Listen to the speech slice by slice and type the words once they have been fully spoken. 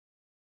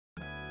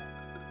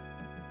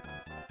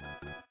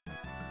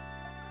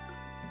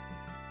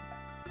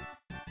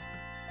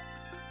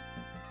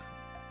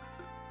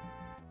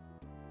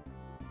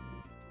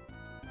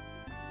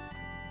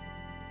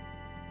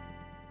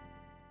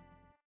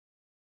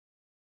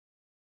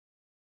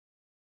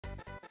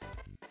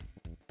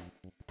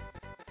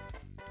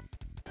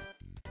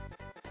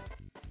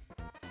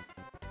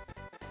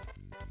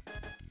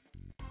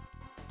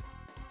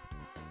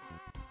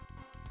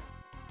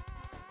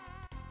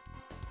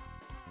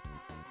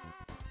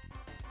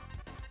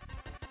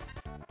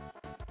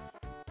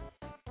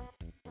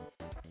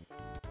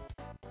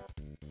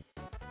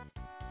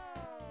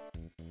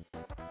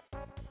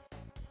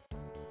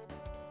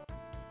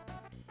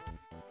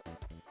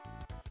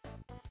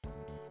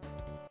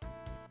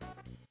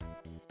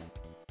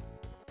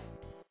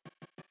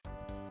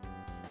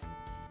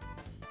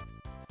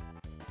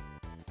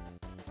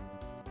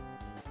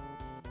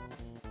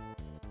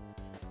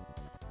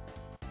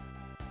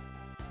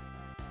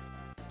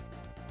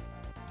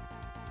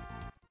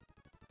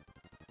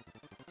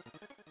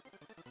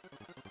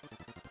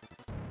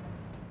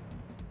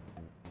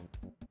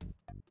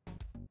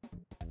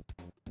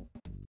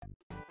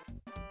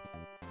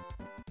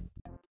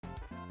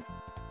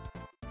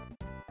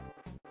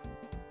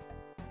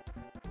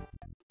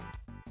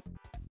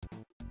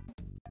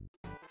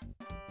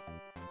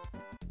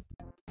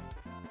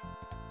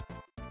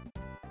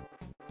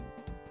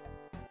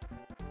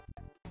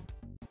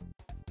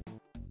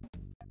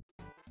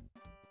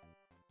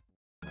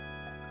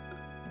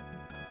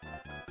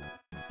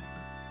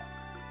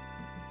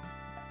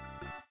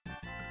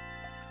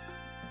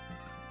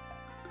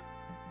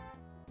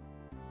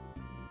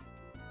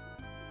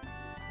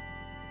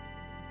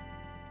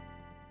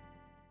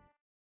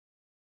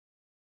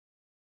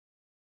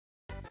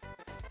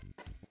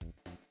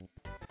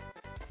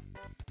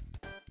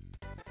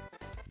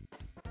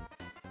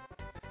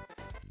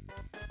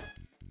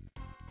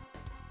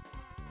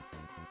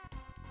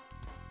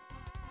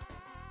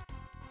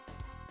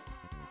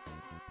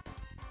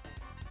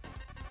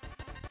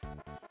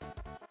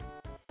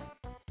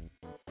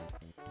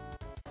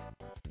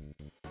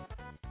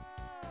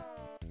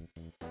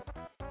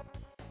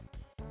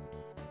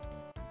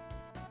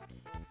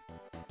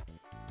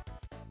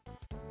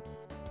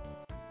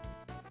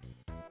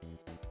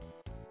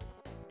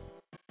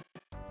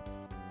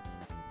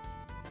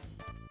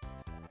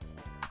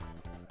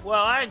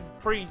Well,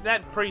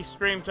 that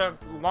pre-stream took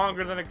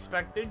longer than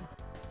expected.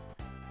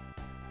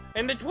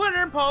 And the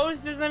Twitter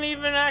post isn't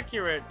even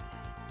accurate.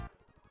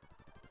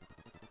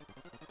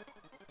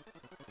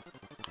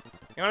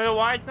 You wanna know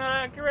why it's not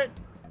accurate?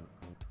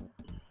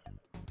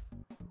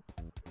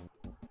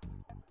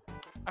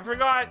 I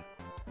forgot.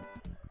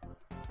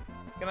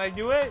 Can I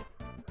do it?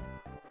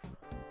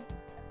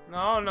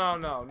 No.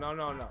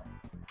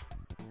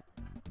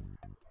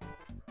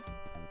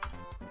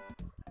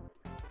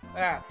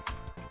 Ah.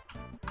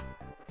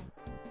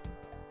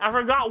 I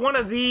forgot one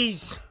of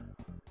these.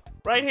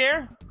 Right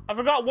here? I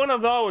forgot one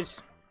of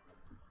those.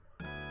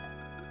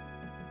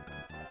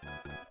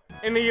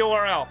 In the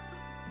URL.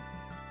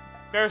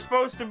 They're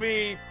supposed to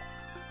be...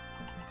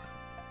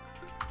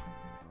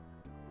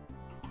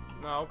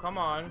 No, come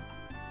on.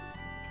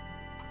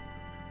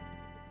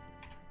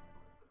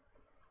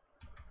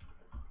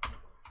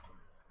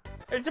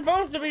 It's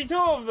supposed to be two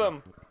of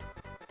them.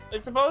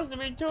 It's supposed to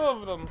be two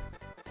of them.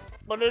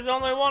 But there's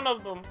only one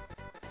of them.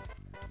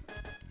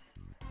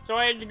 So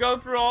I had to go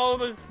through all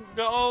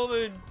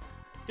the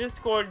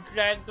Discord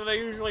chats that I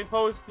usually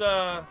post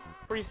the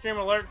pre-stream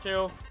alert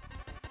to,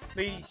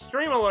 the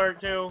stream alert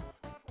to,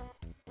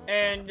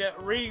 and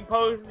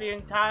repost the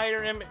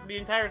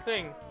entire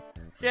thing.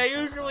 See, I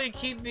usually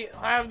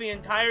have the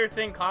entire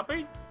thing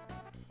copied.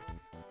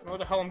 What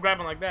the hell I'm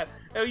grabbing like that?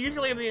 I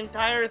usually have the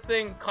entire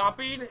thing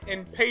copied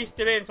and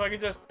pasted in, so I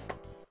can just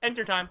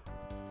enter time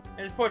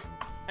and just push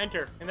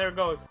enter, and there it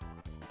goes.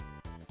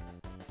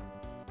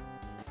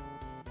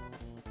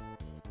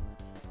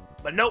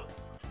 But nope.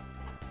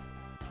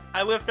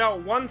 I left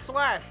out one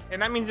slash,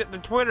 and that means that the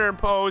Twitter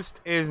post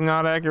is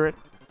not accurate.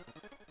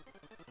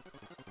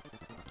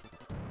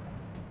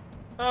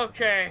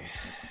 Okay.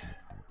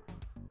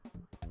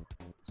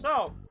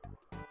 So,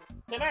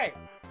 today,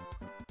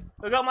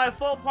 we got my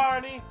full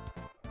party,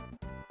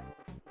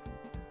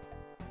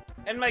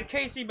 and my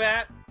Casey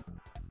bat.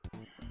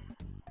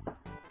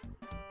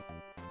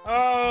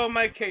 Oh,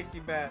 my Casey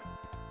bat.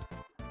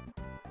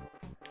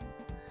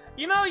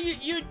 You know,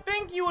 you'd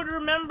think you would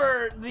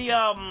remember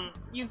the,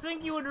 you'd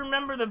think you would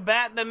remember the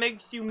bat that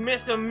makes you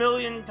miss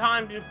 1,000,000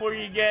 times before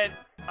you get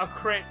a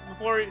crit,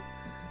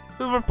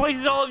 who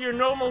replaces all of your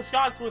normal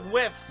shots with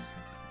whiffs.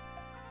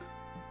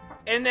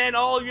 And then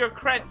all of your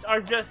crits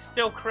are just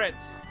still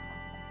crits.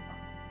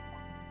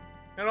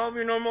 And all of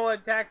your normal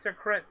attacks are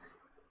crits.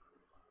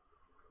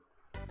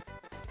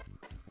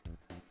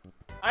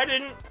 I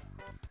didn't.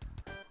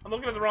 I'm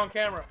looking at the wrong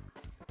camera.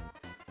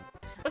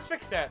 Let's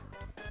fix that.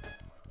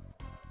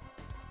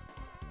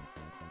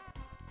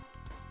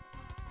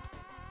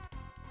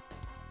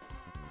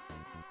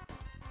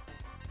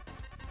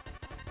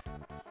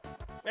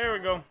 There we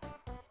go.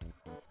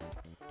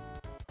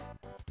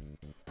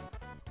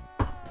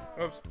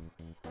 Oops.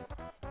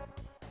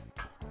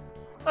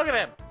 Look at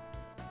him.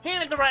 He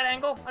ain't at the right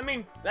angle. I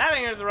mean, that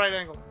ain't at the right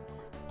angle.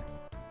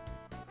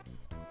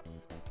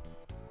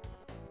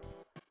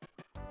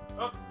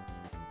 Oops.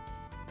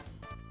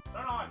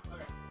 Turn on.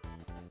 Okay.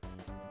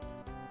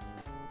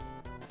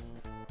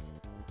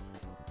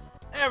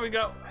 There we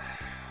go.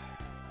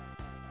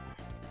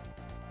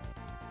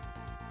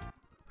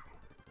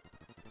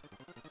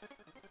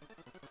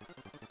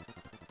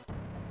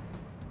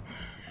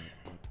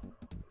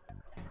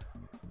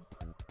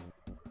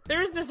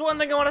 There's this one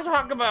thing I want to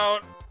talk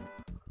about,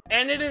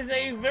 and it is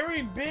a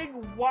very big,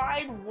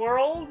 wide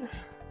world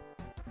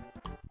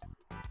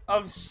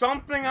of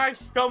something I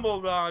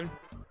stumbled on.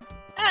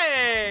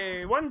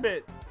 Hey, 1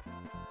 bit.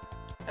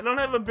 I don't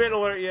have a bit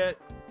alert yet,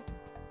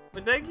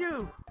 but thank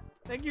you,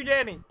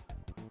 Danny,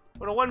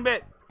 for the 1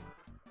 bit.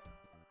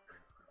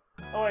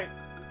 Oh wait.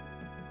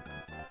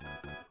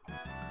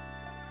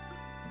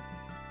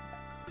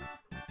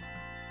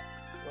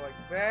 Go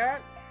like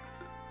that.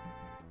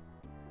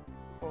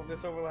 Fold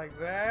this over like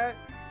that.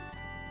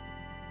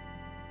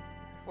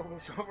 Fold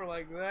this over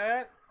like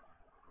that.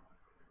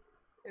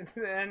 And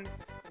then,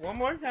 one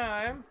more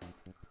time.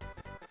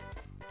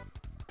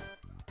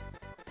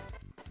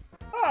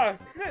 Oh,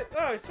 shit.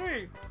 Oh,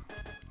 sweet.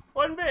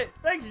 1 bit.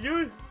 Thanks,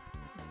 dude.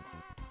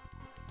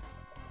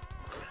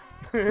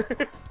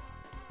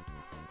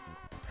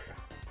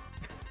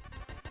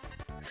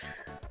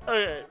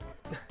 Okay.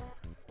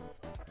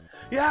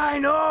 Yeah, I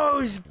know.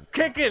 He's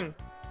kicking.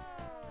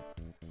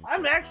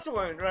 I'm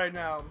excellent right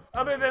now.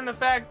 Other than the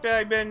fact that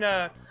I've been,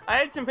 I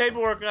had some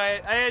paperwork,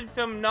 I had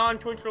some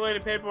non-Twitch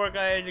related paperwork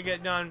I had to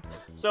get done.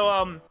 So,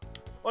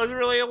 wasn't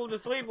really able to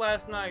sleep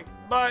last night.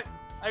 But,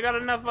 I got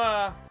enough,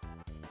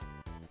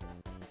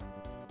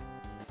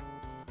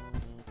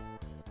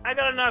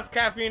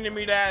 caffeine in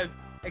me to have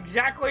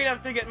exactly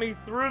enough to get me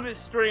through this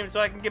stream so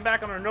I can get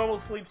back on a normal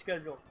sleep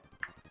schedule.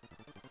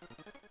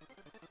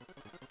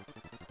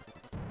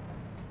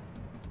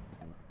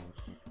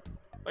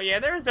 But yeah,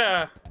 there's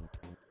a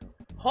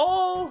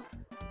whole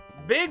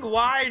big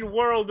wide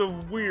world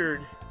of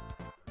weird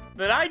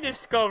that I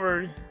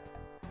discovered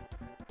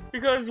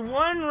because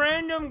one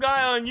random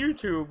guy on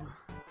YouTube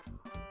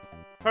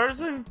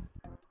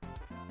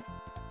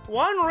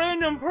one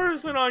random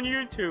person on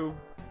YouTube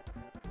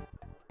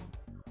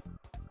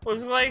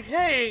was like,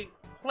 hey,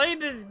 play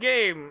this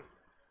game.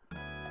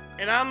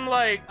 And I'm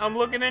like, I'm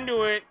looking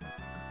into it.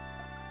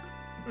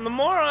 And the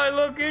more I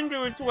look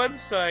into its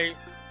website,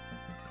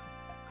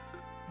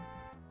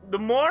 the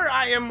more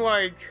I am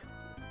like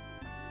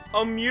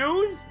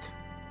amused,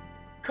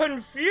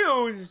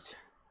 confused,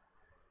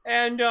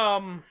 and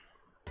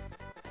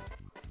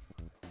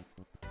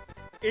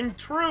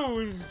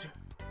intrused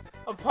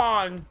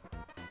upon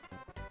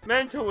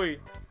mentally.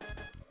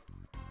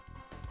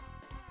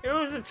 It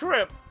was a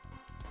trip.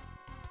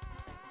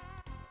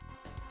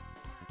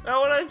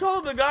 Now what I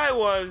told the guy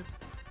was,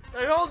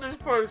 I told this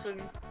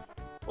person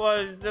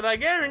was that I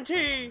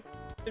guarantee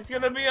it's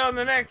gonna be on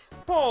the next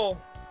poll.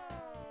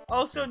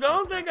 Also,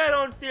 don't think I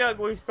don't see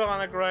Ugly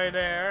Sonic right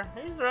there.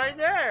 He's right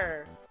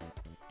there.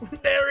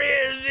 There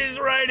he is, he's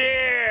right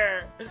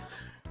here.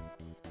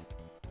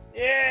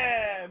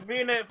 Yeah,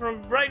 being it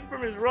from right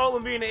from his role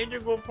and being an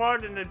integral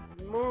part in the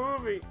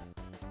movie.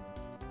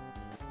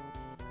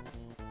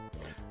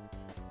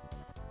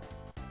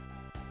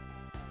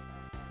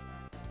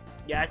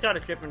 Yeah, it's out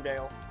of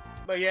Chippendale.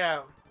 But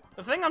yeah,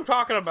 the thing I'm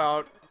talking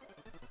about...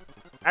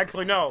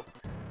 Actually, no.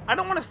 I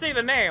don't want to say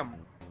the name.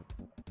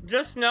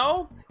 Just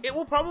know, it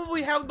will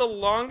probably have the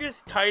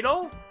longest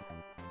title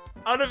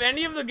out of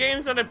any of the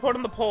games that I put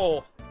in the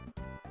poll.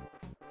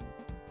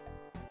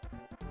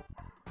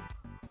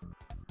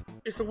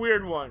 It's a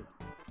weird one.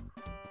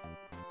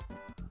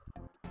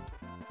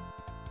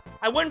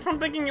 I went from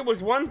thinking it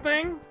was one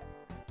thing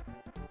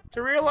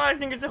to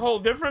realizing it's a whole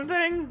different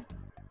thing.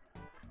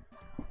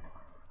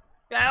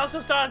 Yeah, I also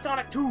saw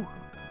Sonic 2.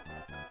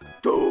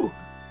 2!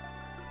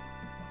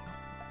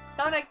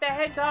 Sonic the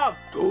Hedgehog!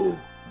 2!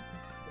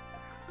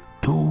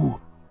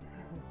 2!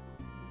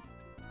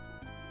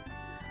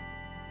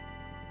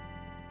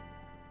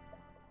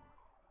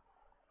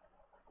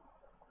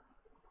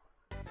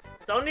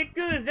 Sonic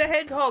the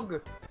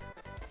Hedgehog!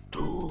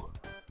 2!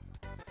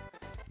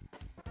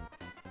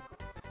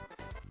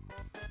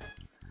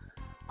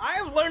 I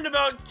have learned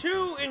about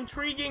 2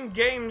 intriguing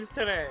games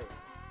today.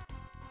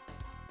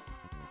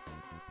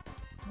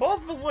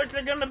 Both of which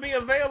are going to be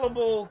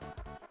available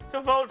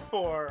to vote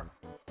for.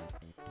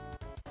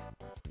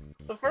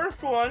 The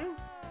first one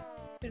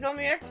is on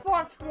the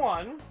Xbox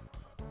One.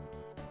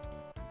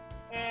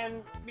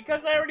 And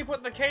because I already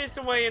put the case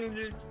away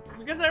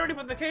because I already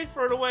put the case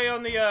for it away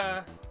on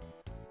the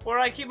where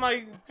I keep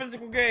my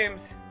physical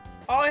games,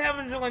 all I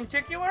have is a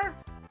lenticular.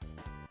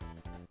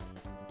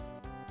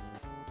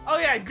 Oh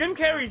yeah, Jim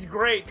Carrey's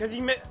great because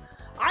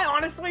I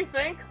honestly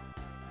think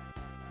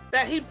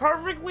that he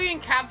perfectly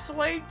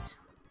encapsulates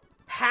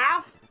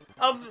half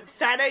of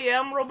Sad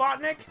AM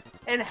Robotnik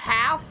and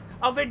half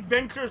of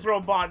Adventures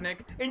Robotnik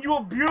into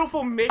a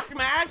beautiful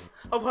mishmash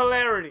of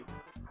hilarity.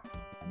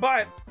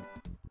 But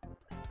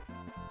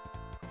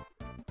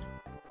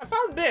I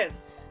found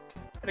this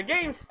at a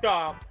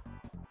GameStop,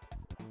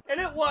 and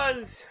it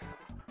was,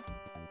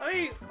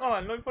 hold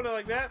on, let me put it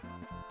like that.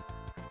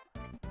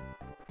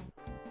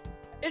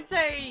 It's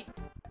a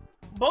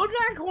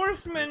BoJack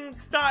Horseman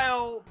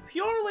style,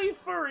 purely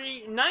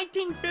furry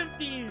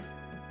 1950s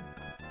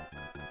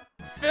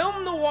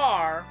film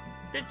noir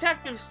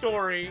detective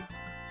story.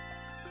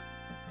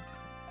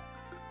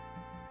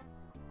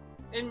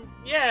 And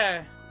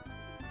yeah,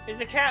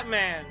 it's a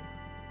Catman.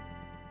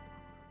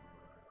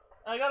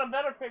 I got a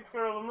better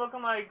picture of him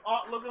looking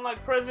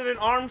like President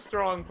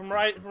Armstrong from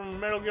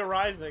Metal Gear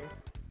Rising.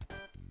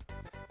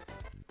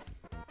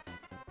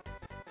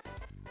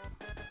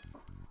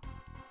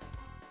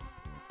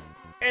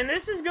 And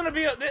this is gonna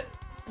be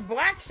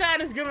Black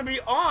Sad is gonna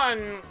be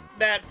on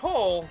that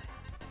poll.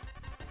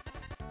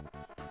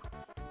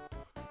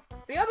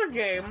 The other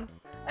game,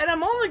 and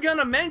I'm only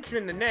gonna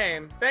mention the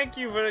name. Thank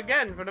you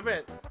again for the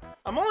bit.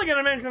 I'm only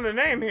gonna mention the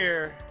name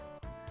here.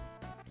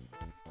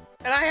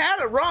 And I had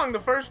it wrong the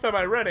first time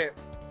I read it.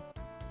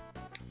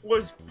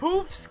 Was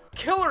Poof's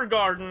Killer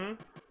Garden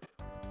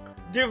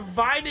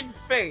Divided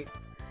Fate.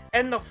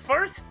 And the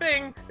first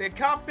thing that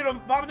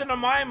popped into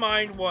my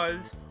mind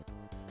was,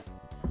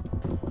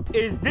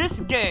 is this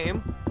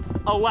game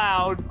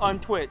allowed on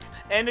Twitch?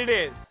 And it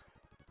is.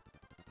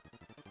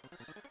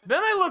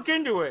 Then I look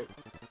into it.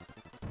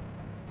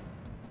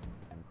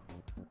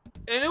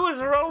 And it was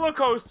a roller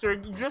coaster.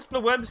 Just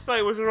the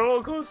website was a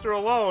roller coaster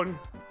alone.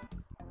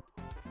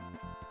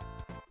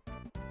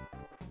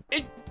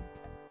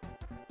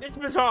 It's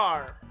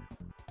bizarre.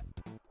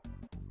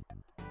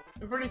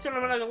 I'm pretty soon I'm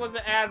gonna have to let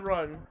the ad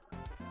run.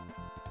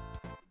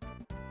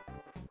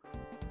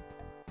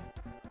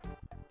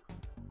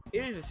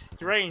 It is a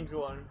strange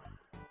one.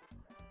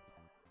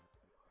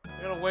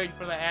 I'm gonna wait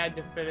for the ad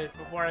to finish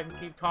before I can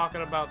keep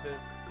talking about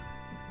this.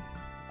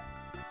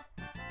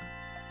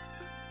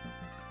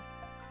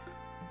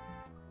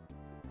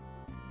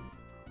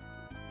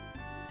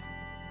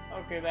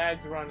 Okay, the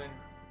ad's running.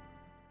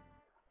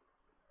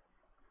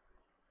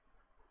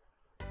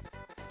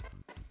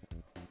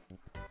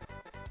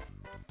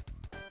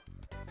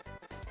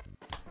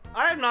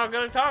 I'm not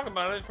gonna talk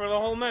about it for the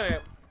whole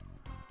minute.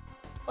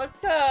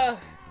 Let's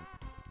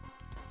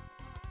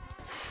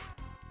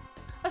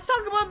Let's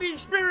talk about the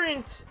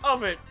experience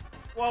of it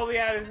while the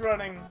ad is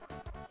running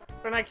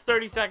for the next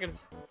 30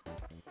 seconds.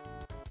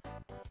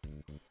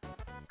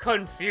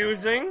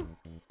 Confusing,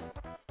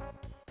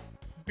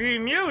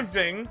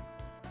 bemusing,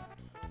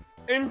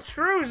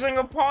 intruding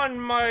upon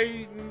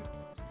my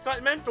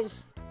mental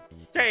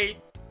state,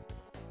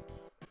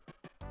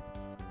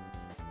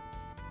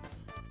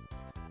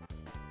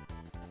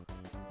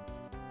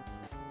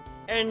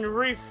 and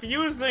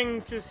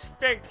refusing to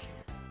stick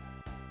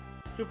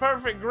to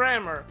perfect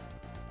grammar,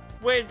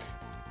 which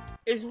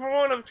is for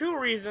one of two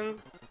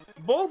reasons,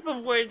 both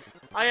of which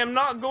I am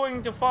not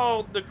going to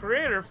fault the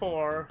creator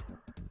for.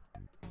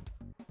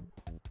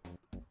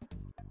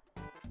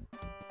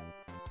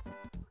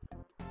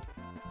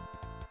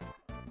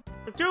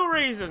 For two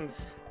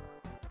reasons.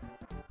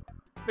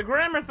 The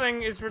grammar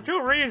thing is for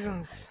two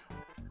reasons.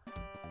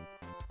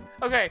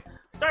 Okay,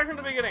 start from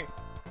the beginning.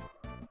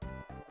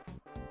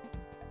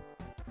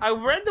 I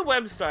read the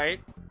website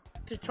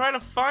to try to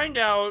find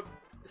out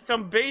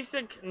some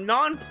basic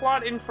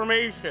non-plot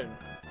information.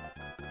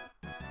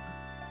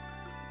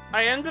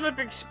 I ended up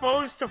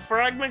exposed to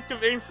fragments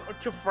of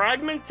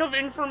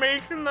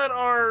information that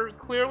are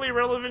clearly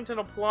relevant to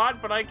the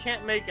plot, but I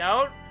can't make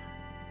out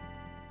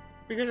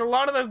because a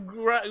lot of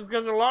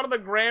the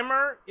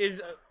grammar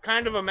is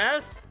kind of a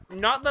mess.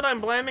 Not that I'm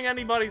blaming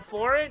anybody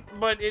for it,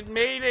 but it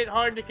made it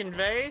hard to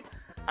convey.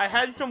 I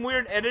had some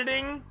weird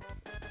editing,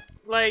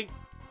 like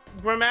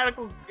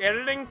grammatical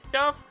editing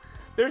stuff.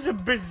 There's a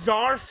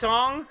bizarre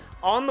song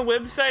on the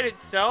website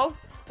itself,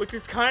 which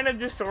is kind of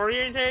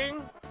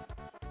disorientating.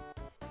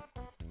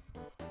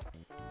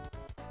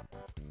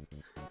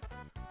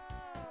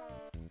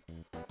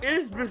 It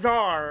is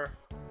bizarre.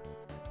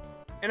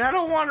 And I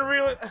don't want to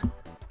really...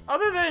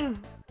 Other than...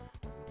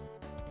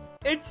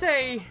 It's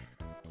a...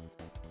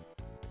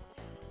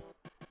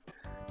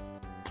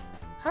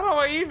 How do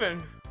I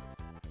even...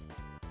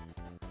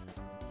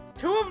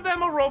 Two of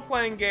them are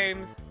role-playing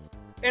games,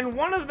 and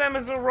one of them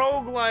is a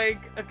roguelike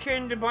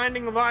akin to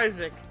Binding of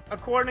Isaac,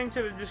 according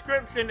to the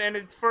description and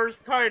its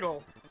first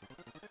title.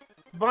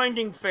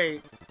 Binding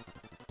Fate,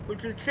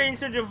 which was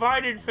changed to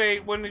Divided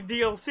Fate when the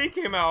DLC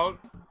came out.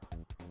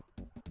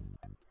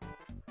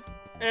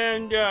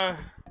 And,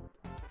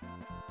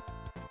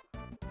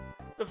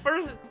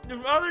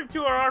 the other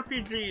two are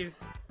RPGs,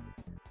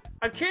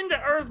 akin to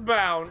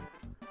EarthBound,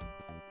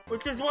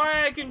 which is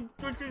I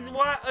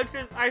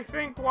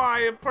think why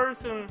a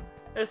person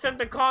has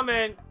sent a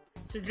comment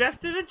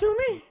suggested it to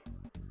me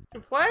to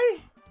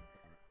play.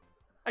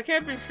 I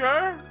can't be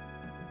sure,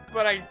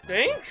 but I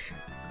think.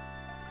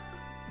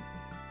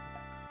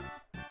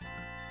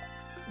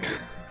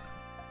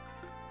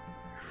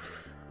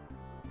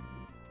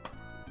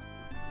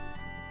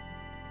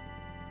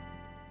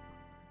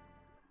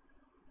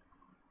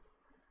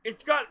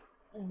 It's got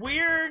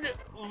weird,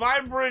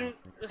 vibrant,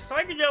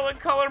 psychedelic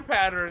color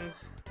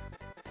patterns.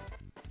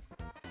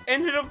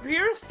 And it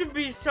appears to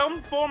be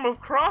some form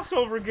of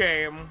crossover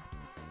game.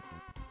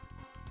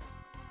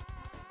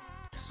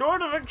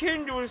 Sort of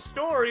akin to a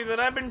story that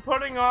I've been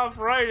putting off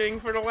writing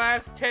for the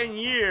last 10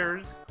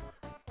 years.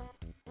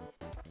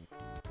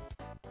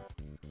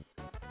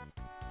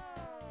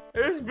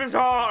 It is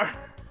bizarre.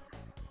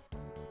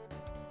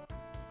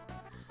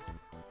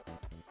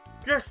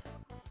 Just...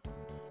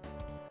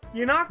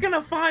 You're not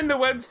gonna find the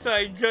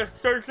website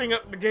just searching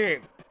up the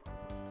game.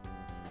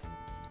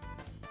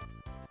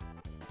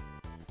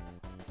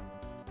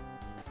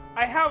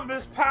 I have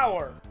this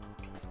power.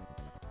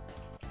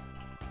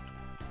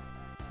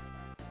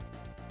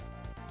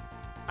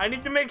 I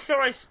need to make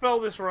sure I spell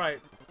this right.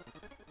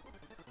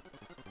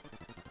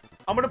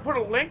 I'm gonna put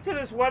a link to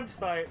this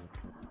website,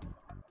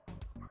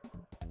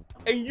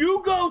 and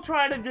you go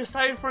try to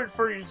decipher it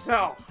for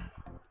yourself.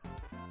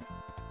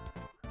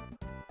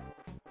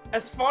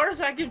 As far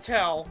as I can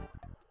tell,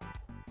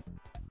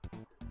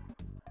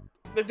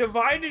 the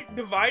Divided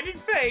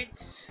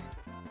Fates,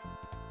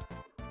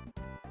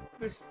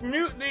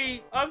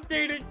 the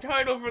updated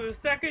title for the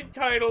second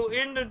title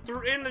in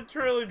the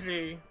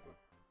trilogy.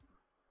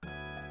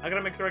 I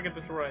gotta make sure I get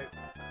this right.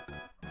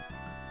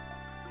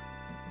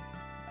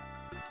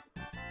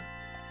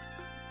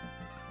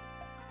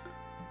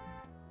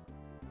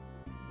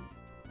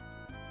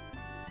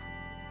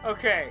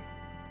 Okay.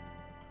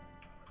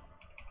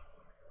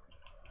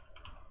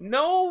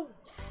 No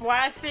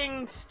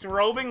flashing,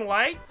 strobing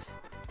lights,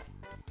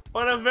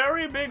 but a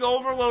very big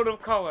overload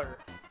of color.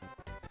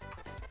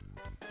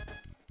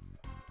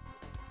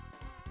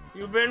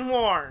 You've been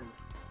warned.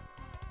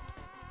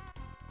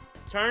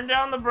 Turn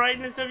down the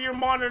brightness of your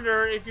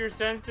monitor if you're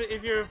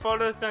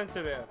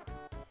photosensitive.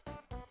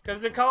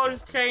 Because the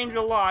colors change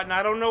a lot, and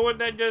I don't know what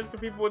that does to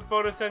people with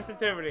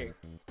photosensitivity.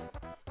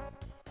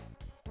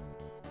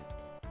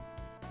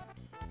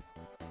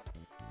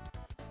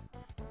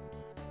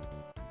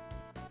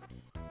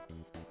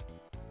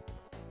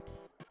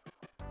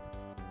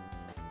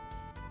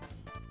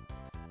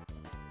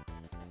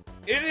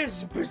 It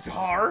is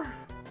bizarre.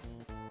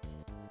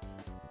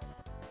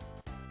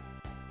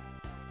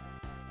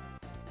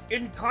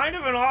 In kind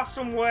of an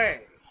awesome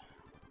way.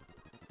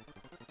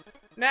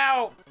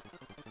 Now,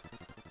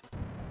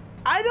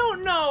 I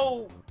don't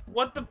know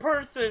what the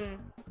person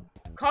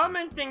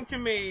commenting to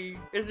me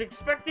is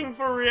expecting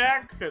for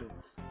reactions.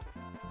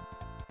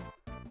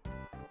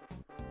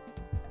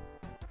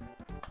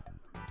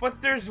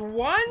 But there's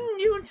one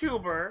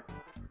YouTuber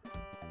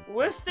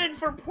listed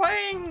for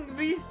playing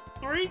these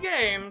 3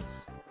 games.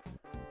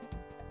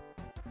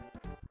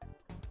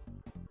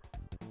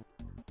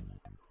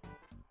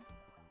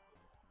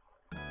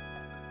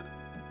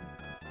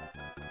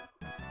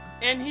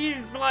 And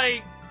he's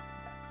like,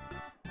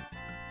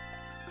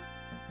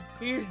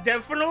 he's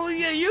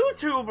definitely a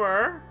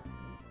YouTuber.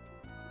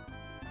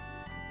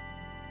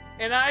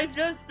 And I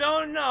just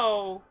don't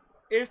know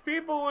if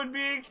people would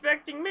be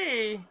expecting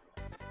me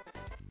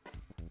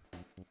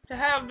to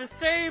have the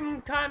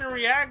same kind of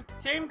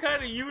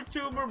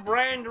YouTuber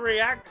brand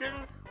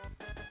reactions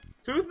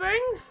to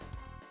things.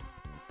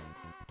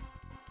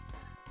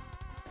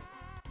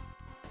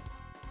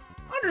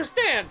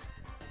 Understand,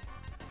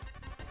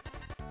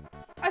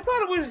 I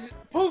thought it was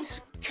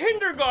Poof's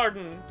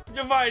kindergarten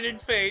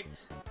divided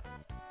fates.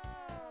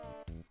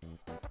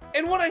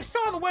 And when I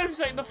saw the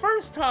website the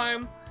first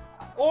time,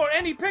 or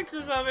any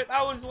pictures of it,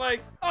 I was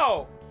like,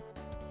 oh,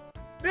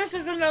 this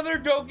is another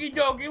Doki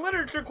Doki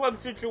Literature Club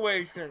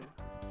situation.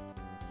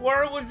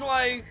 Where it was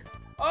like,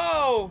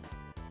 oh,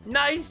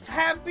 nice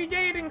happy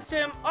dating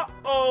sim,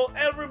 uh-oh,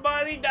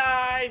 everybody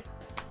dies,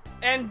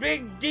 and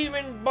big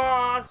demon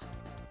boss.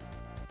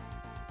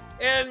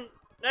 And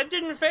that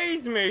didn't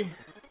faze me.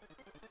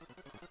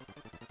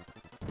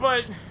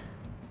 But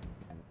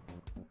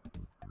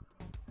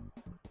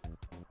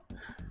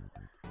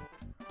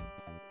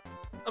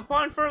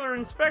upon further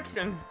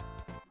inspection,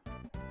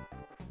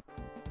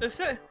 the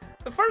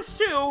first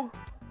 2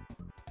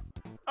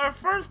 are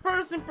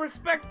first-person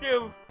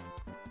perspective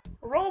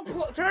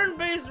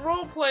turn-based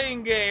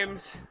role-playing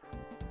games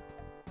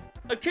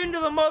akin to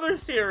the Mother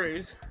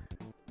series.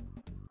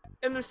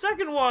 And the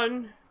second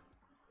one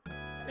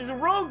is a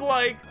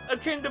roguelike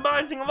akin to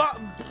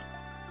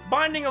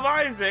Binding of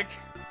Isaac.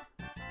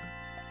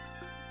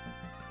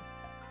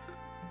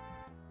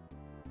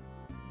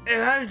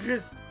 And I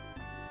just...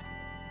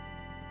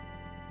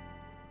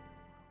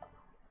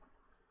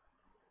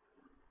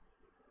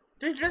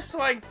 They just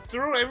like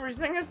threw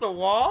everything at the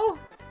wall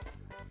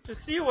to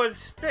see what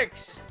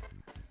sticks.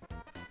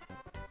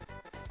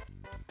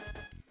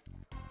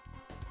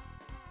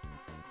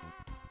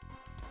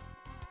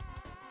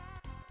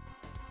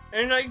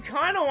 And I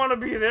kind of want to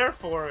be there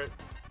for it.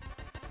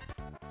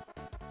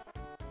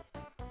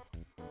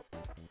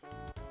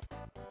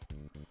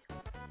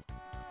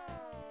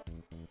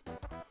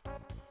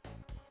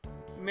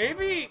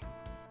 Maybe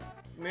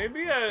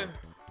a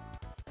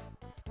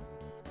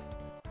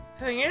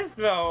thing is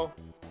though,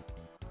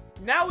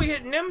 now we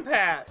hit an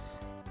impasse.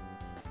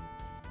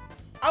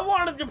 I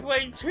wanted to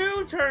play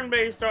 2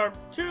 turn-based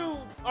two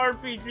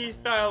RPG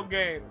style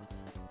games.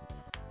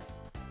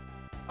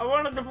 I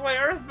wanted to play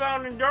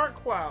EarthBound and Dark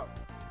Cloud.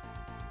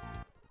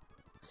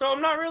 So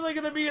I'm not really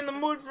gonna be in the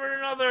mood for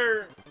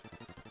another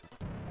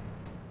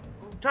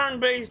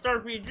turn-based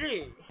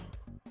RPG.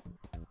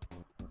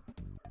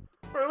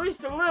 For at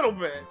least a little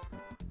bit.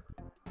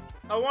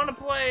 I want to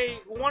play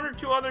 1 or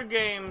 2 other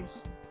games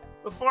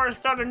before I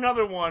start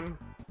another one.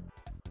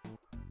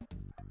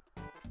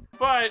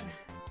 But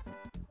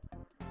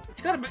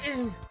it's got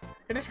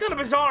a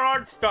bizarre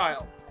art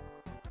style.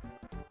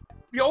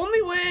 The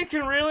only way I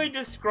can really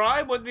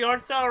describe what the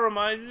art style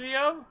reminds me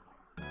of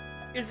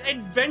is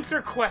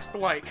Adventure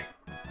Quest-like.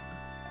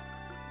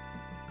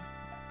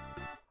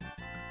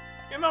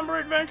 You remember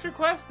Adventure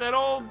Quest? That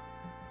old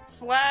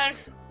Flash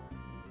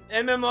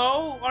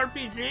MMO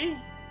RPG?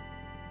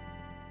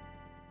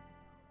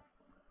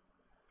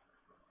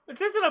 Which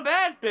isn't a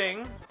bad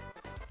thing.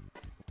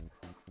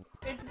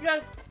 It's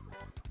just...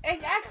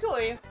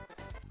 actually...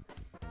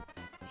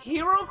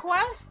 Hero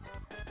Quest?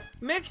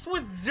 Mixed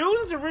with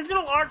Zune's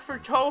original art for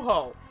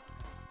Toho.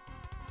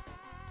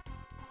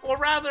 Or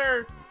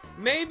rather,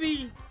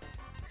 maybe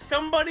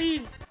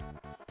somebody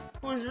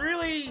who's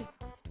really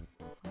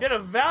did a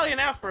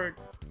valiant effort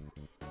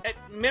at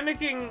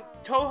mimicking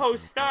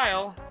Toho's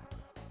style,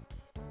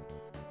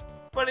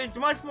 but it's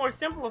much more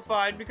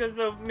simplified because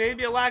of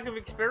maybe a lack of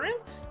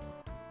experience?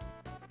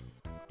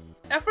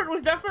 Effort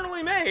was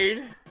definitely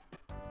made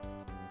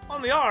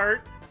on the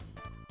art.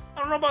 I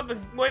don't know about the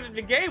way that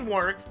the game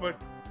works, but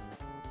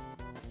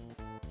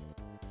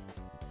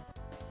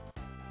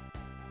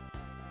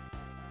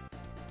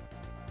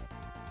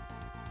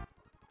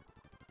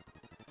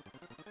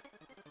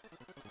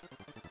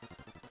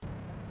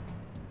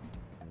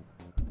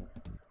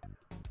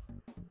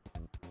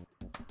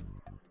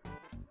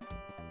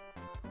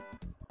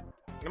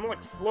I'm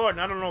like floored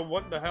and I don't know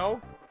what the hell.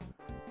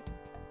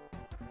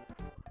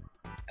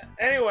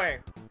 Anyway,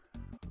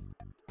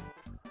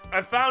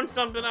 I found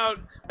something out.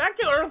 Back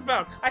to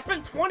EarthBound. I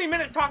spent 20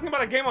 minutes talking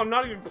about a game I'm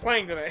not even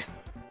playing today.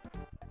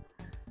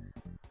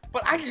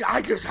 But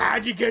I just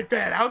had to get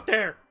that out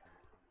there.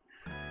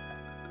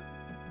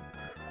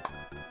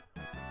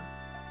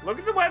 Look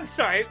at the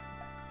website,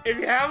 if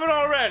you haven't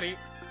already.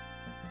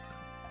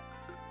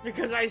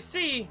 Because I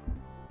see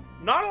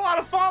not a lot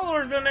of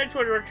followers on their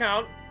Twitter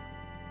account,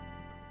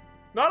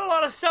 not a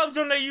lot of subs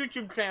on their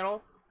YouTube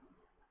channel.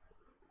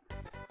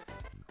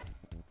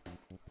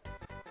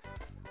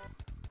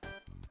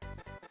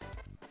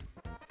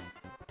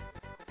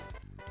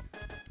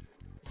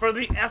 For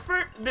the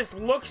effort this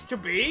looks to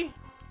be,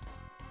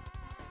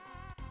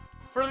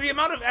 for the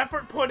amount of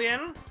effort put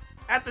in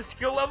at the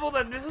skill level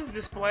that this is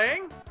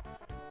displaying,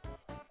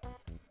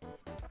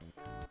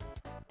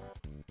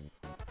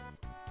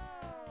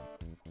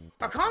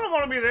 I kind of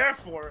want to be there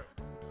for it.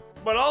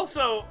 But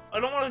also, I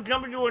don't want to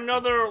jump into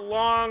another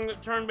long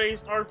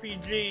turn-based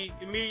RPG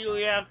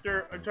immediately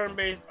after a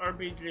turn-based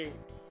RPG.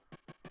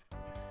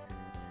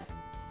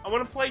 I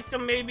want to play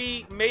some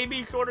maybe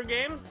shorter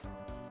games.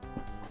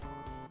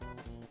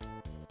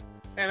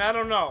 And I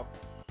don't know.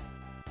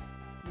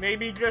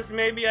 Maybe, just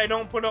maybe, I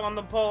don't put it on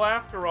the poll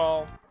after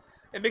all.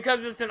 And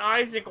because it's an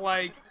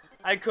Isaac-like,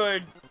 I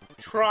could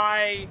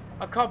try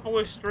a couple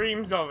of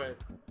streams of it.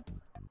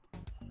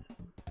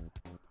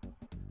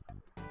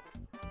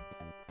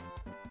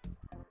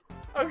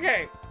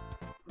 Okay.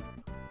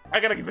 I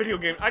got a video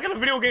game. I got a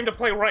video game to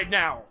play right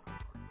now.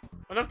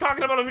 When I'm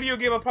talking about a video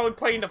game I'll probably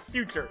play in the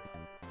future.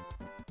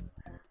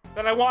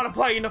 That I want to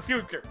play in the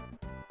future.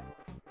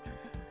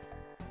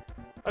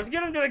 Let's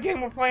get into the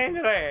game we're playing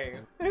today.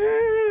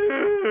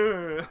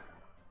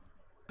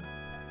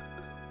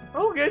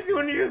 I'll get you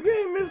into your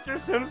game, Mr.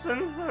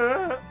 Simpson.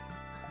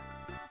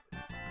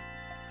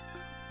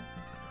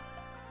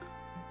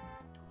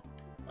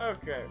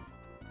 Okay.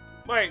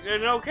 Wait,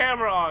 there's no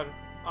camera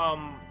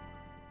on.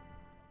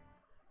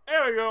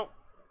 There we go.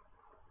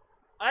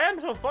 I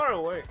am so far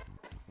away.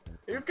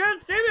 You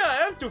can't see me,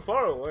 I am too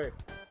far away.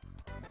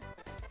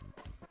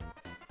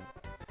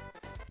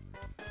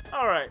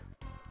 Alright.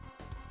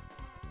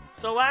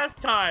 So last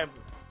time,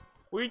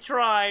 we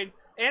tried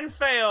and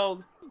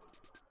failed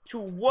to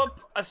whoop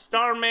a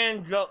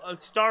Starman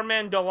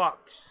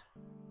Deluxe.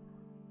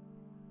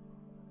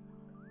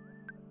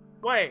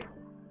 Wait.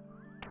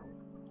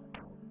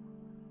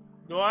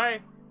 Do I?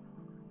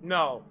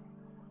 No.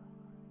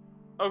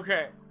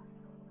 Okay.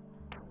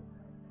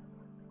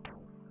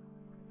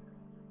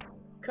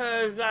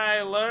 'Cause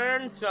I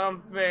learned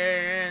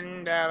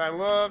something that I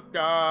looked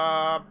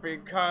up,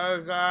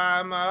 because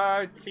I'm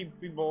a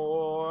cheapy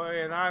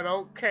boy and I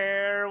don't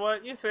care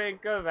what you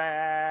think of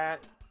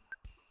that.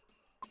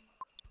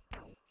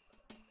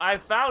 I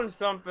found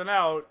something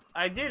out.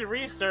 I did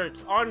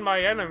research on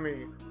my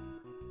enemy.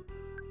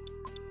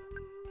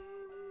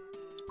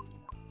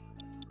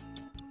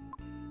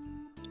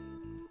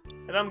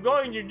 And I'm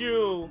going to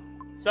do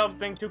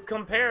something to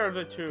compare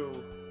the two.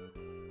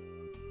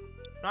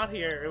 Not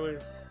here, it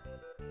was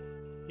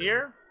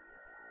here?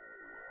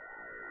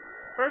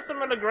 First I'm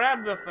gonna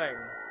grab the thing.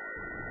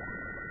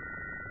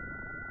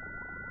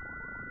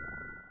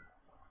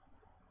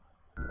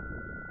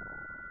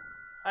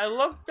 I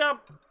looked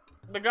up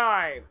the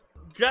guy,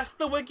 just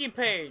the wiki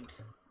page,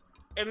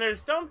 and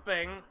there's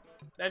something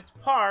that's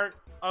part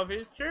of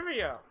his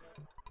trivia.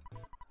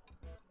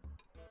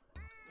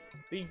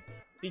 The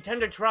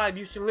Tender tribe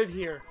used to live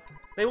here.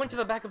 They went to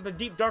the back of the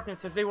deep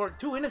darkness as they were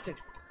too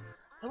innocent.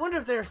 I wonder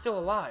if they are still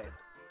alive.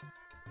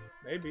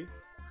 Maybe.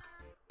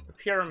 The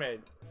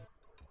pyramid.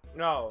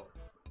 No.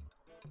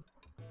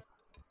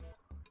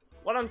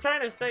 What I'm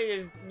trying to say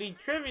is the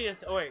trivia.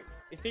 Oh wait,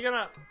 is he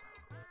gonna?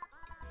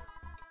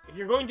 If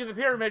you're going to the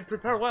pyramid,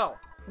 prepare well.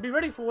 Be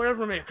ready for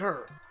whatever may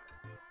occur.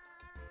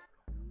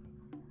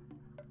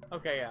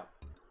 Okay, yeah.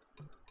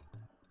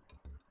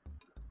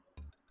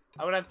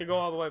 I would have to go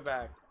all the way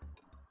back.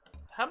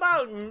 How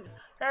about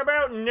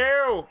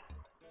no?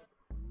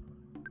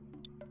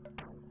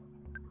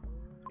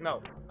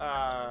 No.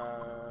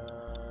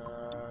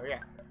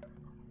 Yeah.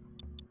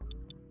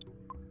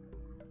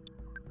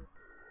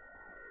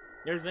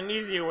 There's an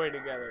easier way to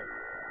get it.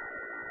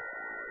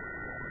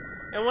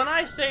 And when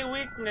I say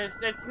weakness,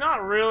 that's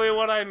not really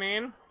what I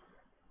mean.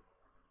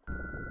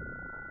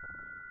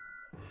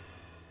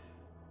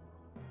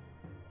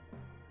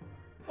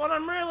 What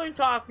I'm really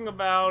talking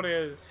about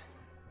is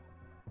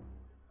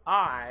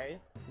I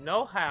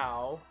know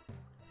how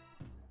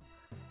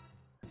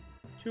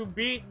to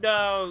beat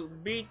the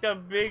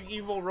big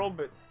evil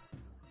robot.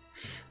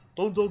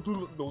 Don't talk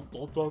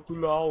too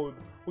loud.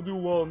 What do you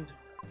want?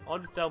 I'll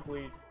just tell,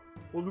 please.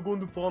 What are you going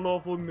to pawn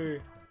off on me?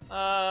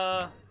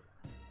 I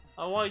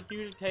want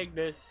you to take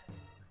this.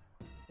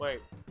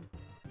 Wait.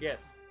 Yes,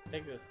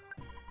 take this.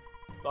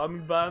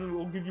 Diamond Band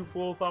will give you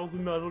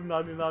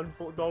 $4,999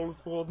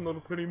 for it, not a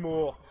penny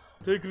more.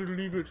 Take it or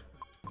leave it.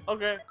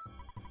 Okay.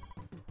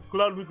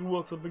 Glad we can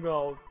work something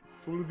out.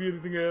 So will there be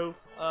anything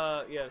else?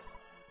 Yes.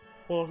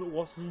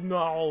 What's it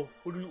now?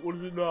 What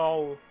is it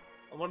now?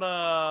 I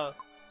wanna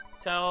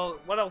tell.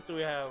 What else do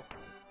we have?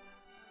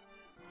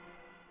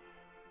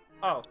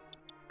 Oh.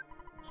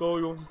 So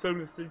you want to sell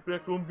me a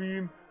spectrum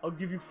beam? I'll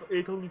give you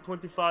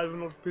 825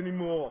 and not a penny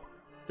more.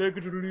 Take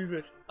it or leave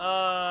it.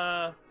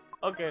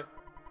 Okay.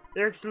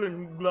 Excellent.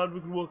 I'm glad we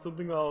can work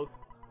something out.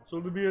 So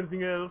will there be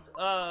anything else?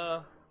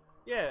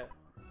 Yeah.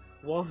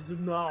 What is it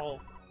now?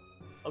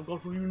 I've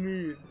got what you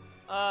need.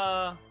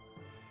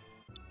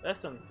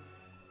 Listen.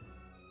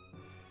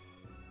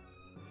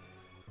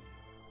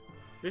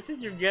 This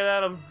is your get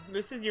out of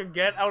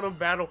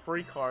battle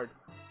free card.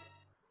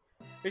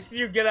 This is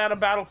your get out of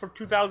battle for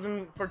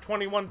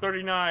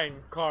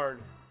 2139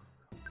 card.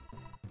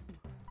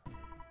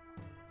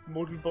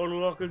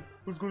 Multi-bottle rocket.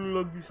 Who's gonna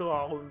lug this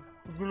around?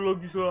 Who's gonna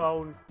lug this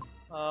around?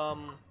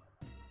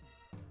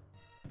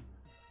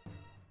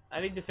 I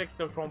need to fix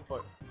the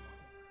trumpet.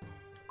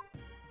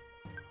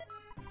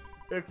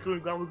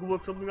 Excellent, now we can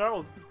work something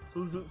out.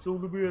 So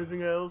there'll be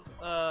anything else?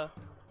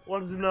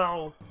 What is it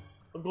now?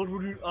 I've got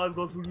what you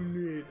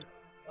need.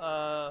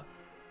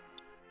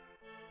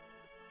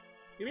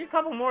 Give me a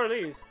couple more of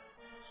these.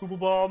 Super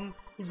bomb.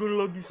 Who's gonna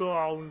lug this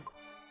around?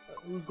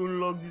 Who's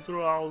gonna lug this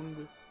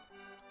around?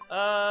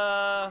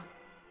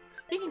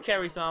 He can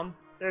carry some.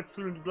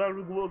 Excellent. Glad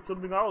we can work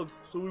something out.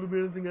 So will there be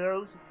anything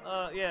else?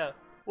 Yeah.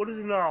 What is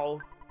it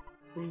now?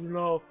 What is it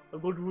now?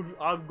 I've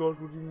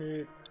got what you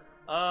need.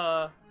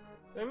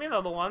 Give me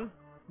another one.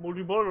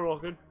 Multi-bottle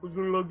rocket. Who's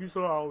gonna lug this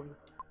around?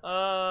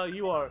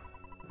 You are.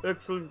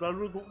 Excellent.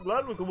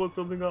 Glad we can work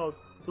something out.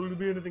 So will there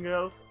be anything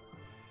else?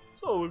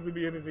 So will there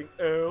be anything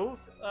else?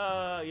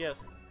 Yes.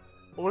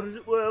 What is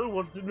it? Well,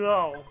 what's it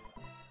now?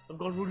 I've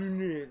got what you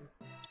need.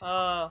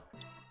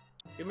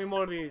 Give me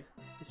more of these.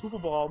 The super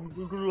bomb.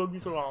 Who's gonna lug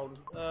this around?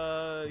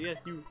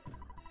 Yes, you.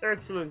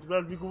 Excellent.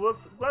 Glad we could work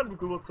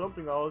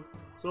something out.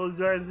 So is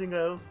there anything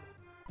else?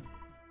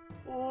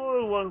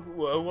 Oh,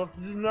 well, what's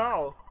this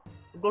now?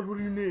 I've got what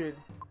you need.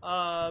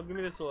 Give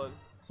me this one.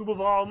 Super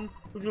bomb.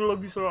 Who's gonna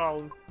lug this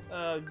around?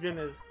 Jin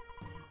is.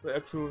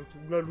 Excellent.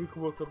 Glad we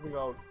could work something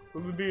out.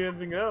 Will there be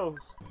anything else?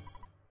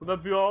 Will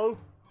that be all?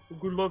 Well,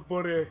 good luck,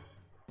 buddy.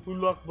 Good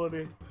luck,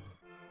 buddy.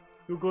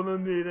 You're gonna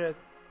need it.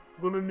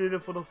 You're gonna need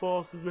it for the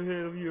forces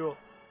ahead of you.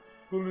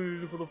 You're gonna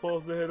need it for the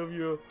forces ahead of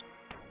you.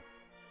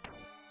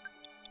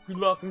 Good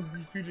luck in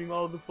defeating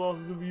all the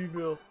forces of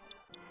evil.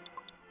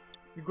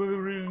 You're gonna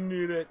really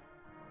need it.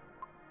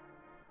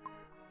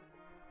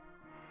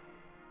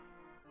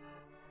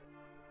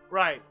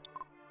 Right.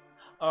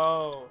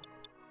 Oh.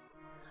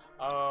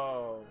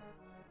 Oh.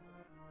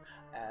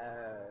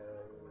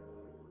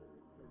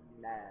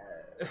 No.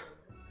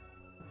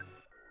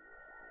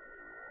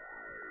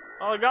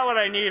 Oh, I got what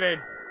I needed.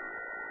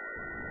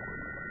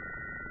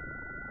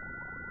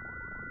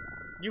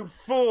 You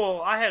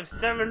fool! I have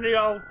 70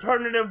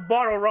 alternative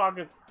bottle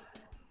rockets.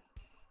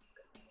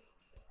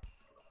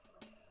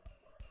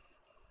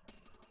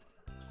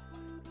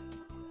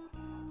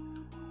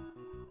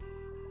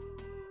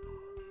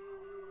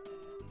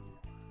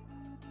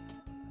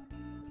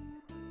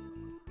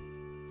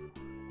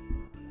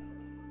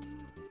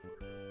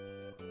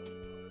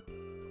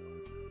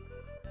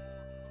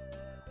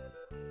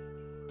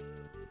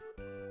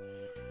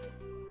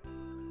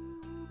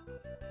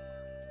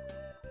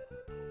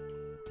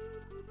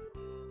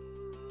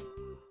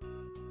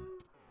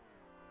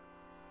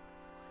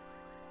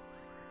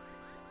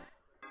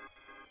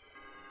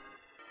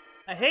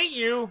 I hate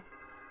you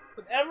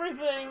with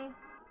everything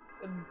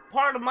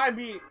part of my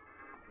beat.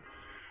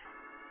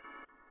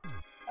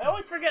 I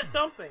always forget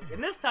something,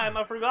 and this time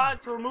I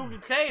forgot to remove the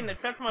chain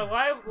that sets my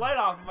light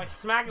off if I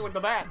smack it with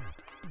the bat.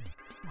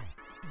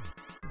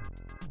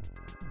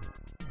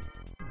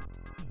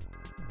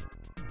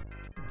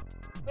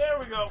 There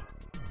we go.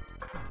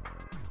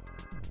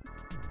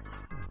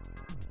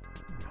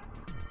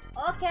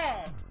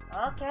 Okay.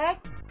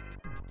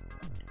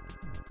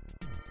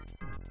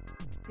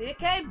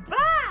 PK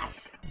Bash!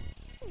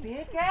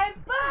 PK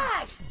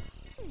Bash!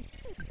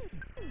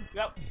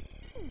 Yep.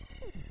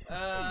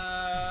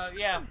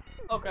 Yeah.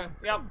 Okay,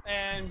 yep,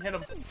 and hit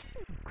him.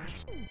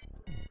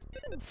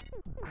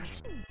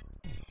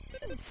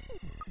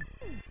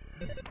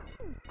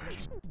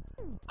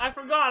 I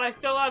forgot, I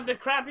still have the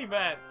crappy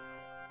bat.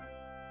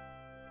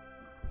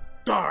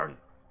 Darn!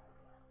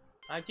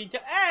 19 to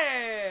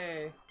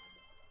hey!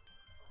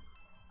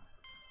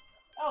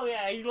 Oh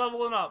yeah, he's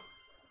leveling up.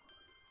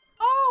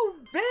 Oh,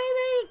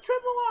 baby!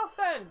 Triple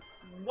offense!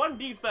 1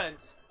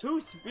 defense,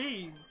 2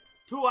 speed,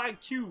 2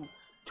 IQ,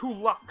 2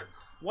 luck,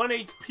 1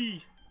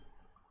 HP.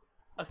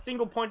 A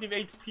single point of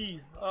HP.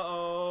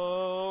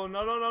 Uh-oh.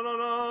 No, no, no, no,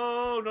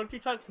 no. Don't you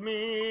touch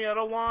me. I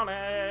don't want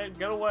it.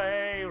 Get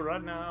away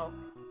right now.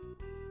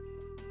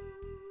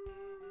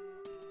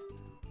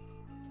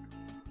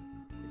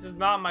 This is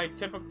not my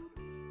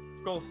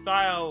typical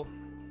style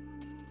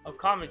of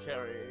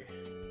commentary.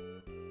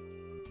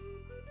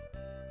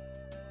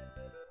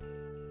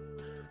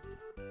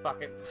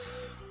 Fuck it.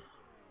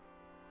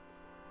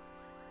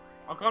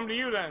 I'll come to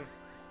you then.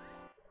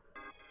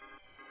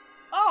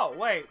 Oh,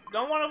 wait.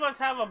 Don't one of us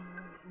have a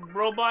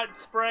robot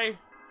spray?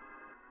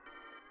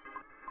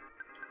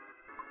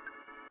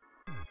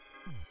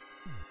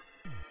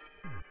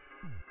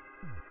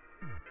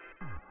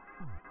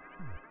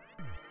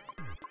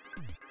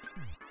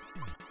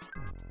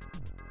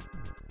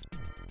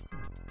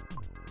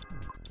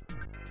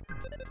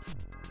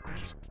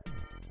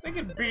 We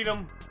can beat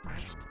him.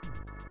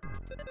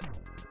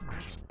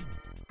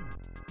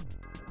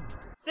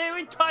 See,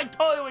 I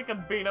totally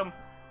can beat him.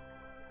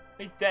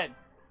 He's dead.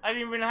 I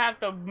didn't even have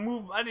to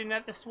move. I didn't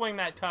have to swing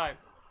that time.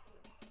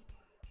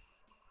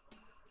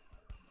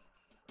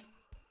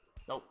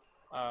 Nope.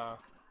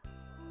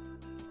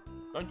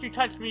 Don't you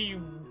touch me,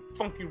 you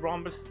funky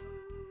rhombus.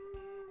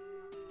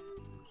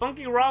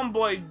 Funky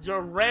rhomboids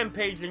are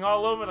rampaging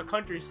all over the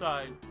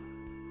countryside.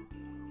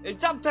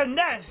 It's up to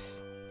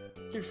Ness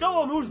to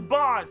show him who's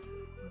boss.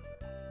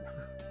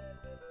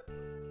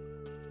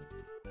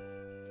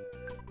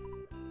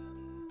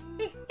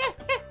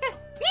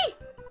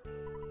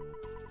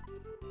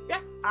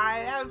 Yeah, I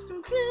have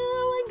some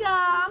chewing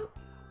gum.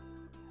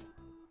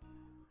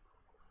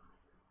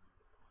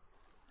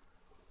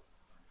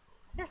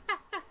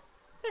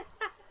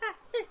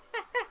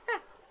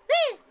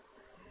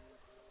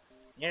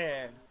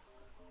 Yeah.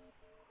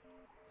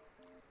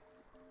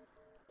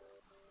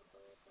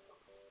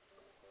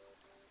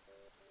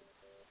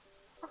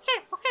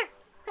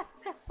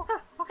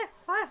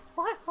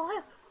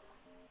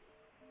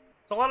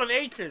 It's a lot of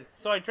H's,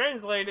 so I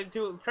translated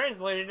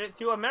it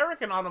to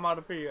American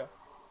onomatopoeia.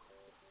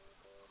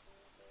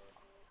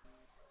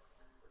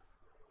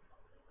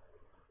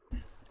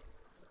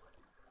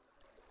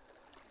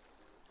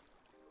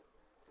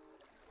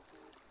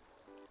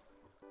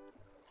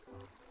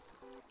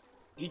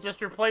 You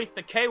just replaced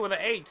the K with an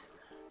H,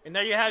 and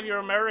now you have your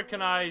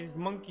Americanized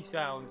monkey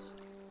sounds.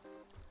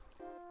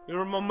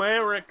 Your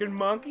American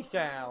monkey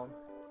sound.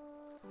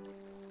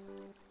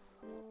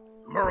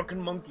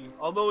 American monkey.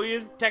 Although he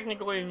is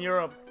technically in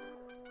Europe.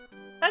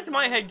 That's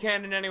my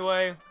headcanon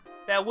anyway.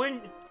 That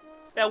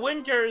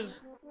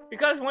Winters,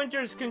 because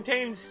Winters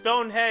contains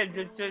Stonehenge,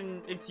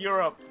 it's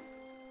Europe.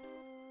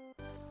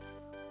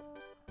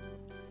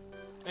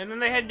 And then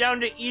they head down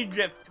to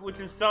Egypt, which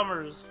is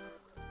Summers.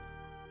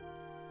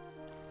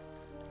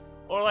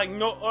 Or like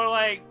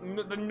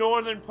the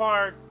northern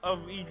part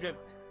of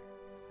Egypt.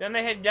 Then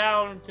they head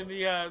down to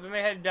the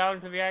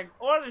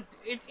or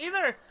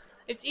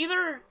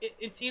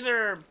it's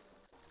either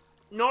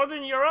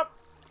Northern Europe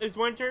is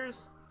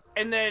Winters,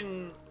 and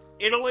then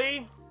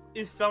Italy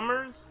is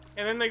Summers,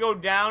 and then they go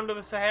down to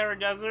the Sahara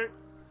Desert.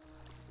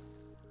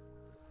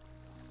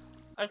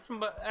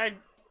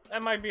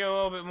 That might be a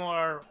little bit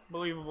more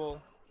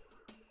believable.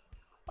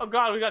 Oh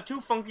god, we got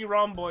two funky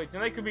rhomboids,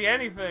 and they could be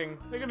anything.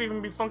 They could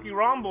even be funky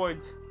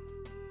rhomboids.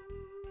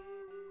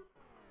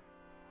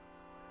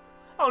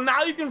 Oh,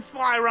 now you can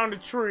fly around a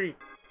tree.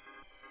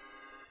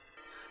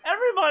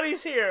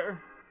 Everybody's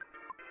here.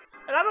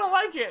 And I don't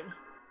like it.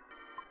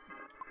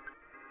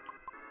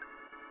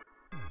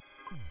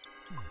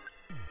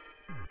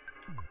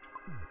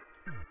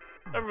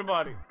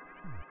 Everybody.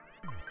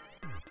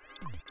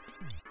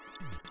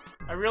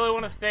 I really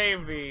want to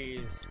save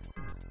these.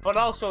 But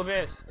also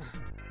this.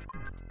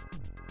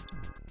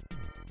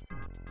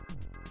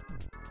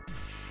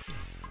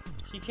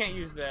 He can't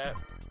use that.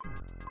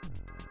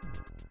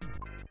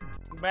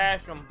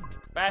 Bash him.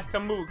 Bash the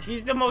mook.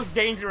 He's the most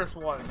dangerous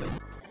one.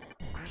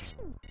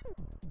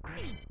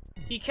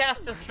 He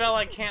casts a spell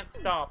I can't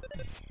stop.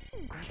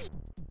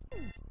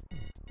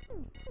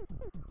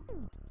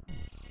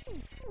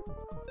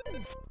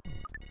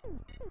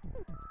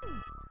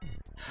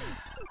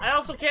 I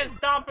also can't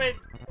stop it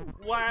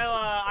while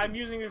I'm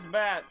using this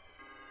bat.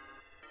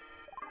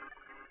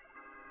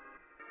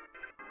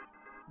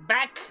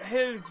 Back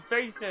his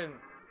face in.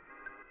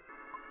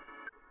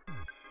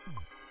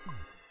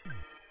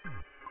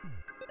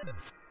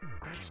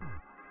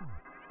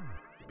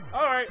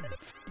 Alright.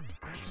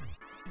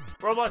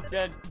 Robot's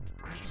dead.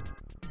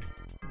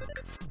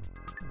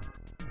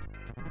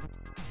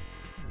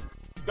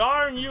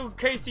 Darn you,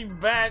 Casey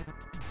Bat.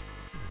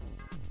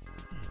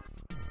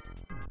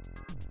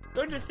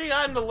 Good to see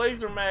I'm the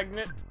laser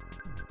magnet.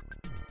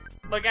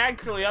 Like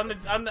actually, I'm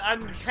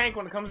the tank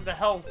when it comes to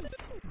health.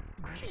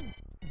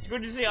 It's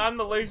good to see I'm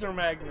the laser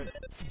magnet.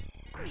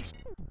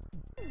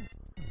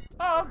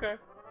 Oh, okay.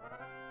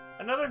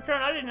 Another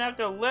turn, I didn't have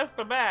to lift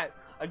the bat.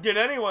 I did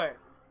anyway.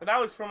 But that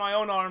was for my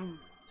own arm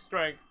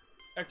strength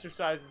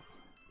exercises.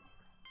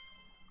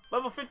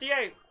 Level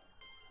 58.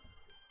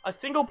 A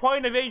single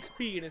point of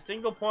HP and a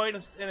single point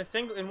of,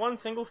 in one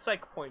single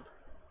psych point.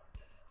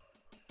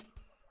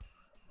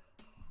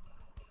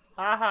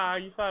 Haha,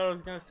 you thought I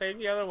was gonna say it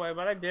the other way,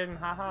 but I didn't.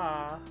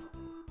 Haha.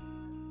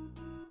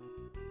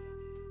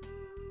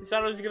 You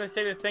thought I was gonna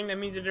say the thing that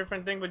means a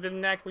different thing, but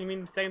didn't actually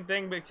mean the same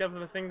thing, but except for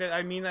the thing that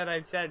I mean that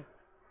I said.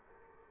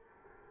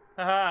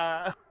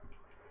 Haha.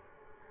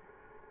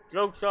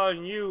 Joke's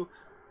on you.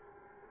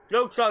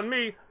 Joke's on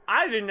me.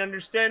 I didn't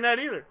understand that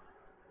either.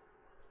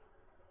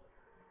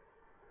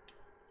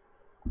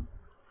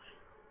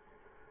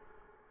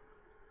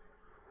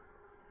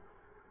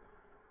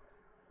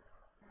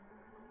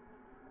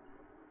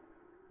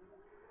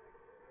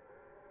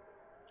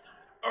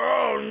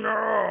 Oh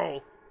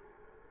no!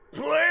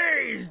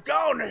 Please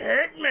don't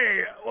hit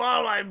me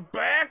while my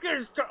back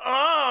is to—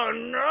 oh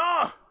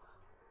no!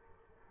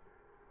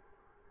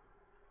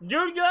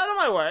 Dude, get out of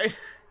my way.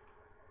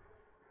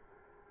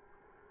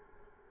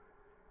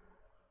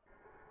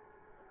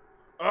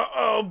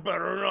 Uh-oh,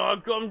 better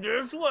not come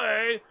this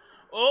way.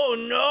 Oh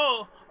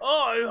no!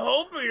 Oh, I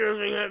hope he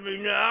doesn't hit me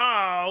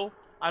now!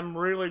 I'm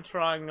really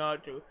trying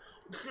not to.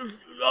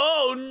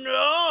 Oh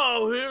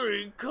no! Here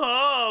he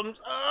comes!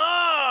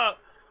 Ah!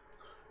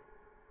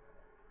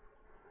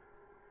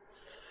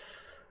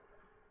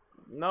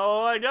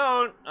 No, I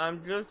don't.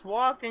 I'm just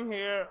walking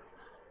here.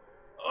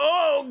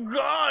 Oh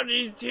god,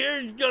 he's here.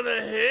 He's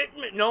gonna hit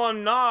me. No,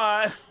 I'm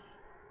not.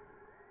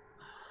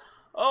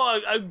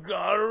 Oh, I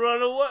gotta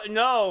run away.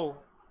 No,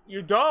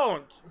 you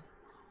don't.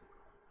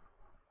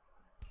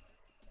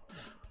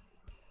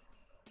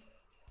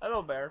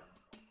 Hello, bear.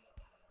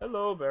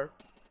 Hello, bear.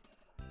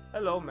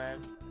 Hello,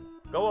 man.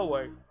 Go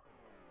away.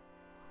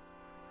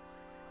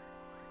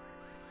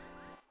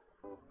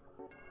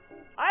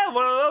 I have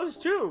one of those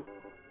too.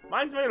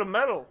 Mine's made of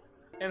metal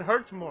and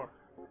hurts more,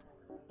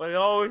 but it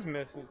always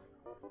misses.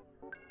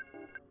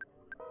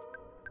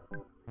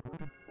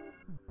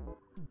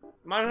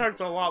 Mine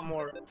hurts a lot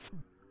more.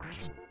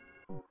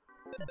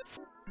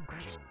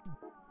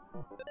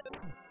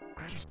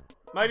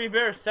 Mighty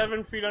Bear,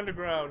 7 feet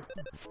underground.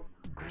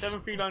 7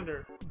 feet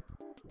under.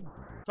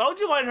 Told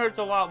you mine hurts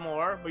a lot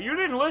more, but you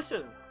didn't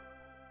listen.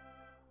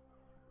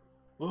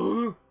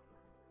 I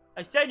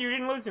said you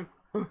didn't listen.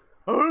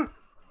 I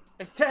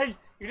said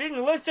you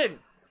didn't listen.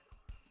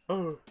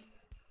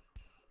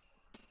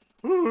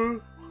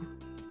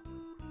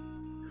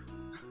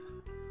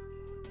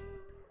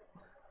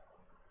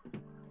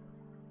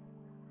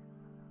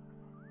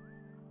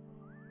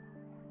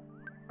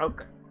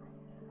 Okay.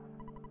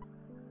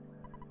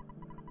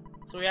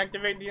 So we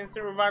activate the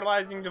instant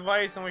revitalizing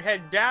device and we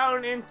head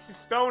down into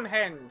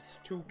Stonehenge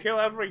to kill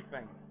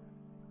everything.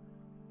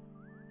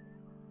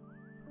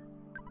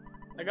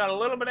 I got a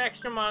little bit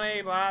extra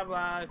money, blah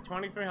blah,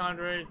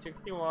 2,300,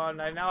 61.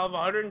 I now have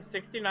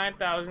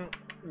 169,000,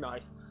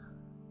 nice,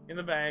 in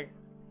the bank.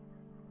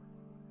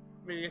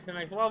 We get to the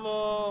next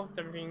level,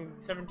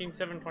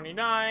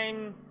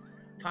 17,729,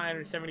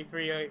 time is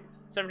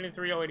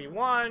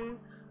 73,081,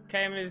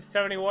 cam is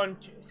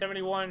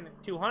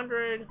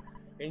 71,200,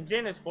 and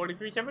Jin is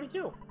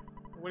 43,72.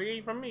 What do you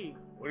need from me?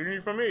 What do you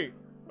need from me?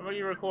 How about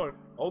you record?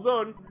 All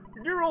done.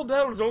 Your dear old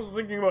dad was also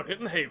thinking about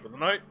hitting hay for the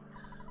night.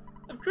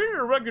 I've created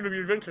a record of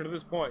your adventure to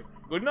this point.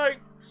 Good night.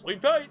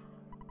 Sleep tight.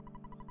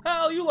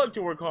 Hal, you like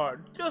to work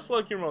hard, just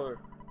like your mother.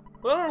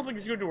 But I don't think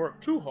it's good to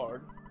work too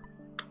hard.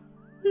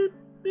 Beep,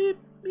 beep,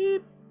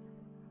 beep.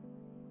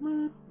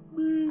 Beep,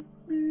 beep,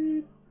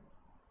 beep.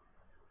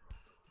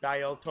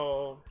 Dial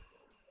tone.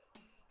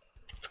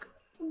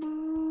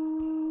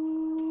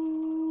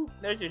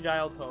 There's your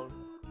dial tone.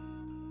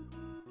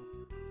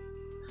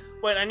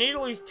 Wait, I need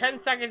at least 10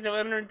 seconds of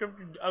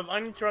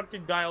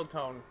uninterrupted dial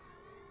tone.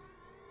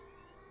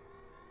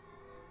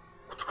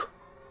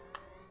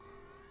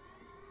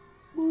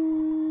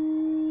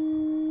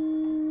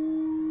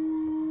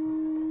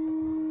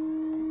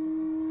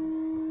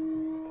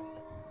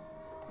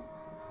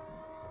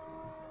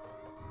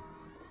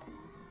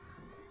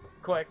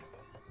 Click.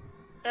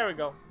 There we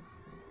go.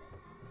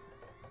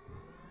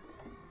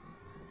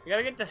 You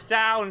gotta get the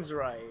sounds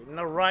right, in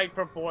the right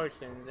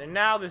proportions. And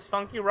now this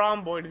funky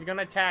rhomboid is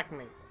gonna attack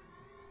me.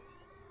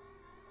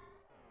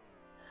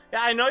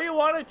 Yeah, I know you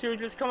wanted to,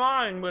 just come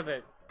on with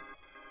it.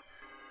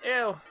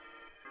 Ew.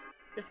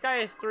 This guy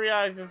has 3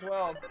 eyes as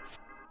well.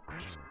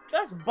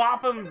 Just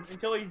bop him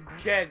until he's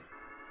dead.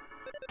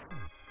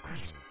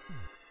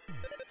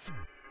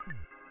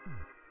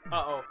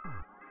 Uh-oh.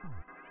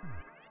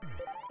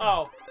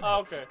 Oh,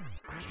 okay.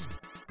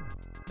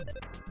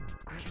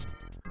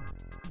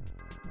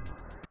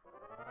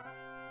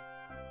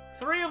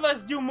 Three of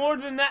us do more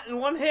than that in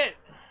one hit.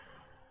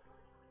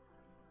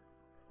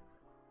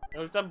 It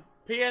was a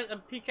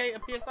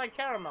PSI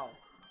caramel.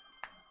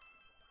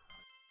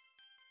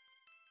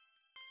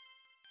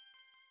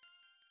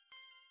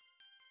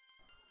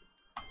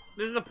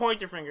 This is a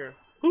pointer finger.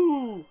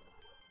 Whoo!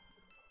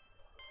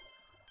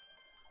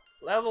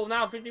 Level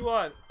now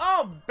 51.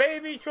 Oh,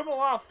 baby,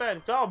 triple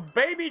offense. Oh,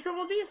 baby,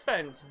 triple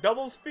defense.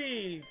 Double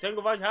speed.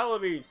 Single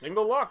vitality.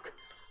 Single luck.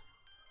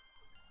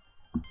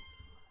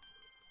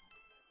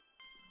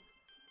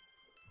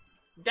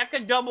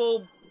 Deca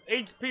double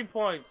HP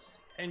points.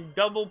 And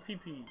double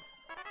PP.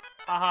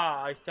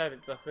 Haha, I said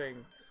it, the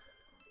thing.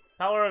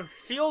 Power of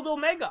Shield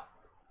Omega.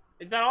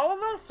 Is that all of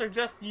us, or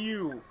just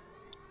you?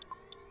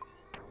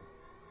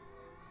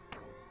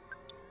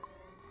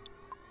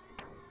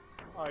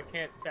 Oh, I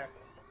can't check.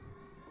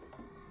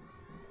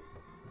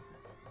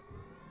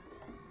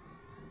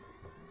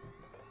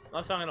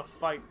 Unless I'm in a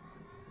fight.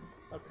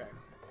 Okay.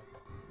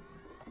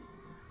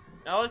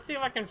 Now let's see if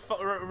I can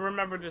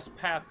remember this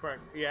path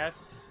correct.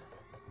 Yes.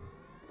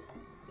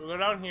 So we go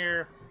down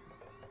here.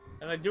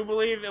 And I do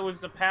believe it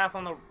was the path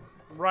on the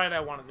right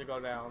I wanted to go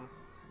down.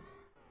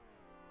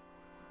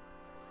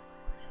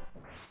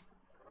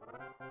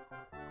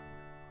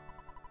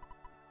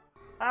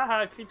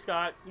 Haha, cheap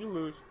shot. You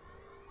lose.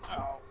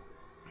 Oh.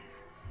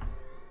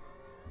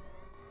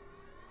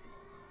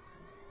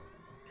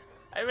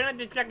 I haven't had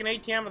to check an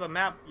ATM of the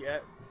map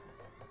yet.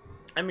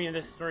 I mean,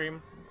 this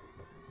stream.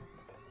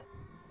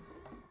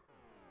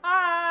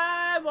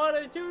 I wanna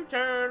ready to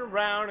turn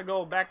around and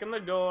go back in the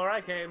door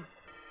I came.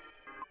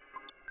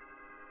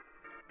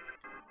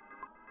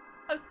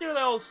 Let's do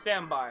the old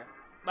standby.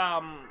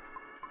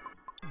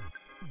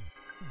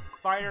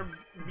 Fire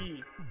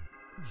B.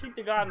 Shoot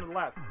the guy on the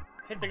left.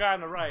 Hit the guy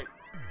on the right.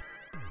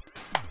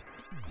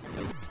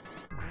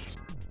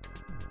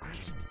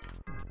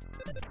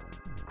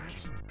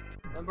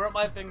 I broke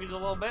my fingers a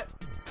little bit.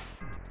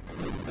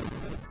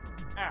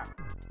 Ah.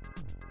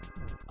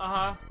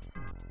 Uh-huh.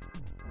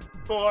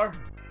 4.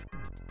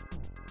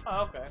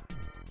 Oh, okay.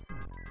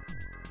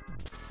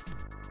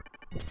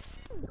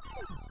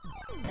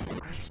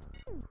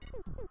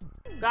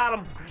 Got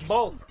him.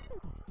 Both.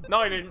 No,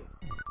 I didn't.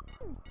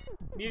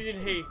 Neither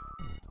did he.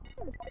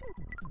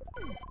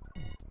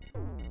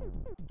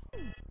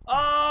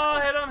 Oh,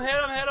 hit him, hit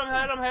him, hit him,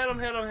 hit him, hit him,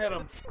 hit him, hit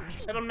him.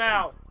 Hit him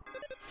now.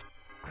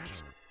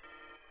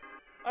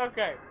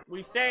 Okay,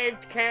 we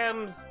saved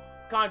Cam's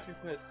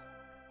consciousness.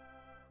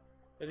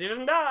 But he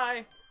doesn't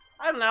die.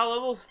 I'm now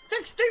level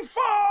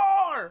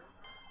 64!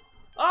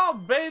 Oh,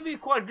 baby,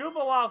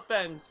 quadruple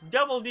offense,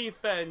 double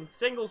defense,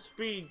 single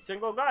speed,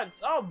 single guts.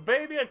 Oh,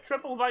 baby, a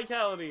triple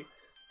vitality,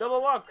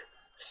 double luck.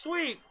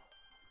 Sweet.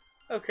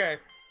 Okay.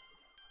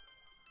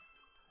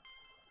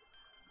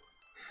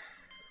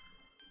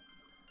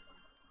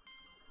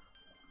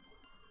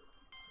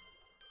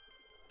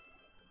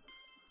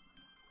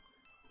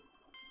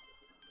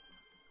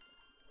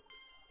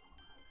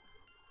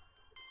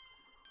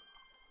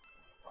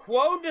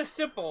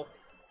 Quodiciple.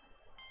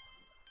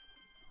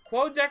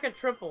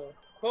 Quodecatriple.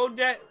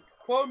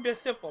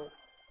 Quodiciple.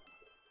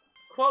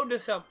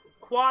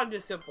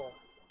 Quadiciple.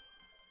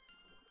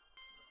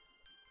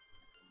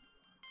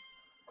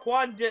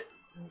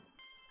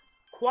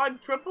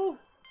 Quadruple?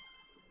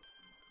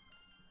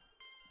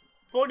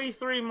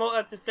 43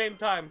 at the same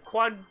time.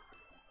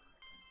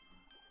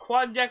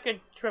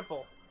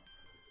 Quadecatriple.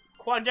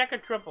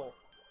 Quadecatriple.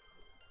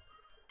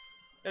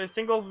 In a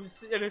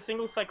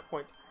single cycle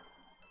point.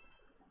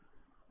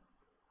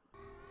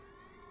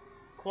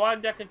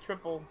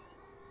 Quadecatriple.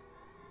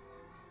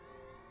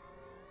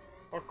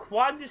 Or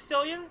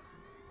quadricillion?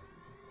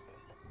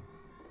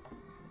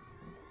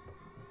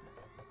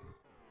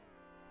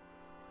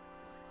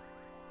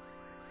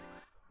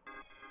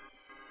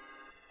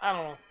 I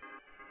don't know.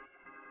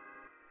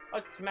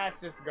 Let's smash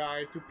this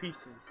guy to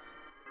pieces.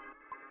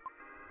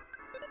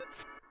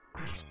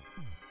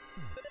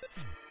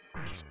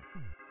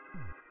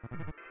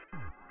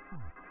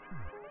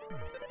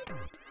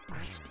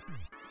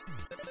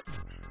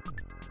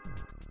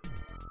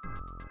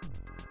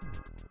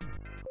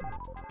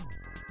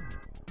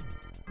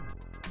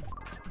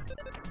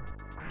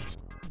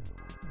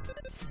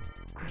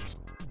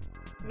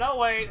 No,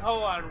 wait,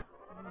 hold on.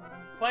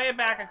 Play it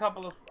back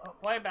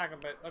play it back a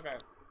bit, okay.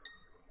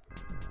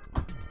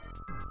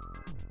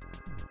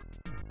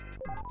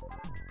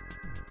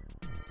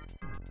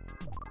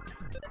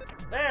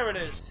 There it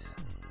is.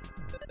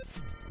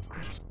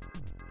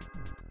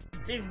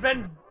 She's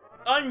been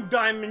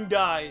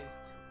undiamondized.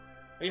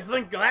 What do you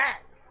think of that?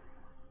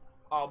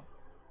 Oh.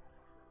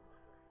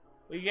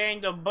 We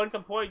gained a bunch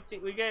of points,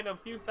 we gained a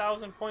few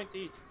thousand points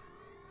each.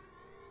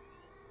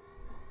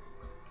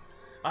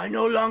 I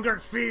no longer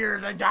fear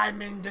the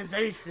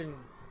diamondization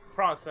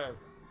process.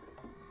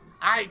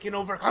 I can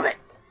overcome it!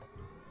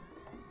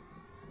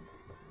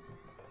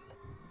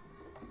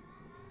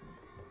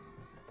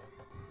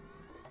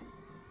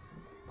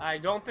 I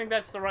don't think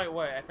that's the right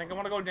way. I think I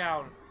want to go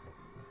down.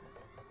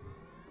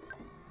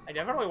 I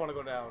definitely want to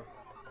go down.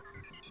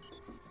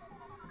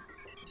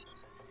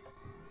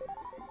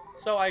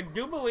 So I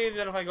do believe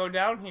that if I go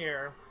down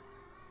here...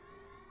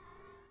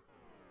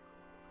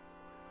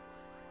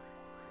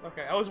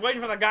 Okay, I was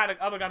waiting for the guy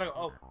to... other guy to go...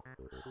 Oh.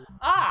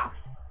 Ah!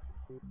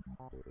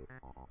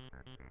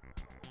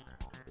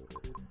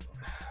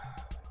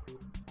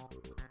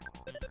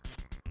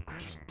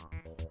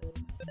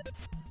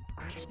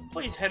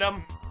 Please hit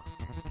him.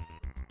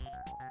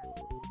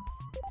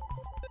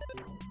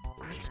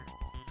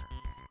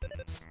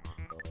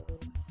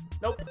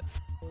 Nope.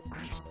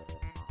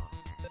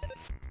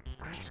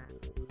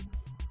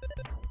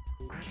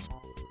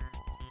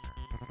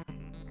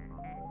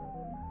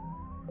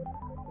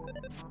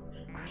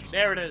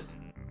 There it is.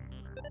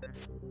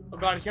 Oh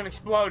god, he's gonna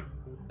explode.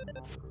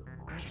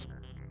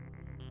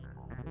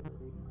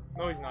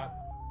 No, he's not.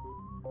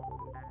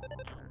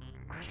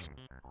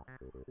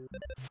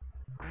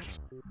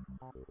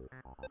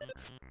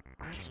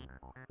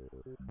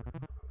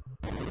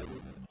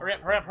 Hurry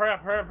up, hurry up, hurry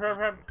up, hurry up, hurry up,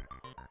 hurry up.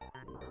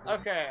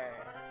 Okay.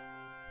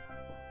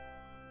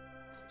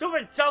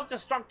 Stupid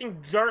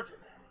self-destructing jerk.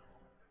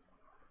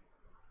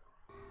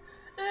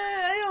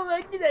 I don't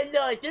like that I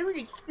lost. I would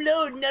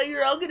explode. Now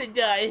you're all gonna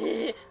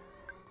die.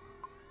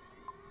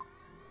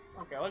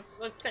 Okay, let's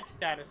check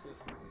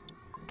statuses.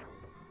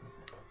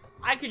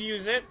 I could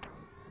use it.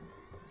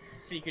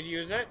 She could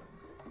use it.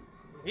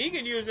 He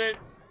could use it.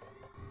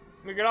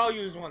 We could all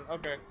use one.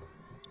 Okay.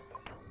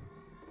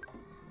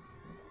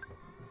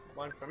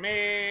 One for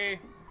me.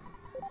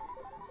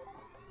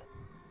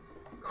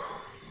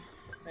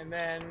 And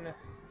then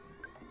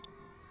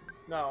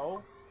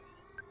No.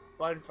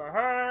 One for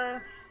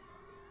her.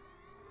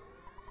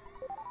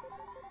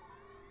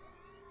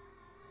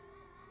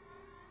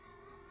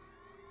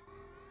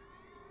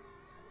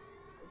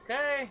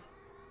 Okay.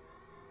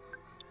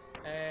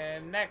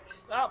 And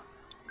next up,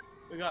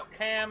 we got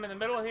Cam in the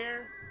middle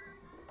here.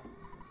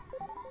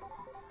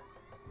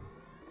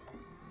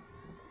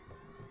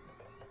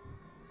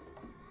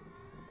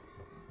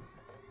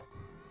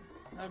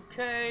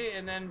 Okay,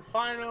 and then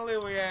finally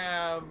we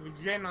have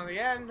Jin on the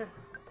end.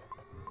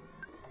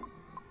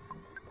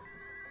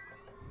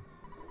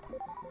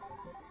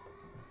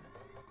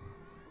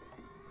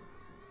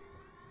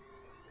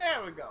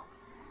 There we go.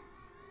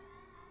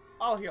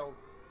 All healed.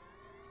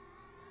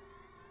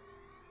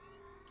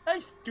 Hey,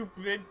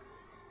 stupid.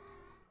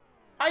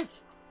 Hi,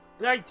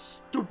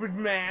 stupid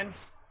man.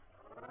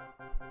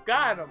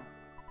 Got him.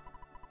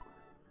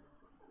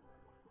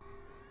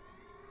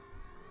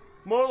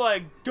 More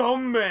like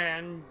dumb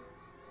man,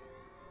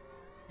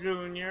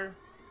 Junior.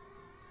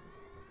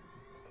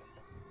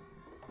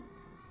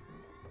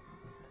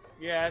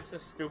 Yeah, that's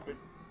just stupid.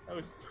 That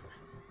was stupid.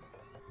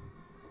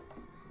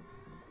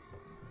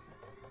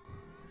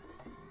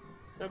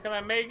 So can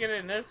I make it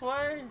in this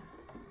way?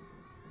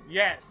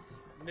 Yes.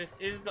 This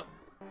is the...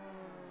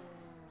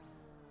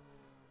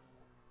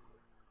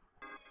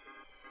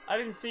 I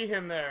didn't see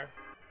him there.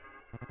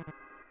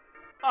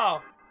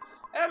 Oh.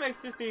 That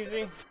makes this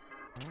easy.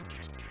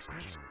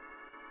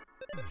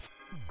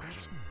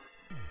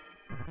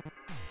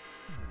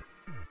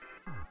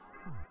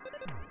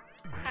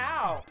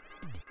 Ow!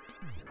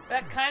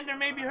 That kinda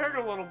made me hurt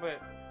a little bit.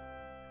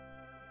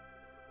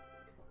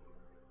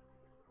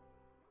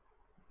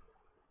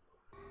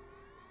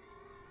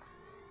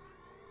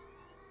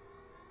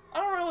 I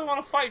don't really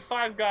want to fight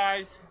 5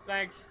 guys.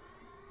 Thanks.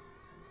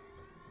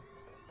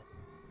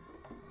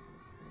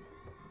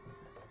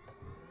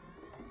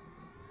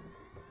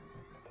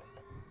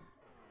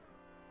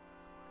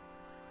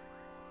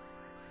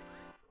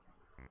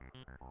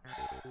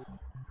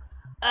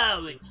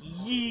 Oh, it's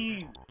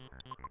you!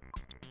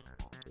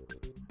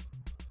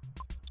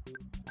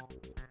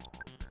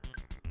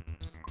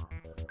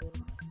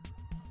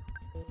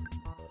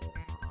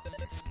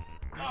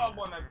 Oh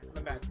boy,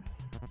 my bad.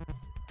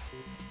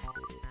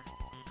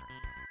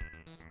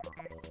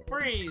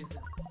 Freeze!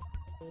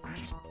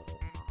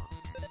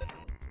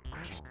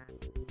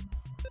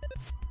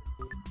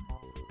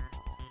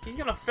 He's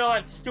gonna fill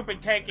that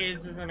stupid tank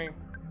is, isn't he?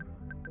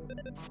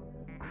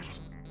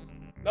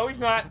 No, he's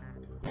not.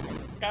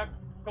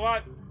 Come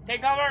on,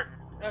 take cover!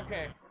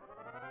 Okay.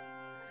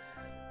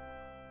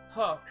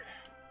 Hook.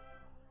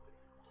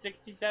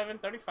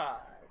 67-35.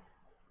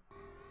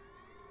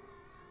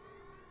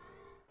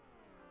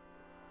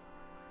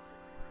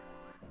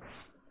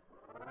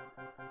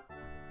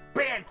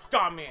 Bad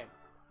Starman!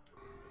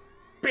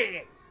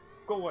 Bad!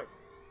 Go away.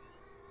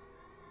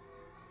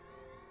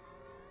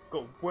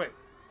 Go away.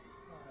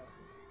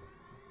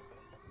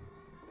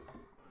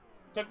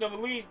 Took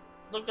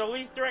the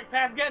least direct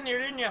path getting here,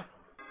 didn't you?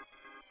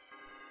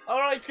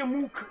 Alright,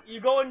 Kamook,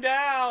 you're going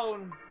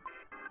down!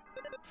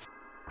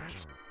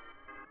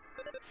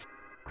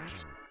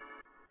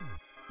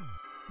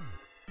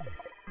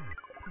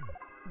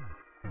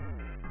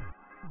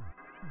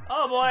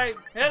 Oh boy,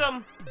 hit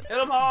him! Hit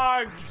him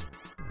hard!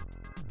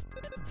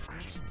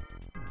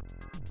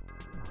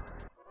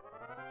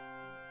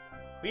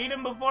 Beat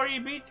him before he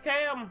beats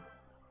Cam!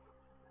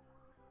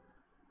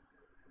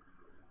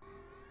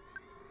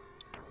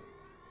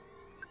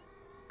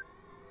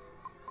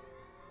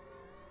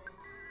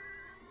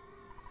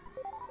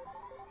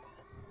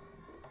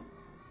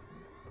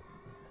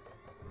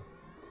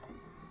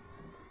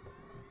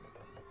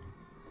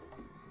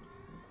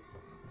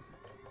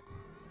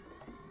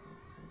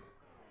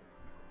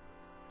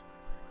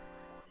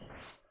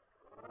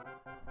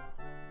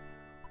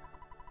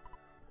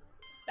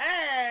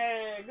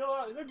 Hey,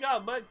 good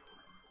job, bud.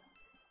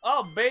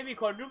 Oh, baby,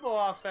 quadruple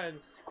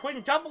offense,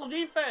 quintuple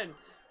defense,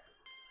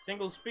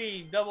 single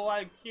speed, double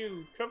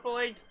IQ, triple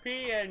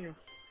HP, and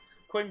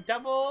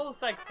quintuple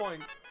psych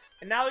point.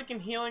 And now he can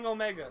healing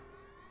Omega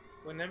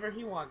whenever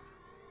he wants.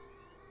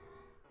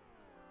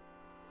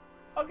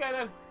 Okay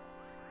then.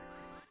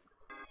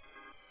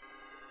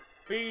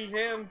 Beat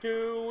him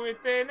to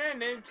within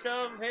an inch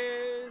of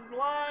his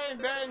line,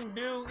 then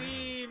do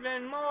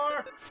even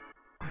more.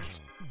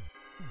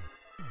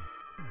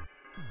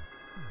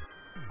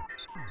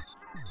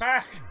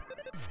 Ah,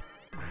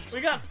 we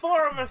got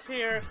 4 of us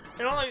here,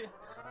 and only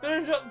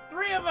there's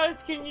 3 of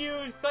us can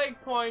use psych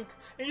points,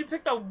 and you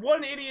picked up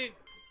one idiot.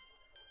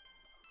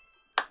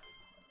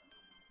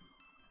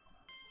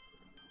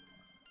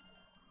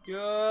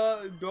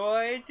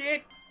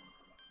 It?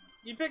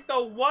 You picked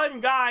the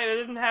one guy that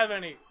didn't have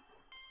any.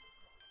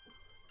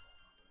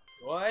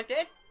 What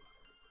it?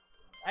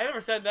 I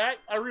never said that.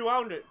 I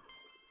rewound it.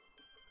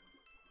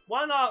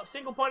 One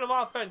single point of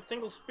offense,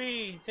 single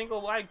speed,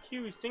 single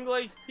IQ, single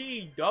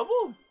HP,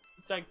 double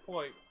psych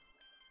point.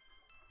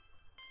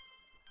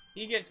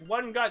 He gets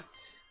 1 guts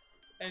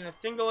and a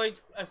single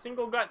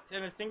guts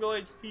and a single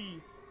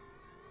HP.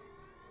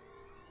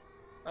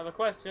 Now the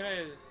question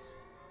is,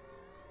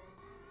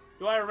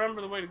 do I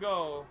remember the way to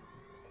go?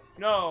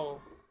 No.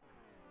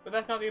 But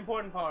that's not the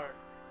important part.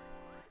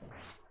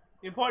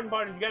 The important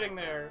part is getting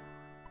there.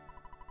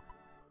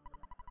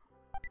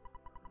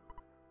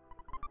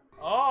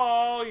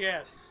 Oh,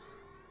 yes.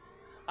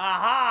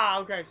 Aha!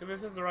 Okay, so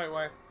this is the right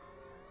way.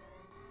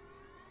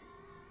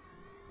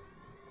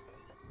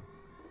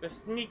 The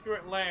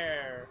secret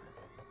lair.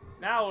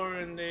 Now we're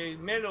in the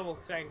middle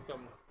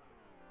sanctum.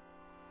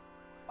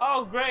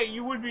 Oh, great,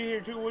 you would be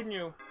here too, wouldn't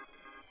you?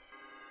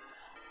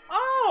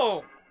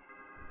 Oh!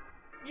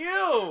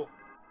 You!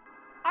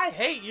 I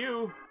hate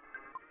you!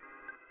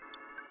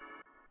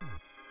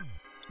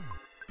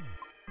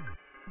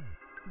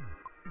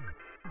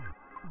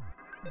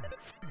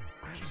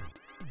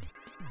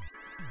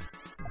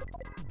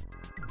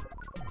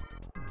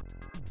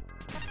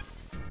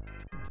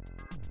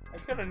 I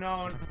should have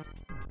known.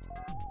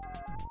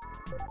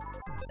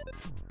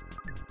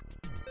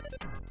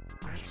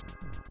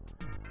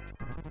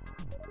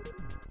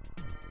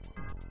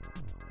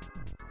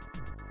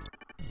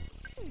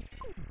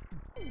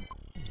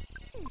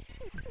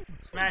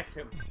 Smash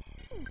him.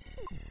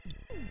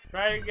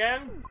 Try it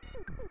again.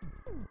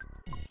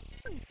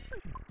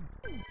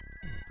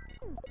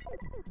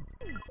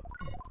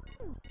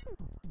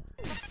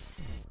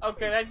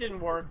 Okay, that didn't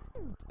work.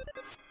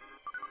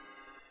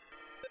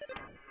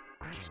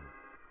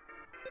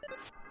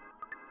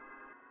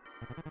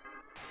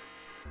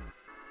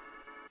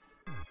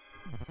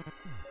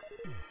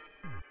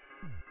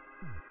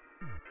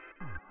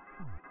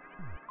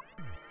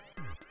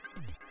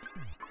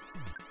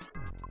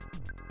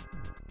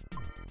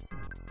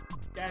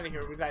 Get out of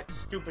here with that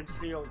stupid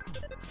shield.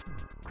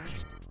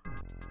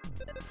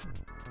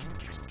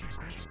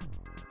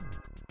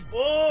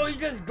 Oh, he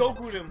just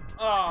Goku'd him.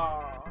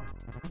 Ah.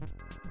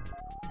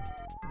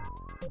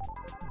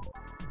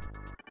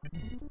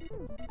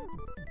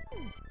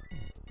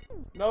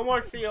 No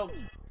more shield.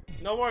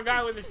 No more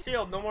guy with a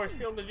shield. No more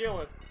shield to deal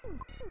with.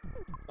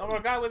 No more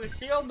guy with a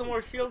shield. No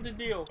more shield to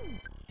deal.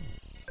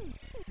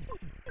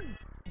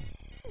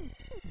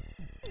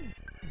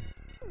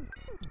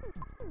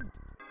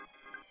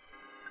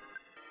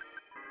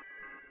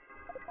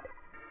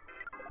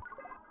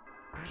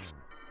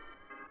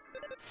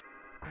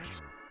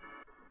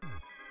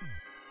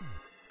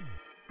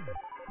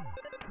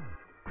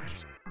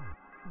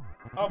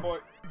 Oh boy.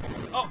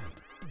 Oh!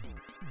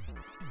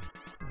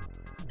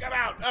 Skip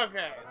out!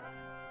 Okay.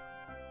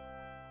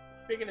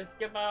 Speaking of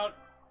skip out,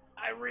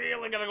 I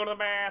really gotta go to the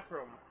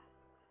bathroom.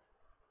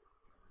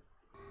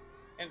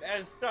 And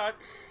as such,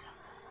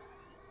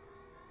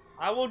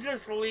 I will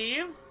just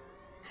leave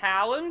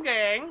Hal and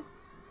gang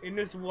in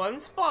this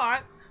one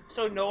spot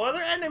so no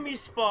other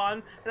enemies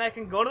spawn and I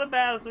can go to the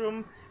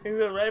bathroom and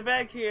go right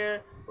back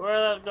here where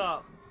I left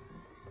off.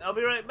 I'll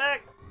be right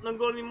back. Don't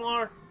go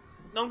anymore.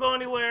 Don't go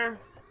anywhere.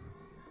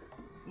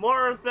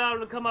 More EarthBound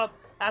will come up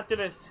after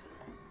this.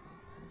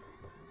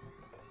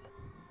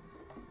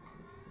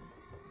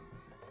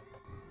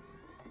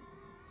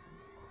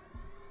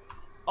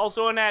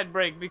 Also an ad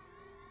break.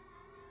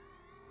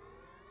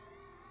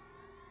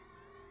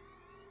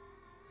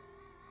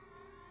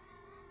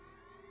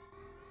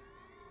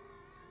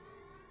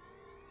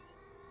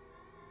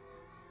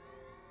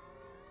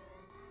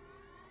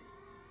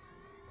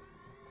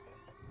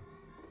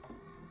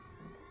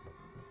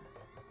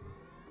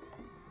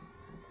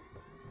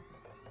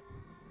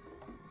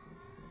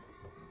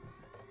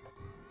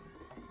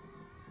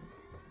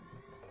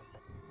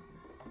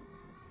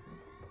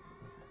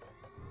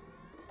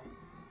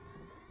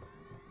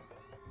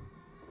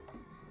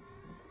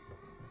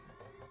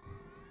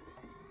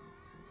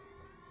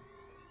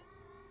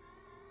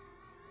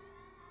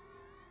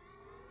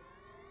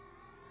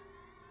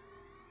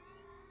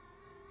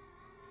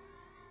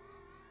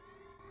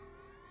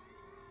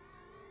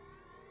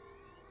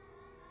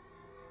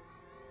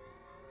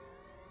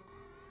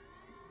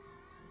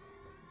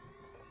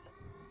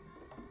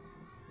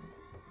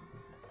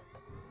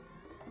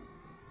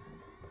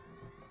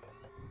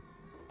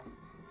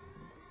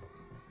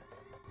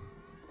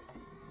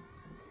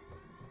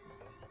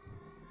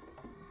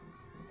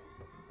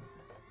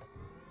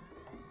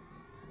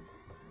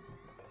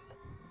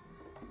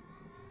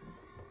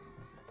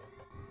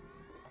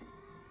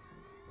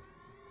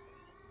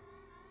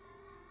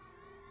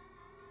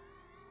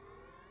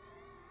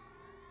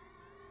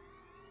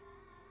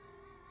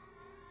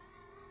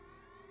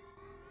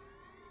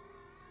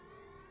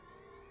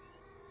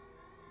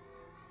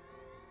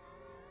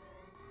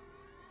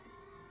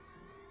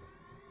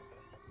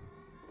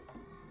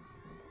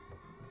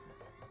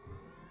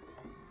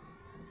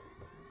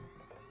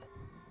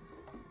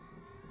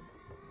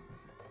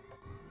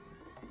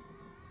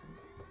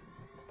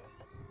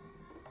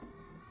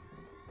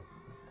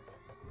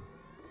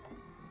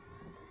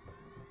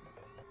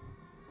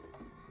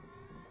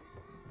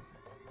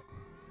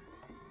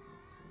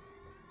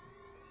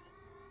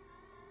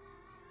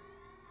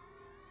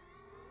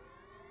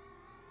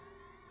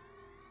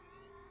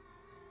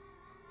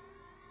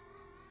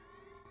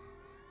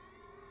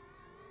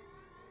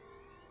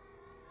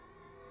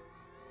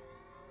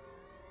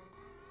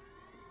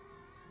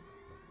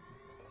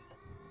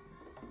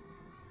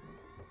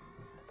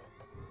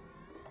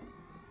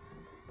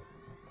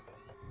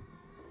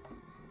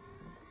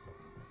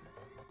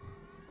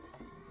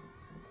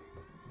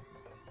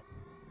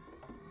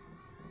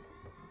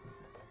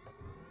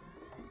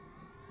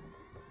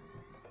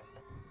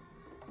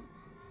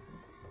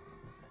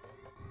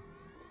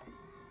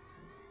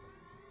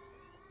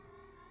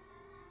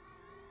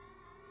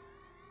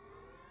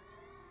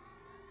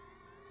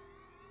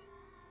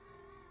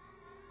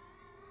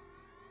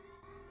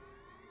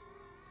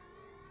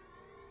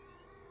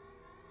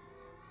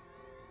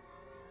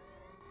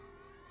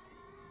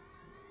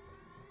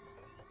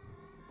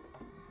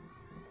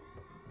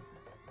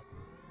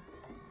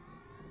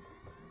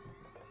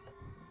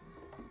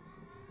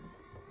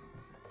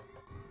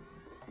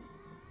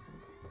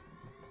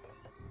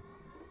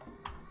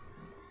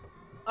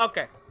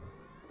 Okay.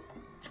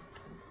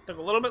 Took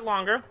a little bit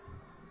longer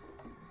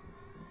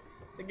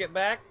to get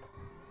back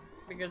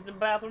because the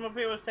bathroom up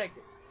here was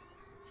taken.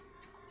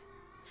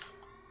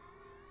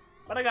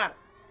 But I got it.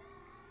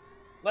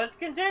 Let's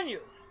continue.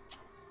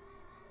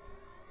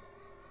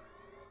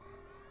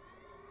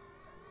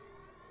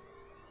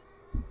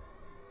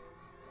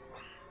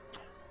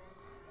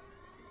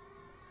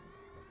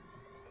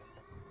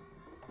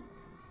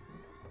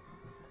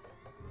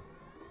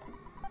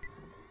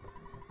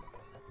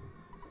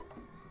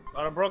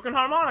 Got a broken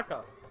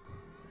harmonica.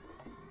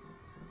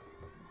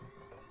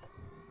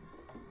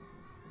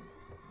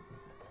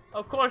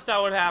 Of course that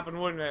would happen,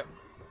 wouldn't it?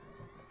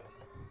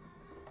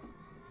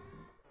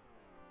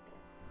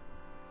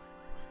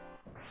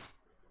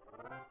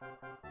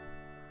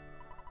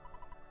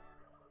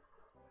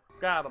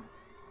 Got him.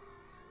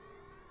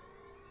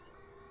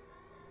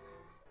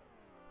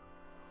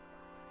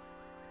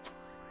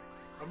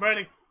 I'm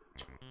ready.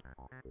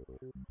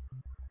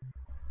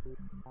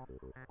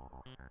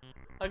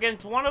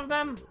 Against one of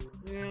them,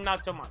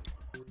 not so much.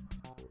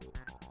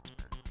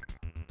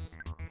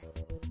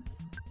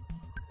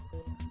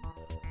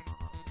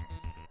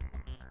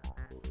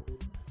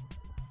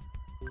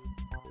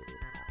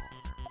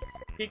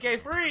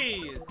 PK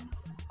freeze!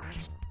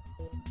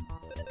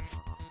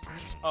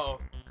 Uh-oh.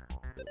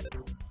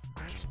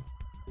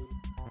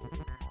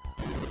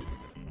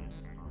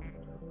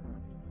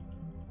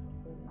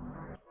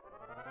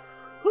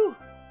 Whew.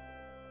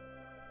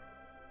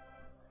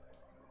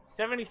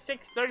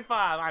 76-35.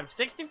 I'm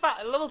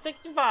 65, level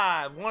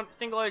 65. One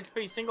single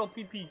HP, single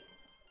PP.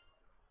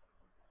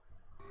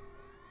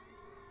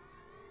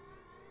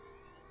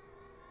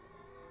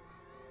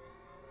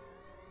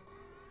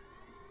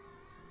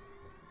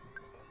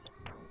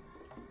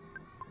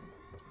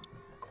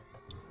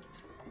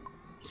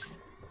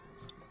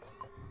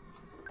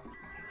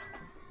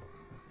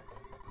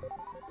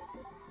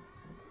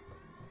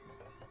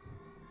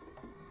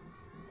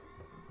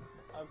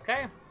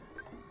 Okay.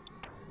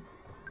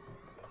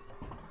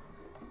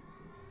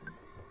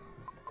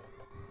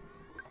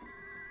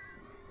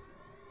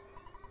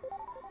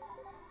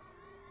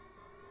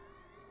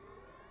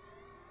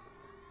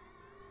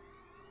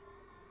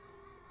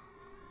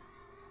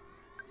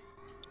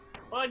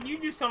 Well, you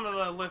do some of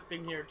the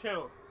lifting here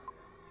too.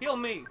 Heal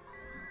me.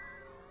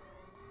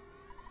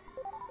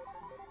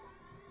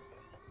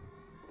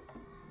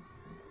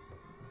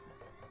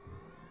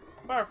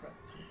 Perfect.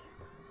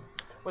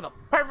 With a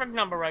perfect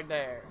number right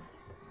there.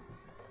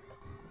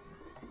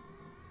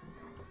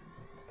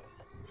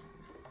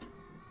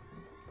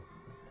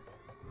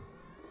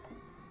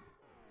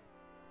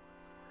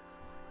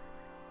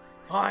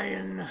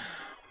 Fine.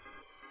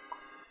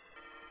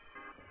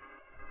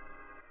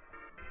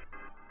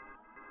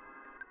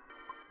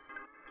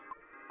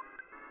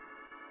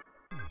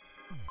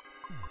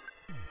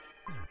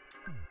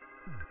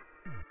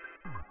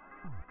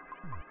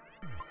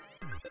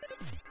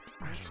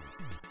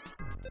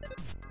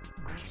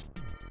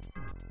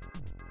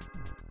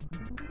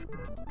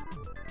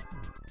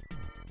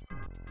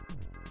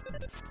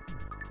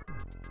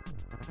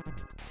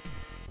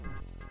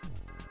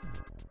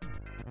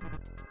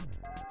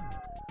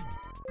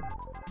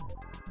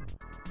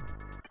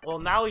 Well,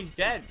 now he's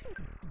dead.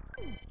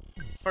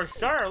 For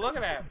sure, look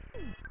at that.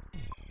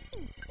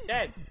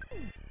 Dead.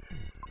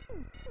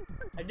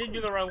 I did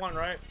do the right one,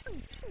 right?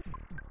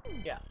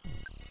 Yeah.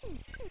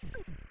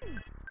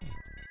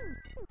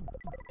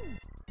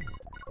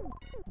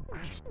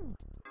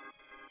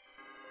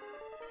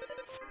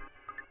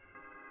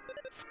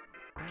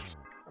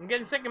 I'm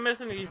getting sick of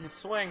missing these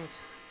swings.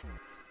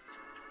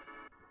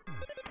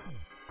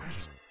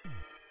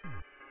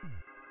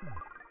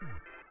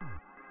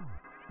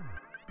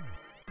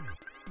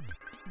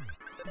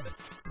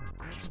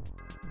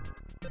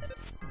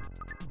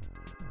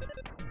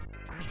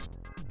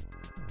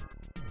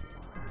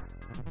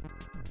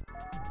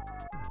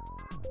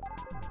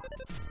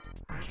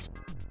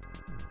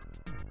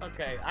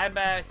 Okay, I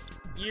bash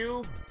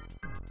you.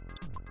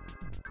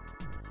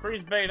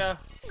 Freeze beta.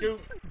 Shoot.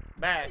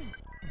 Bash.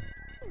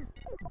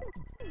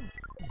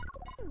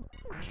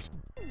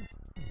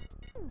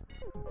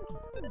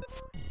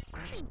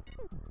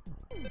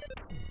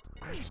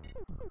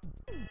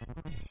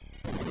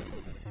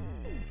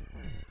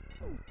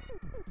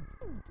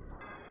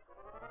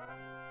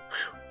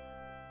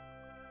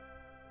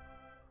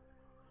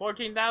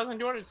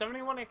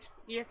 $14,271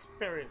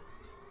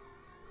 experience.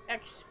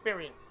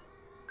 Experience.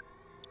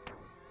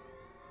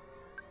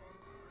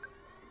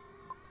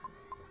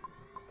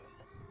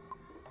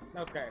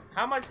 Okay,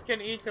 how much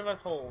can each of us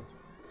hold?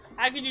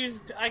 I could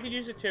use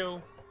a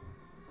 2.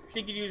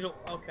 She could use a,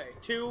 okay,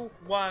 2,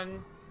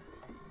 1,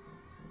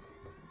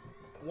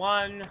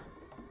 1,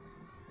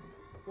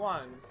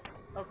 1.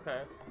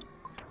 Okay.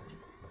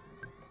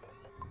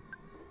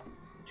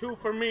 2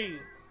 for me.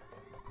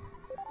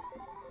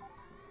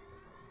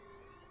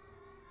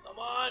 Come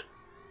on,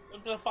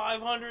 up to the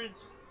 500s.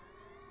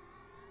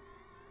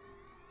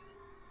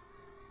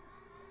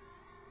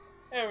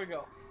 There we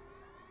go.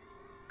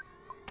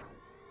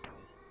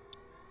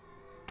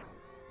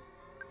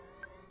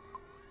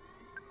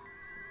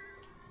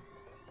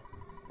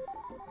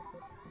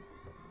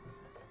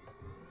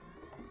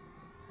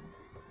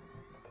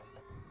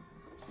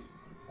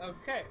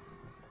 Okay.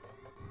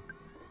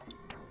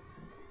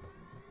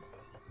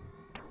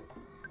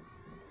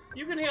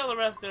 You can heal the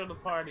rest of the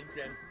party,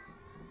 Jen.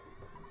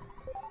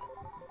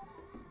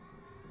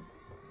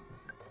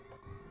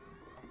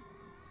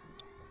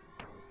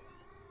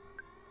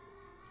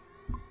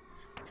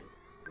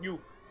 You,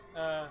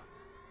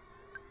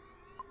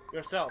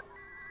 yourself.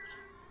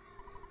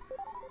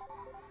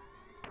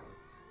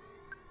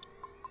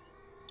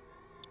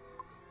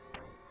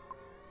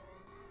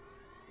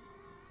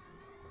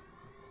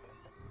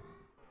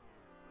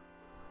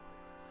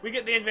 We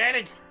get the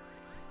advantage.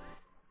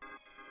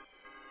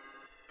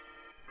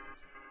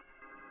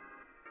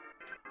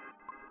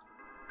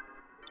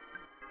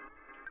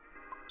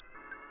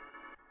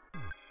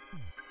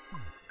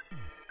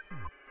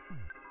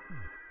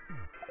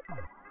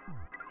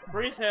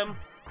 Freeze him.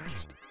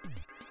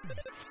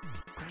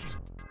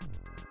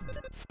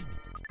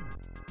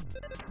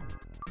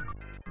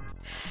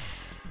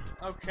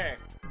 Okay.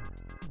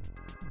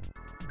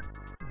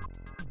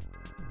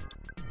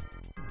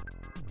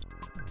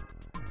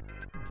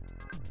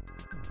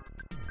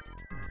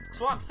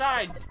 Swap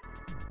sides.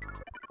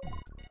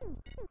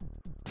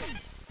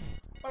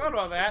 Forgot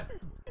about that.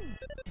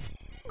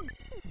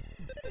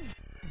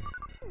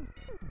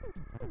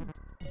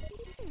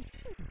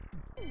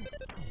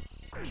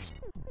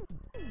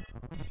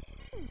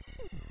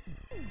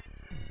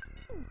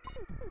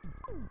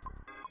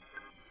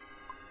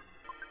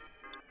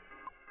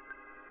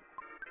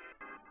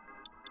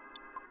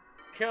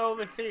 Kill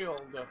the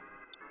shield.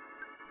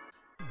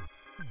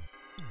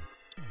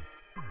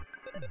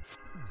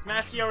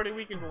 Smash the already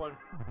weakened one.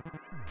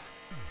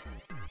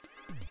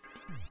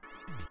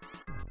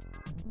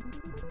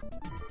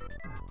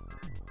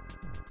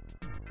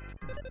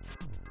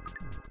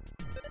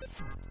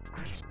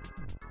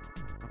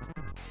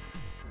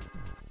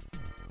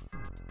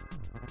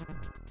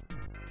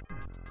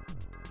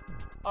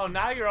 Oh,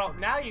 now you're all.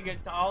 Now you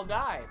get to all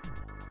die.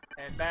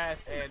 And bash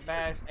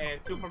and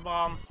super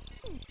bomb.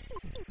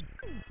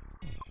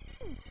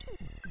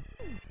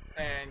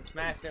 And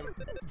smash him.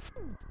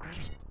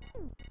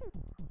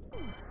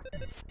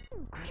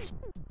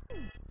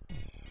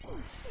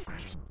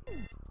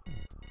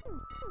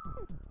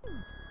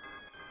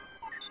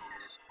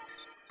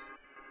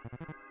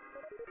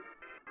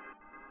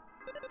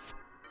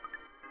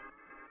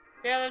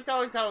 Yeah, that's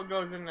always how it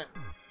goes, isn't it?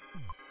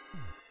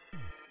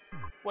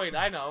 Wait,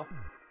 I know.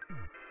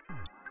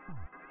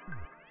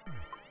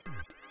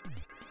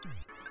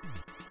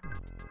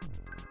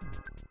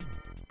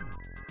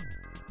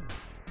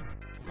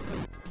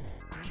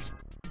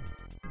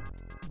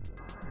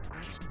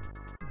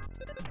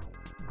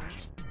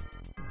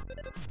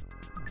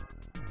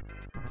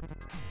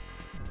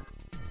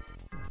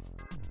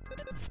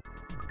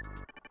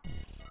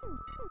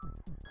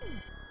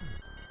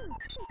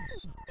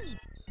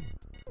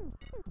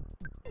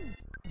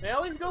 They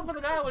always go for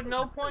the guy with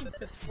no points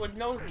to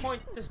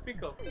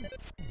speak of.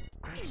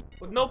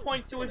 With no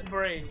points to his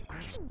brain.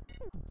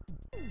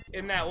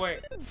 In that way.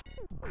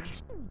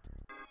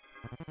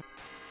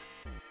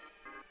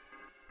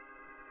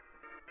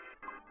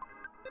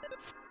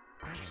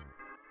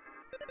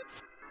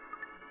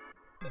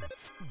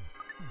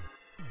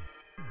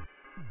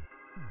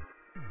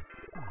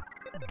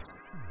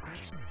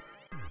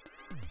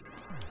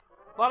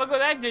 A lot of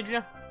good that, did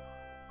ya?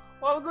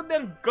 A lot of good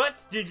them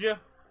guts, did ya?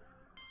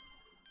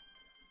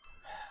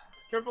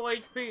 Triple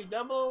HP,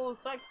 double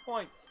psych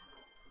points.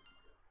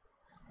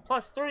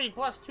 +3,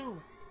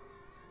 +2.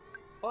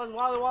 Plus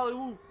Wally Wally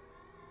Woo.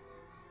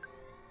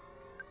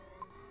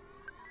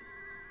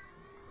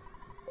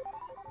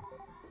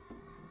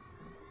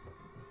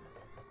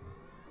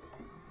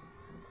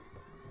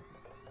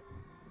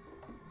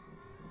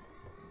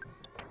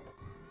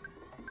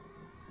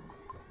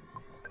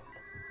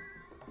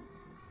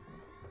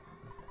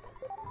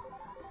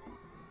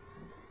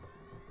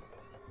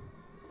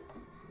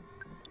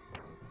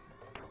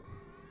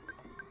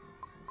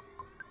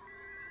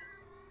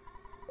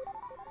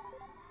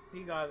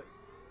 He got it.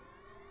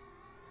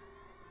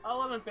 Oh,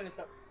 let me finish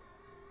up.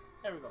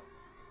 There we go.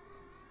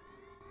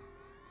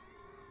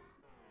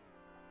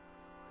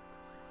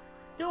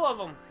 2 of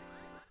them.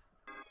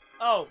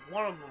 Oh,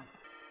 1 of them.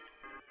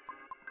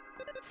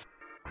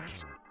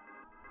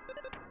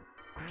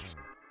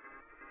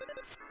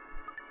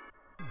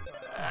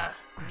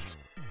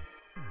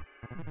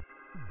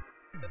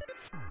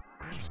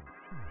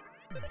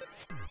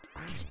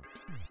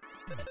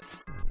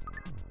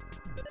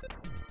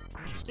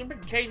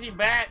 Stupid Casey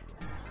bat.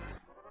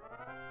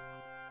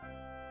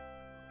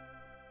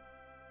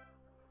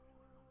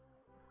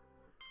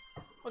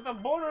 But the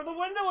border of the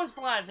window was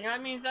flashing.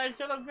 That means I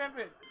should equip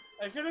it.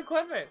 I should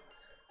equip it.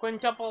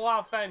 Quintuple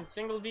offense,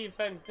 single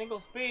defense,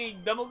 single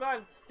speed, double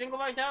guts, single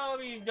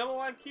vitality, double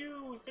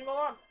IQ, single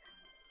luck.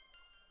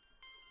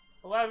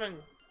 11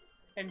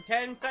 and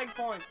 10 psych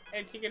points,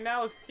 and she can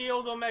now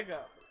shield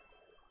Omega.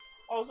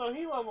 Also,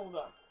 he leveled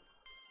up.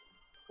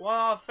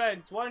 1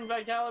 offense, 1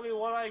 vitality,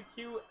 1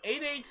 IQ,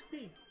 8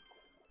 HP.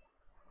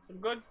 Some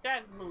good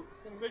stat boost,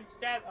 some good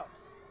stat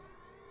ups.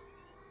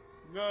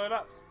 Good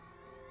ups.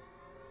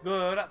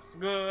 Good ups,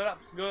 good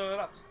ups, good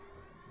ups.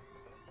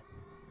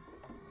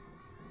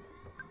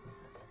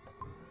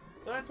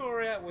 So that's where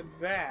we're at with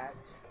that.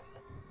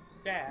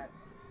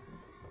 Stats.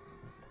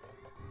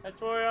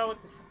 That's where we're at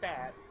with the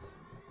stats.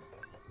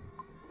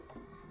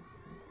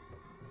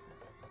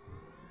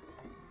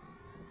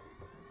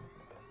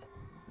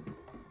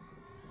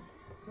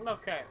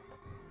 Okay.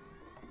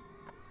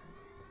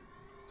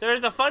 So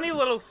there's a funny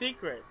little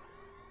secret.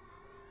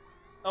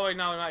 Oh wait,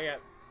 no, not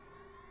yet.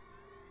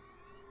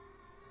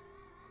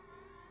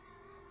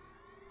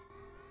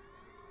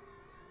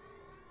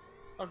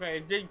 Okay,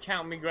 it did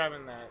count me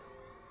grabbing that.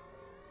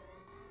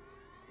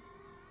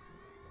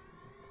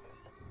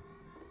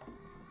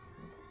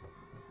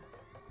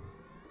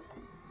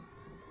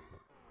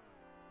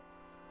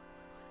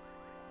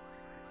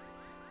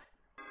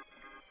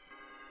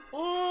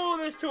 Oh,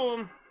 there's two of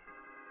them.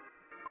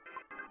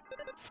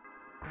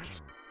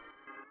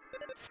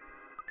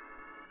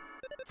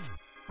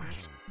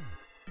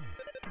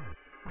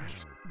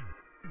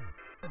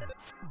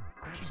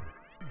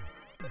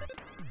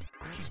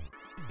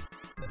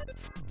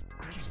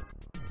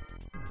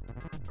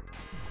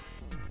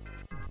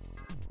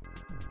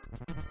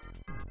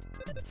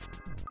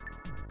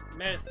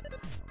 Missed.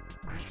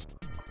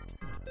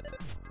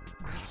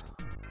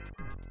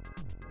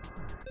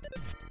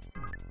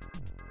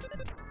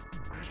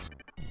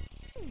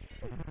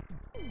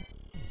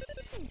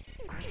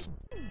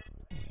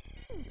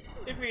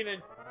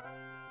 Defeated.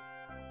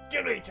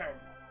 Deleted.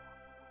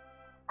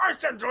 I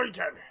said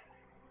deleted.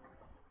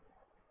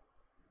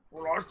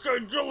 Well, I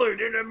said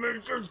deleted, it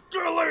means it's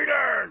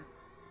deleted.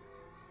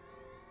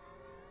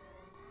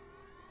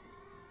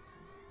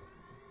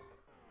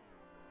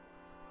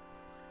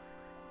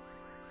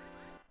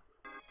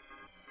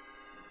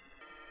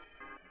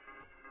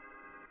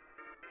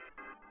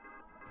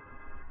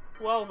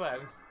 Well then.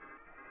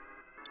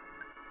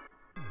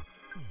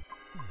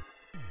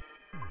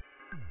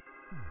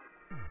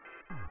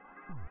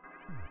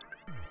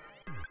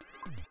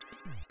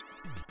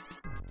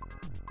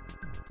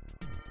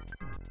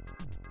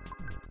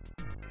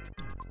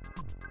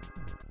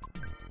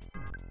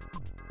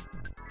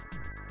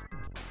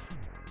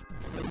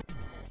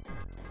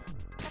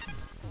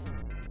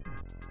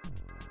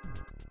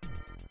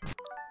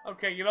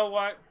 Okay, you know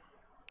what?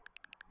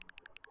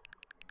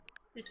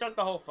 Restart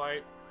the whole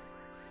fight.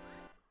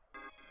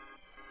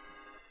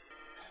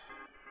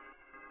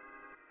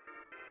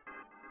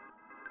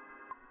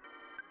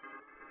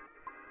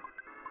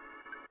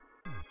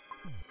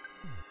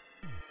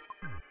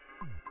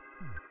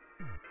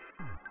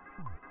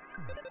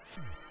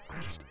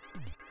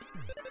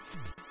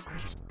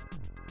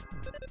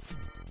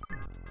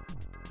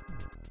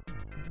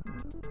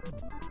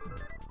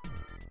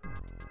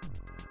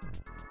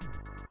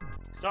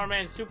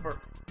 Starman Super.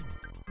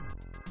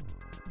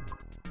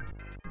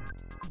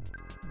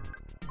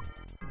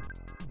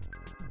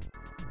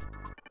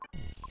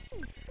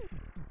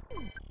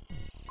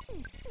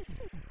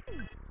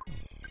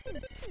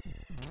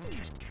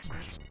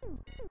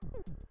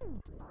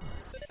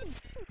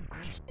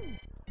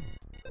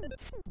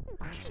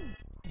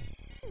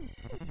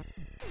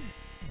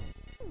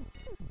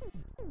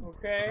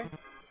 Okay.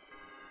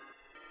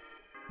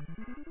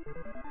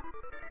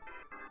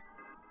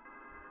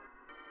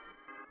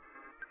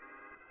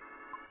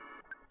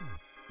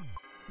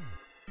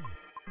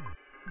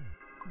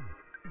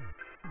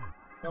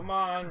 Come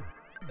on.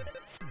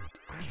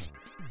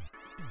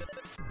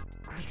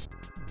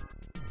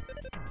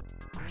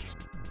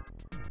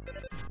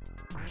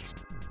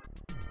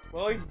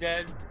 Well, he's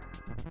dead.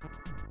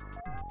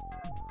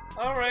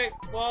 Alright,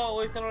 well,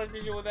 at least I don't have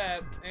to deal with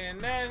that. And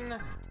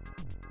then...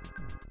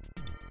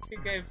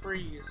 PK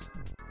freeze.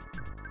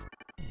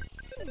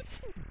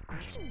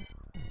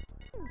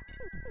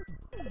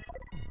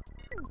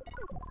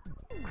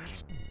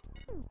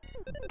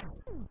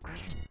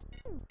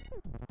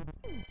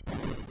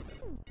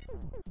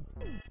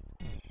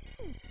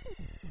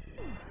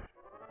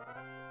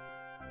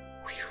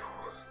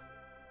 Whew.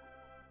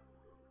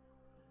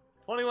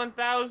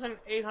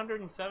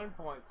 21,807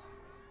 points.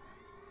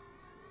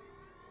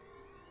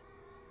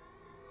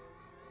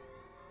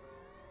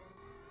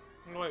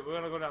 Oh, wait, we're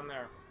gonna go down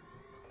there.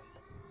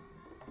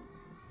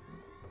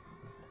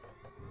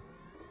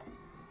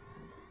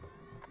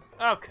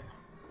 Okay.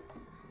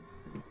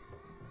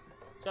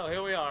 So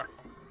here we are.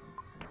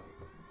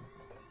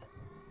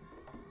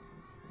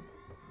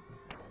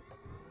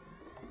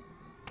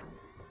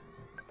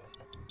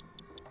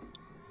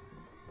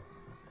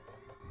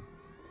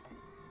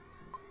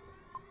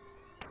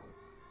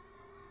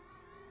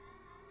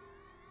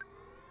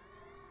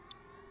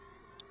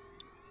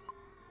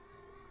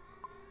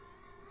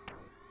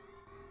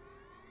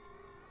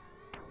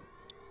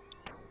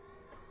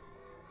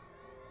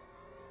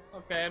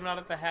 Okay, I'm not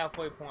at the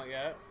halfway point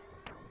yet.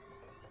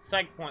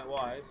 Psych point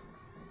wise.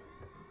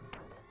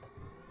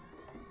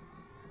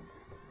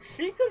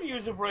 She could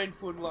use a brain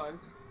food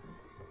lunch.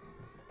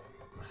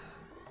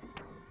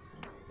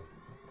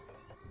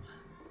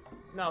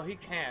 No, he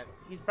can't.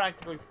 He's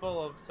practically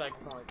full of psych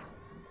points.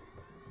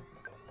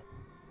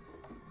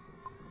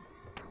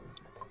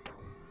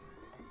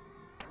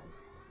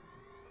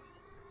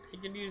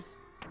 can use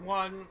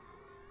one.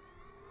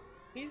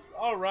 He's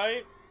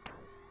alright.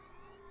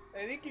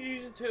 And he can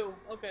use it too.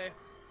 Okay.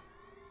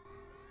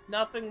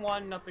 Nothing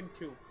one, nothing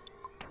two.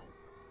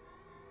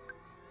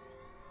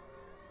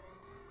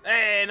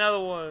 Hey, another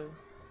one.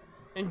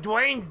 And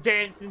Dwayne's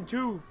dancing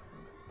too.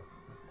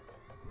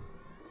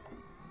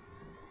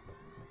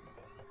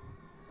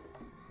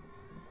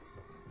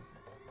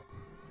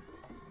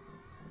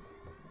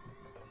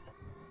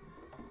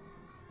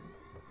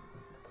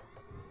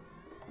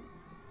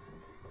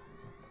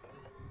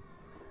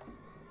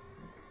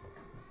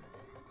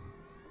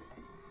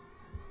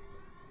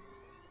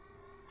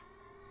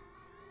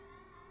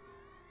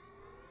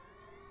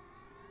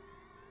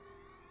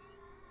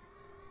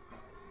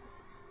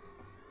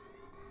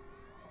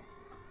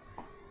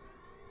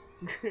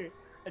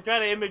 I try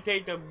to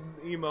imitate the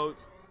emotes.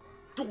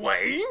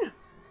 Dwayne?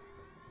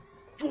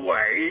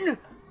 Dwayne?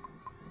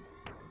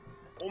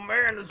 Oh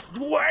man, it's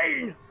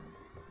Dwayne!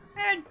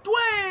 And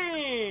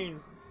Dwayne!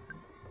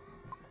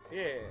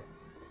 Yeah.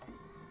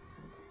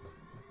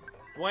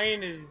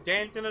 Dwayne is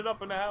dancing it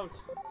up in the house.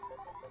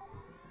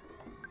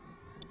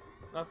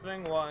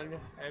 Nothing one,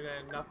 and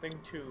then nothing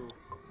two.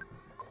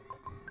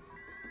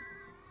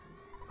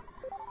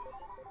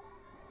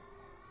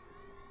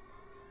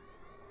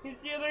 He's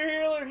the other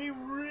healer, he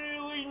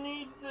really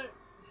needs it.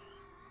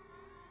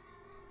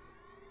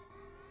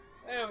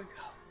 There we go.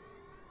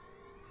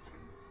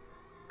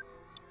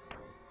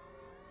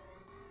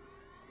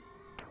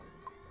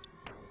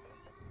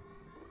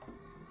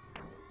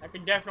 I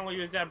can definitely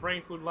use that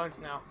brain food lunch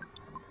now.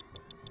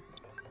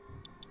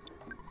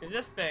 Is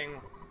this thing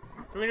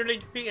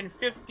 300 HP in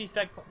 50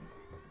 seconds?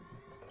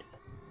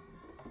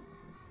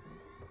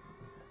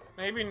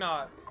 Maybe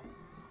not.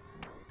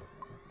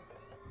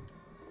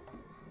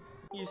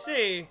 You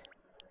see,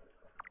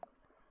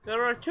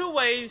 there are two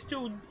ways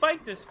to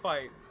fight this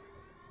fight.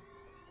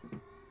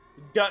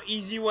 The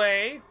easy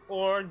way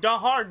or the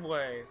hard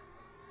way.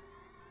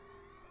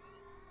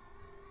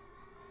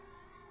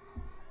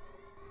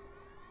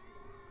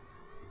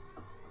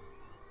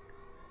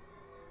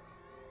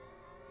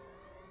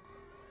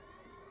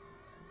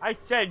 I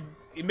said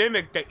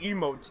mimic the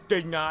emotes,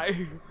 didn't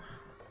I?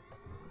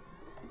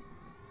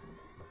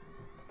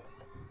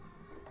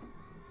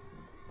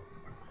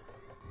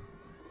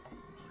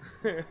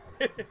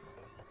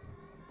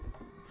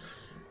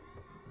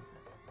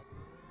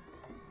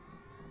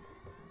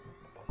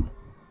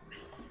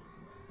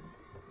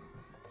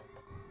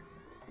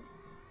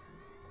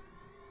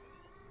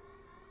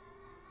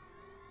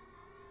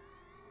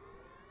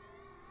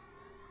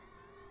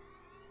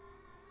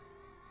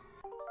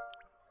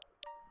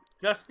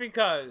 Just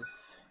because.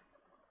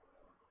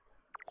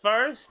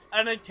 First,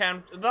 an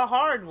attempt the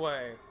hard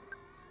way.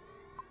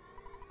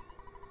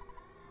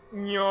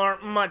 You're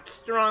much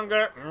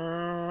stronger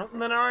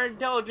than our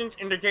intelligence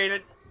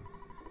indicated.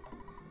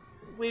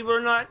 We were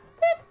not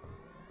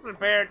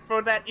prepared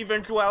for that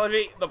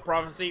eventuality. The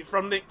prophecy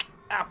from the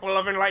Apple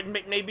of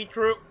Enlightenment may be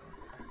true,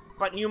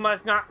 but you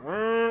must not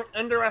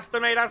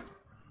underestimate us.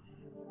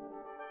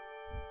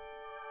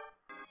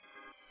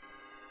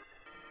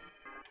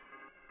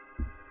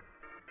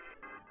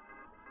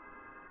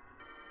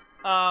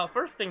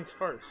 First things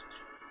first.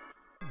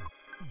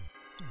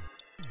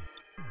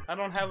 I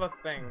don't have a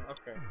thing.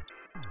 Okay.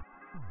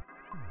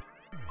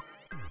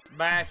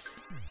 Bash.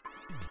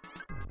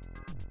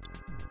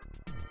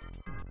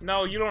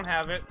 No, you don't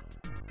have it.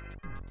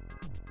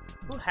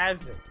 Who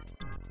has it?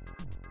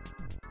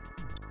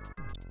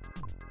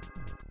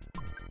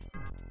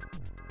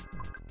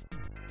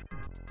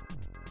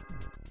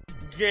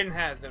 Jin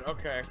has it.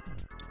 Okay.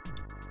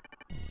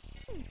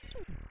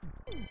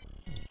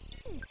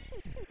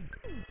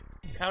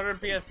 Counter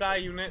PSI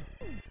unit.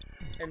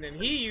 And then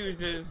he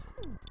uses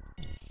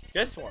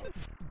this one.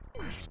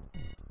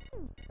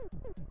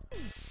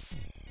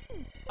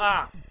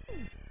 Ah.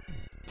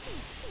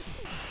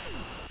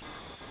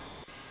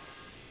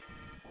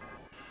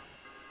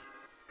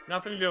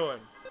 Nothing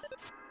doing.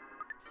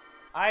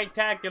 I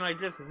attacked and I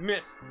just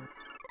missed.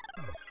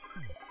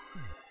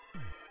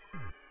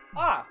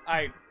 Ah,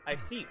 I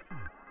see.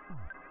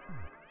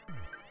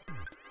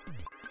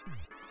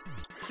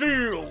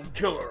 Shield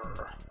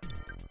killer.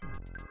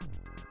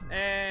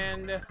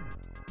 And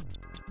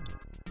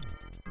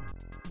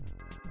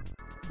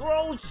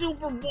throw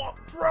super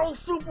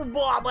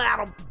bomb at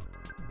him.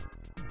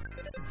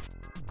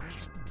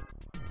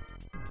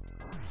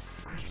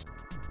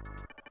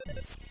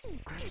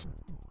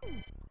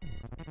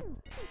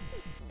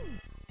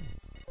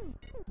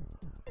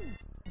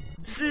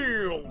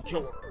 Shield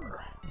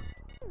killer.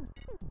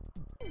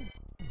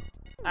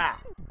 Ah.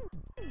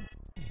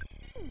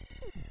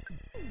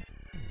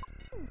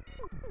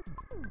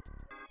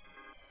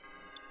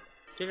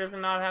 She does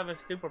not have a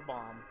super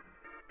bomb.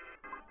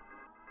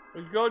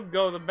 We could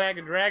go the bag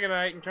of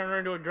Dragonite and turn her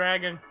into a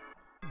dragon.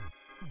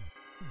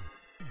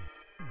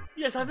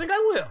 Yes, I think I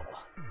will.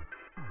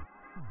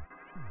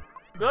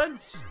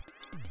 Goods.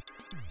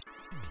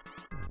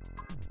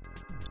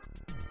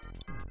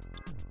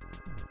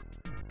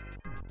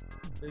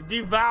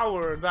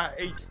 Devour that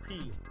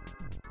HP.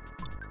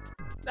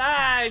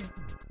 Ah,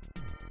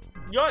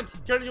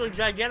 Yoinks turned into a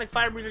gigantic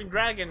fire-breathing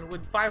dragon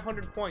with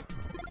 500 points.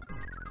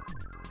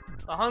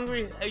 A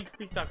hungry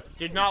HP sucker.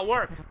 Did not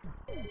work.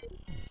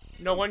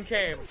 No one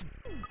came.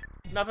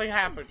 Nothing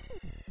happened.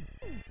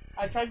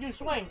 I tried to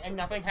swing and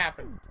nothing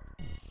happened.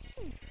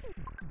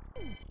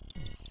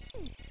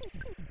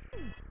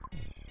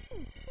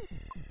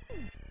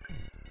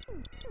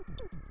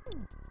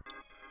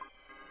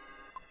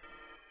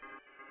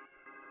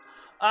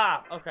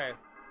 Ah, okay.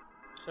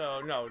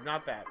 So, no,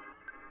 not that.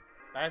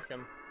 That's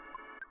him.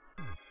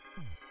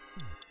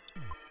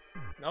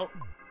 Nope.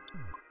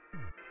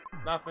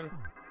 Nothing.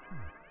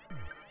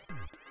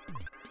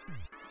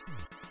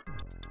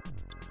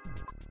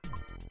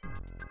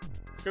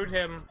 Shoot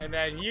him, and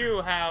then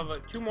you have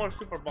 2 more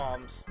super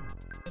bombs.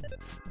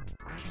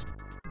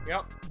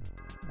 Yep.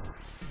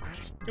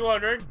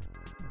 200.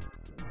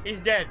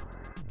 He's dead.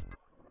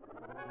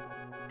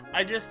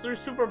 I just threw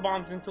super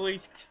bombs until he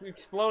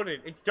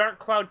exploded. It's Dark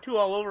Cloud 2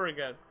 all over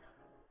again.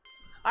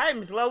 I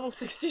am level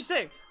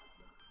 66.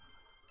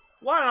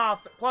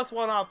 Plus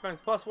 1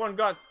 offense, plus 1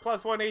 guts,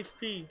 plus 1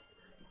 HP.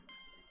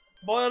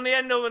 Boy on the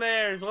end over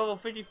there is level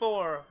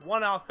 54.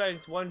 1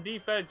 offense, 1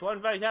 defense, 1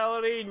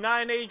 vitality,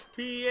 9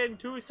 HP, and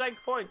 2 psych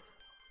points.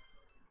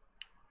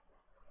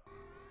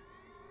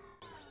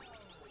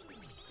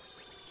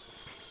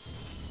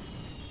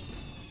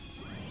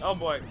 Oh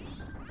boy.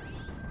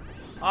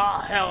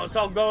 Ah, hell, it's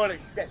all going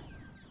to...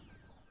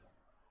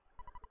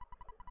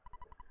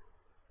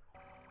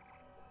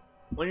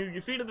 When you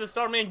defeated the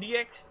Starman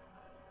DX.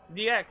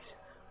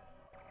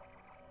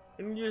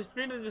 When you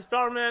defeated the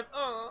Starman,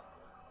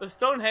 the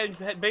Stonehenge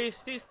base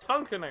ceased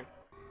functioning.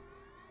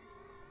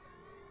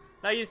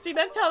 Now you see,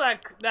 that's how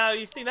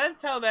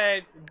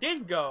that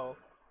did go.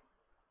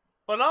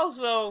 But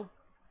also,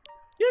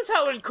 here's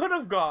how it could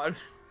have gone.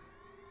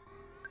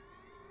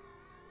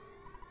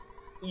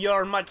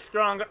 You're much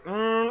stronger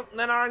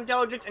than our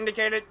intelligence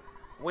indicated.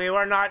 We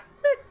were not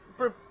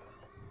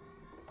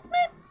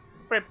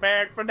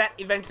prepared for that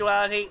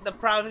eventuality. The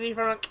prophecy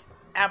from an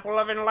apple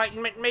of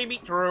enlightenment may be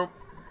true.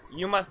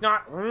 You must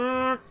not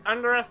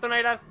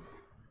underestimate us.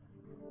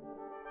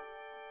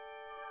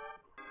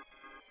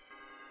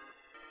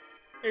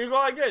 Here you go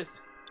like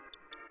this.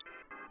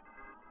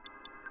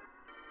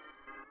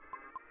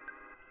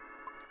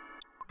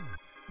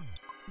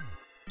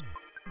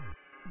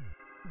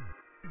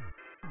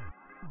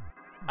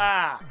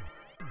 Ah.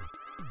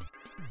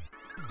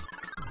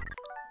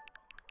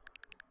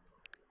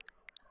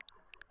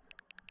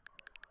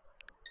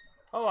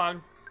 Hold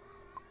on.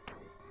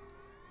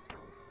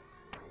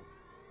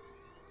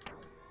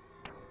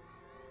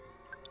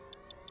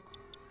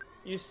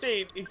 You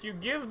see, if you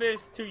give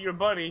this to your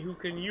buddy who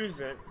can use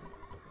it,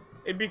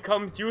 it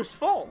becomes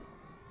useful.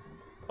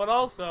 But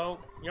also,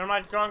 you're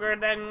much stronger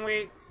than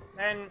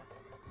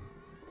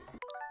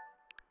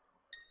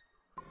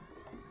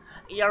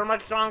you're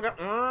much stronger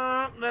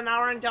than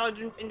our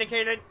intelligence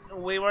indicated.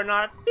 We were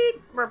not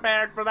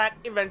prepared for that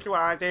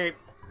eventuality.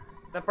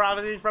 The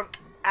prophecies from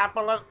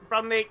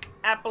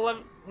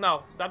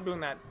no, stop doing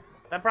that.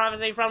 The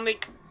prophecy from the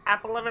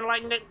apple of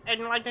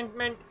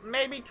enlightenment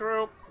may be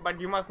true, but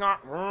you must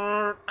not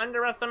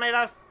underestimate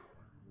us.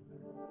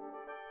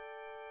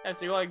 And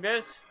so you go like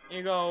this,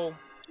 you go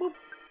boop,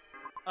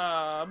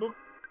 boop,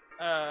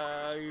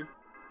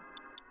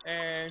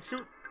 and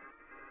shoot,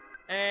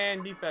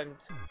 and defend.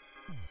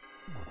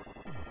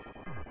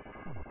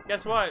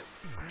 Guess what?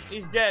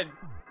 He's dead.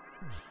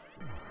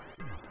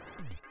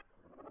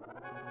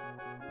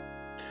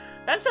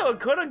 That's how it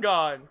could have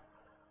gone,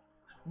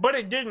 but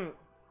it didn't.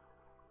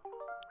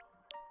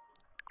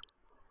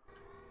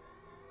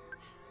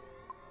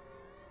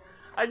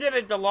 I did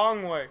it the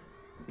long way.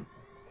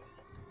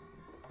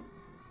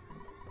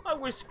 I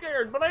was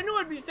scared, but I knew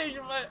I'd be safe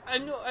if I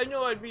knew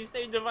I'd be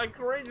safe if I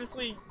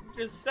courageously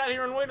just sat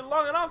here and waited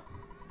long enough.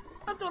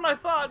 That's what I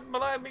thought, but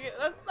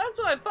that's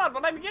what I thought,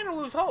 but I began to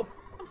lose hope.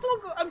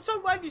 I'm so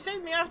glad you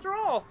saved me after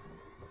all.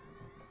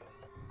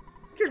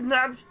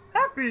 Kidnapped,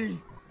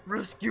 happy,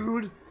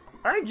 rescued.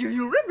 I give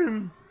you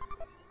ribbon.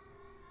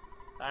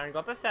 I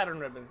got the Saturn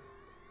ribbon.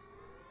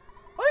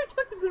 I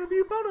expected there to be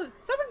about a 7%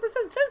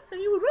 chance that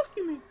you would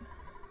rescue me.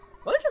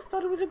 I just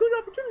thought it was a good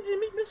opportunity to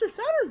meet Mr.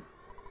 Saturn.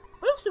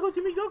 I also got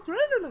to meet Dr.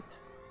 Andernuts.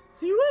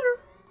 See you later.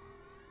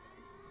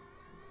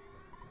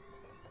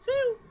 See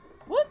you.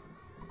 What?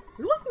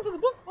 You're looking for the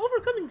book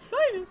Overcoming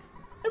Shyness?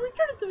 I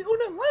returned it to the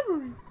Onet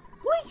Library.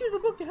 Please use the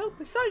book to help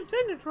the Shy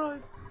Santa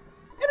tribe.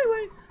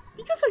 Anyway,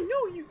 because I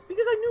knew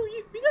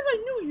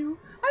you,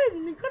 I had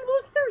an incredible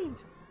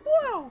experience.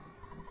 Wow!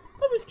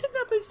 I was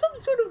kidnapped by some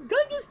sort of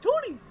Gaius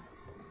Tonis.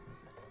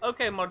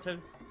 Okay,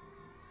 Martin.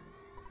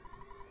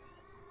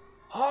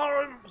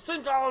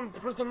 Since our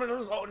imprisonment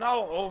is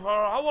now over,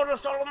 I want to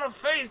start on the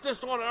phase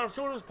disorder as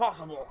soon as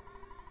possible.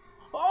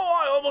 Oh,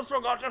 I almost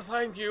forgot to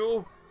thank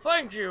you.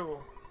 Thank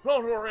you.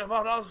 Don't worry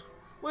about us.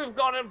 You've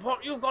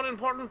got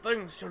important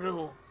things to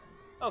do.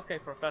 Okay,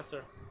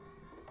 Professor.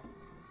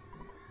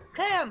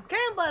 Cam,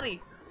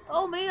 buddy.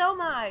 Oh me, oh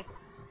my.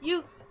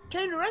 You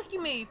came to rescue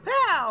me,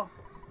 pal.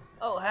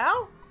 Oh,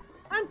 how?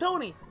 I'm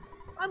Tony.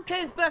 I'm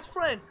Kay's best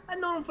friend. I've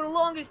known him for the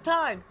longest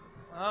time.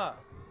 Ah.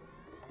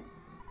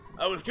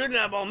 I was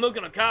kidnapped while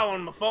milking a cow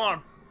on my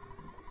farm.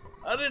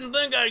 I didn't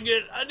think I'd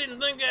get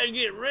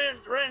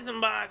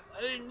ransom by.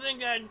 I didn't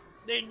think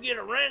they'd get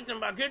a ransom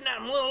by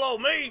kidnapping little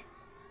old me.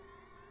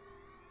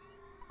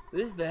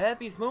 This is the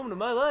happiest moment of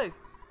my life.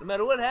 No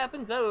matter what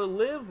happens, I will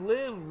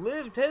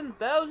live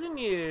 10,000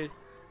 years.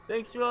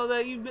 Thanks for all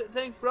that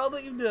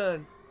you've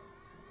done.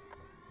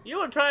 You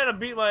were trying to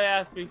beat my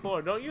ass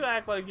before. Don't you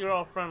act like you're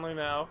all friendly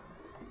now.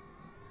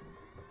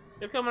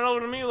 You're coming over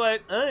to me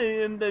like, I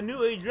am the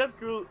new age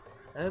retro.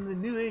 I'm the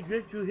new age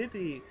retro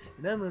hippie,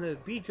 and I'm gonna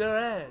beat your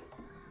ass.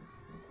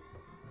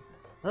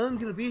 I'm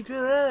gonna beat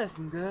your ass,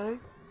 okay?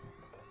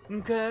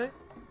 Okay?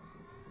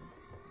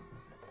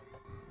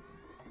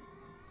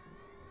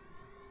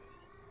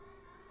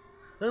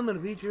 I'm gonna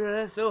beat your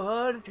ass so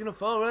hard it's gonna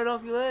fall right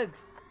off your legs.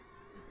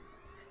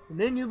 And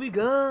then you'll be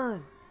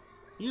gone.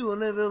 You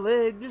won't have a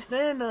leg to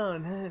stand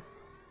on.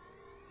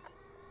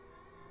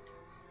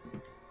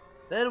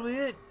 That'll be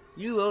it.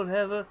 You won't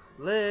have a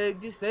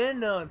leg to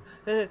stand on.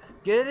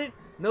 Get it?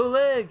 No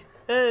legs.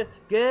 Get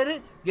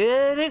it?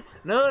 Get it?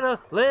 No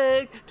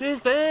leg to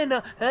stand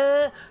on.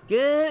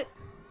 Get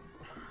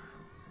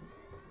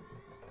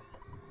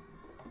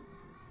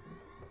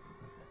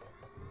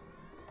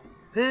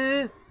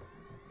it?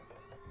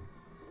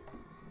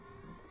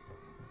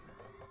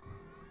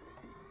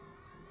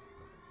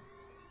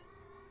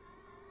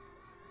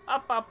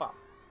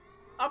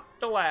 Up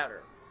the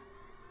ladder.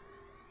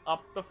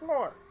 Up the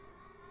floor.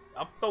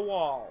 Up the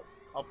wall.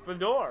 Up the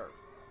door.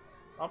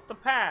 Up the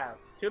path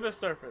to the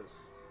surface.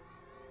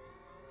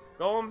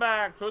 Going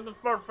back to the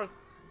surface.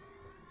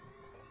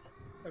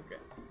 Okay.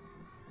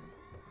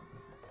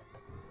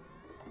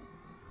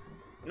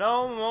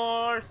 No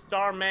more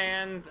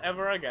Starmans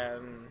ever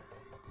again.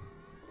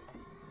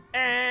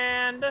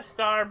 And the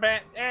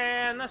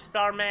Starmans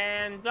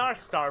are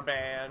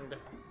Starbanned.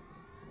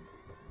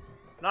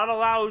 Not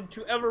allowed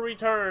to ever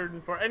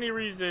return for any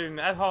reason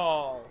at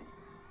all.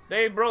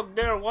 They broke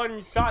their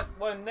one shot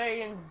when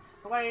they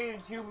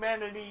enslaved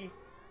humanity,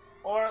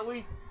 or at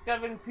least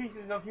 7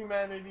 pieces of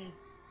humanity.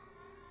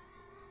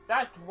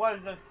 That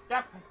was a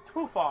step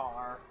too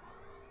far.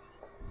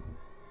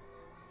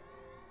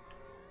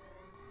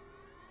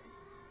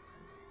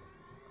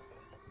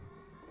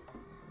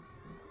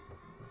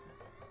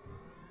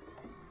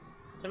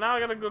 So now I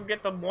gotta go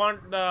get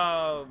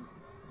the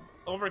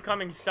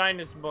Overcoming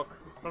Shyness book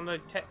from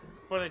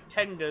for the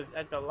tenders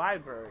at the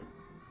library.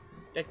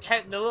 The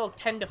little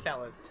tender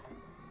fellas.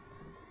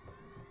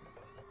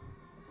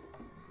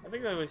 I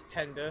think it was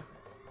tender.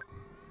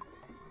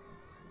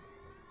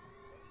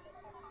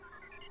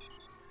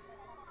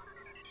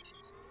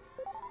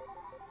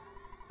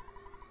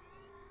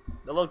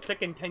 The little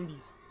chicken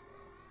tendies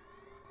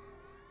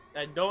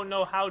that don't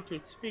know how to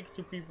speak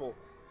to people.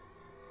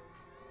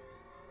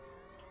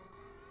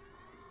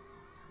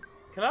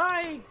 Can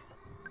I?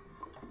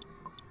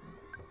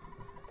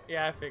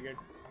 Yeah, I figured.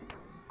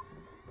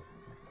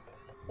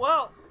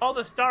 Well, all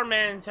the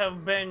Starmans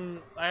have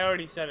been, I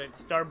already said it,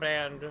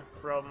 Starbanned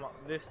from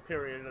this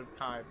period of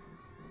time.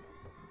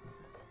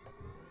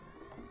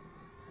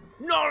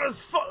 Not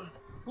as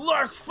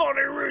less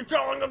funny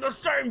retelling of the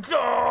same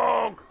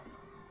joke!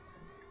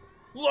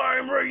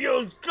 Lame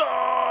reused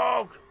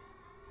joke!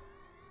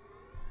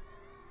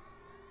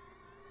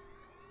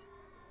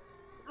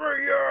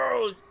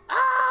 Reused!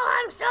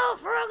 Oh, I'm so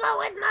frugal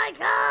with my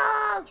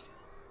jokes!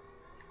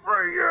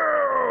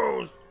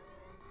 Reused!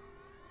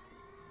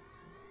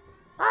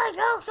 My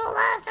jokes will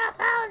last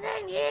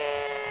 1,000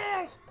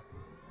 years!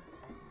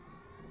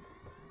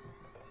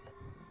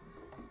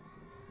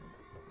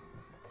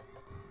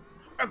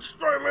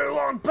 Extremely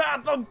long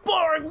path of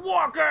boring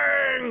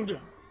walking!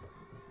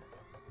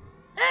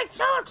 It's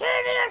so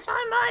tedious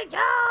I might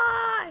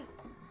die!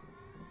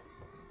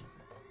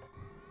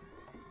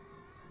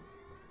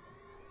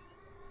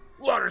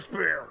 Letter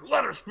spear!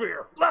 Letter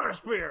spear! Letter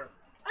spear!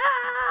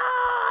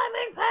 Ah, I'm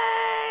in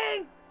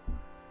pain!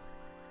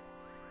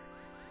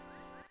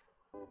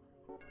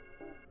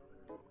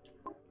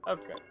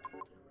 Okay.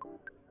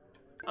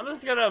 I'm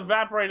just gonna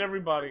evaporate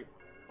everybody.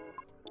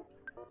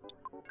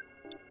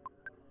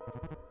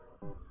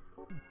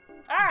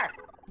 Ah!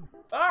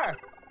 Ah!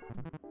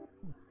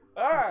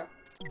 Ah!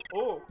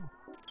 Oh!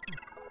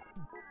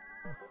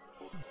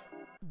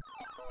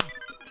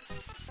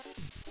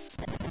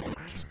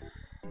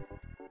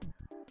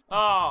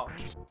 Oh!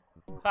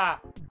 Ha!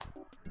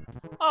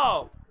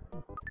 Oh!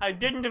 I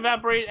didn't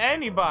evaporate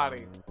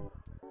anybody!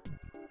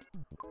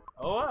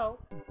 Oh well.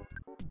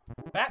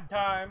 That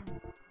time.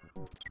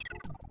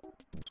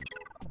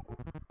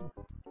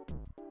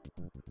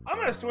 I'm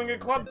gonna swing a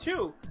club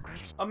too.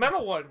 A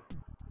metal one.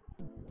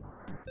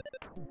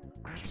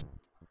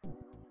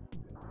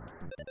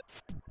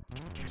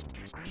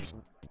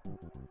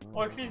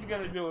 Or she's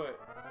gonna do it.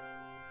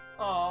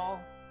 Oh.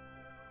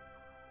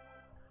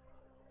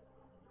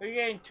 We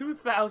gain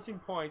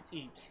 2,000 points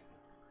each.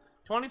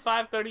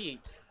 25, 30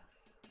 each.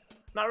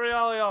 Not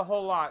really a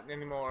whole lot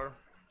anymore.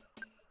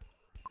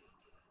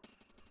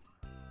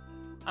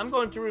 I'm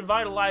going to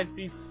revitalize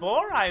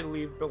before I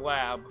leave the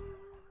lab.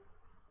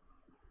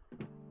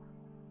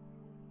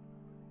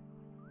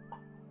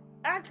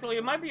 Actually,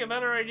 it might be a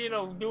better idea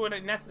to do it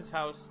at Ness's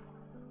house.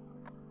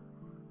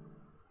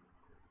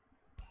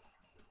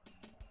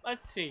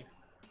 Let's see.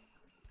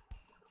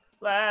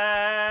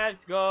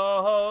 Let's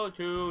go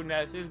to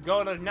Ness's.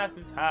 Go to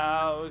Ness's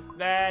house.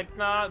 That's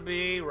not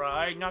the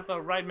right, not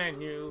the right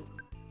menu.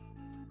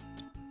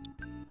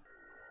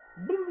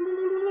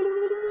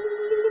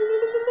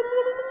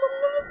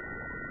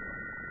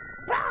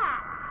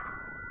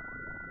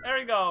 There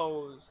he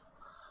goes.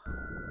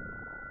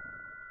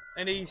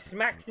 And he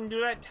smacks into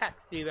that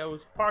taxi that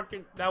was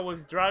parking, that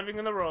was driving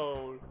in the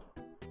road.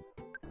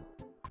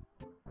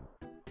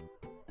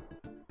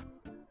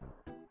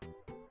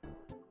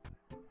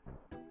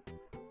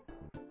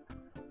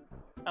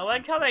 I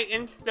like how they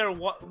inch their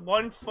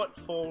 1 foot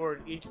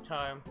forward each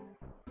time.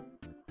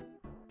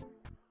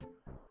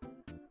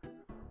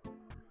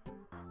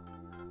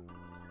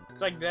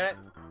 It's like that.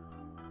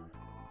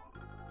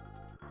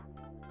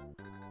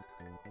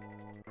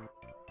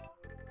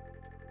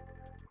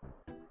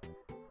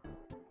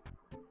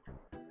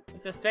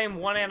 It's the same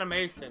one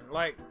animation,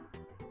 like.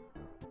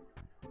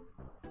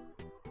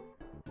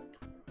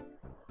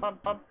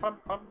 Pump, pump,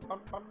 pump, pump,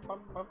 pump, pump,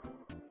 pump, pump.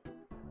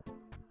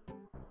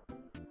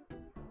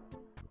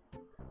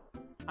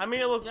 I mean,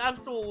 it looks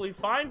absolutely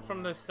fine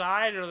from the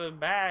side or the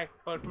back,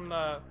 but from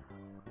the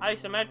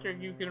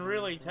isometric, you can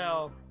really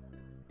tell.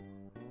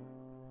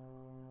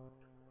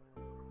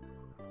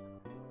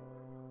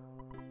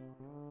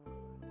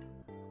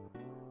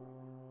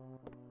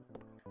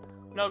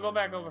 No, go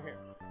back over here.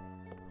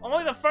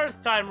 Only the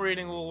first time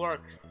reading will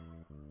work.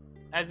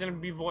 As in,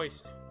 be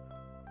voiced.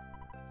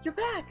 You're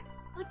back!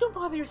 Don't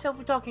bother yourself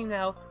with talking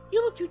now.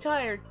 You look too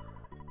tired.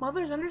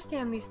 Mothers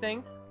understand these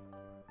things.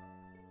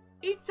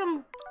 Eat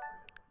some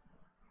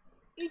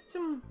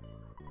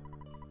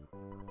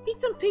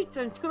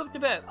pizza and scoot up to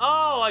bed.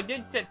 Oh, I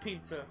did set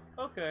pizza.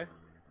 Okay.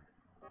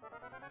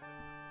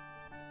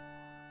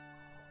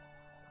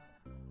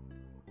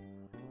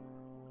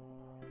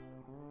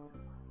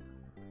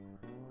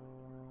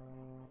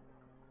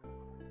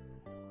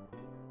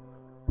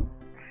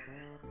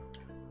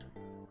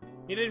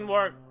 It didn't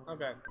work.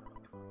 Okay.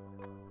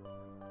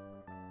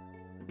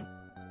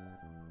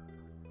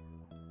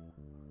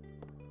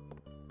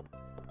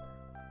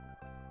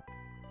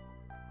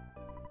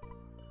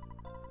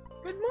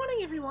 Good morning,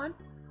 everyone.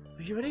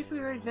 Are you ready for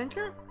your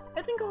adventure?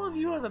 I think all of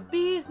you are the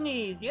bee's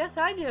knees. Yes,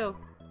 I do.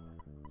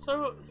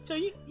 So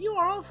you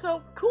are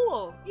also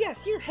cool.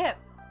 Yes, you're hip.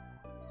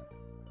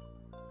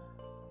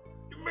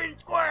 You mean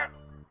square?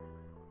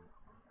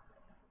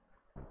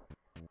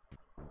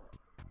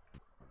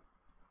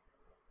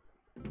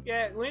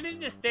 Yeah, we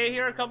need to stay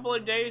here a couple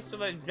of days so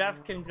that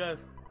Jeff can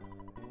just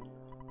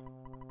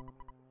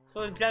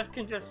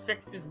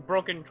fix this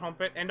broken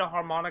trumpet and a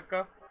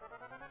harmonica.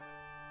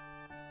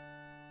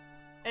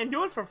 And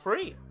do it for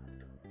free.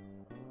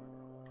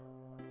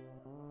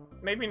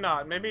 Maybe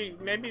not. Maybe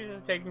this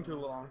is taking too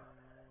long.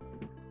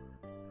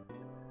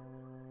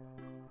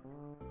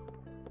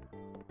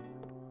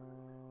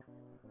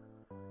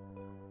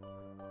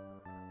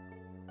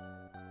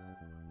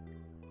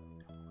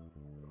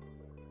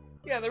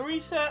 Yeah, the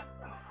reset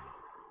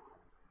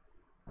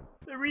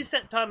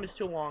time is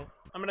too long.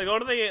 I'm gonna go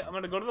to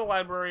the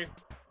library,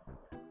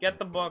 get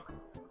the book,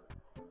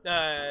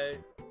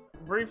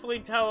 briefly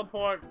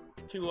teleport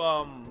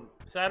to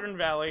Saturn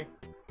Valley,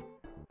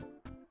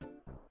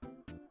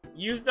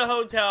 use the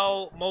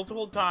hotel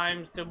multiple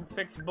times to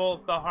fix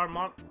both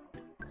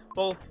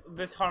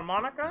this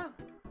harmonica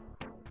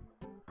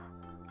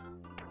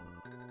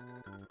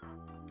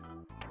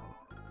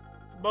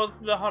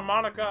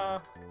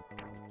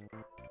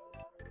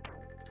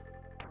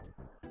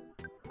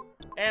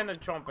and the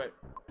trumpet.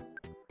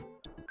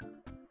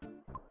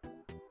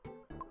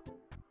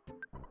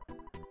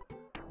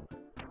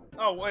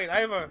 Oh wait, I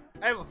have a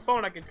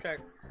phone I can check.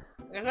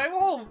 Because I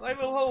have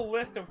a whole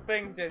list of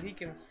things that he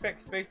can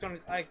fix based on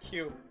his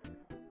IQ.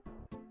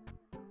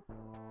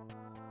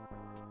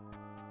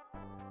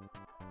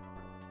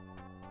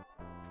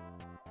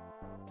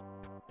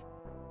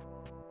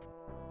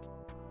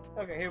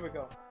 Okay, here we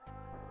go.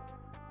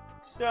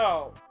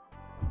 So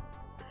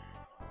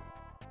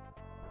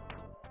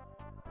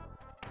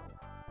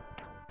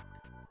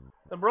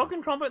the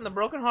broken trumpet and the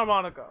broken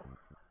harmonica.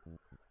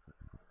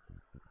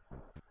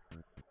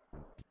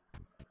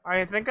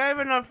 I think I have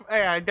enough.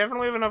 Yeah, I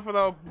definitely have enough for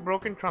the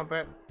broken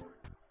trumpet.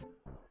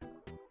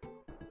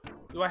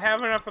 Do I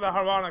have enough for the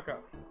harmonica?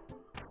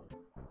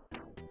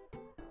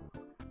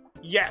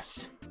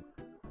 Yes.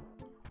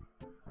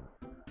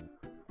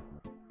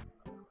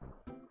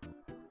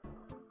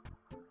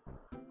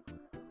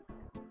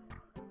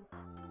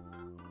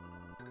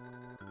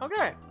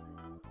 Okay.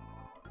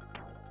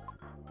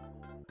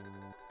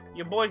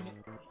 Your boy's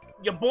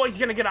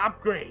gonna get an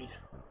upgrade.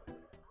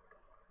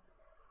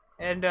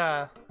 And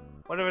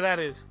whatever that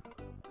is.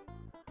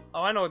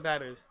 Oh, I know what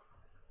that is.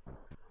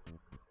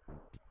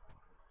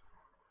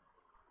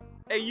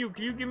 Hey,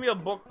 can you give me a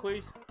book,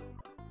 please?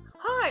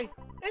 Hi,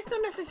 It's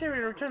not necessary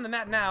to return the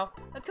map now.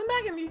 I'll come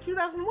back in the year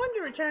 2001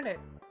 to return it.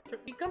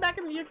 You come back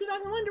in the year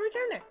 2001 to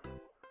return it.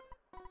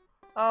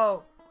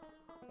 Oh.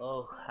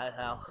 Oh, hi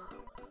Hal.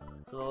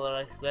 So what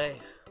did I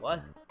say?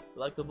 What? You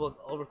like the book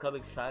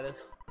Overcoming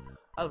Shyness?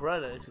 I've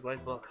read it, it's a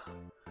great book.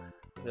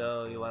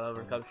 So you want to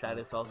overcome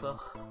shyness also?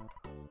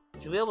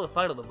 You should be able to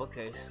find it on the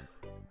bookcase.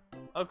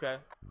 Okay.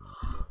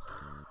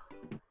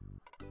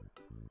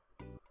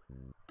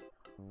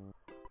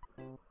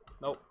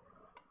 Nope.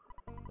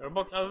 There are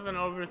books other than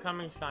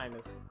Overcoming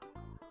Shyness.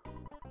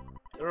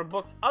 There are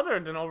books other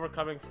than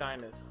Overcoming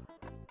Shyness.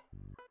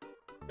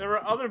 There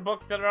are other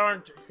books that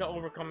aren't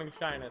Overcoming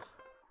Shyness.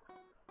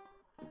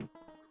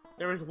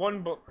 There is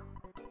one book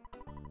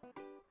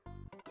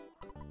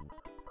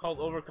called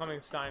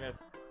Overcoming Shyness.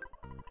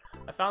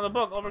 I found the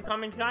book,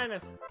 Overcoming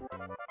Shyness.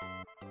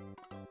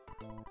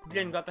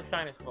 Jin got the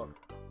shyness book.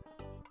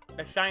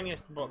 The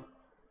shiniest book.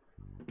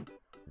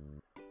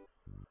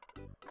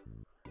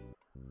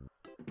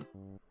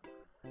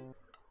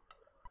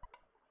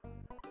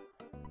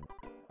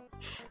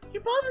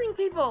 You're bothering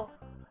people!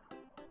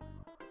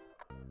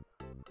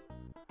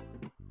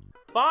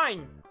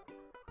 Fine!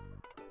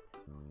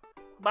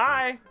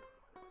 Bye!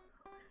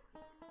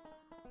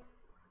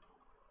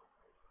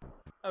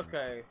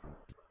 Okay.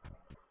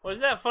 What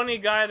is that funny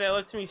guy that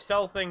lets me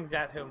sell things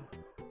at him?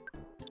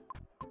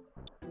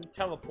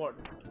 Teleport.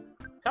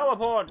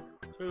 Teleport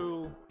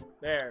to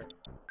there.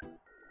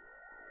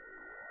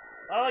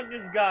 I like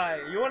this guy.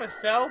 You want to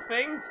sell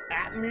things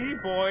at me,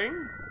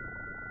 boing?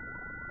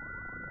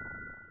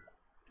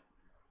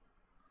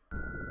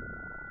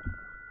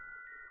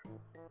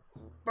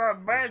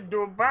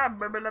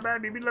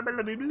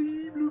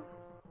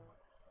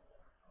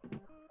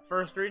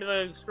 First read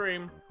of the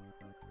stream.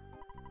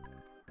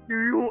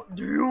 Do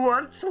you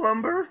want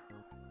slumber?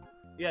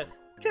 Yes.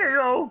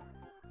 KO!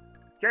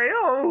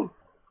 KO!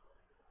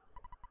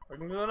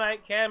 Working through the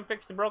night, Cam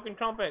fixed the broken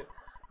trumpet.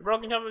 The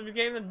broken trumpet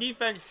became the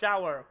defense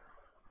shower.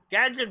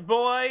 Gadget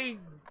Boy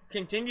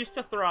continues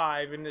to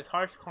thrive in this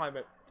harsh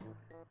climate.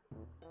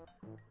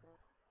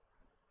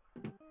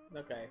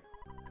 Okay.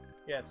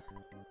 Yes.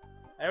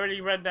 I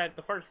already read that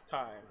the first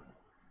time.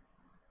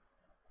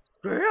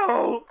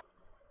 KO!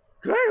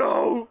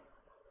 KO!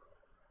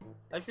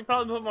 I should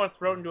probably put more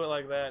throat into it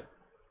like that.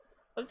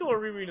 Let's do a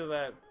reread of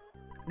that.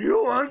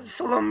 You want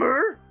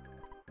slumber?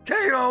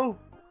 KO!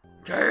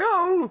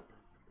 KO!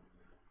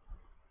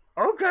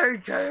 Okay,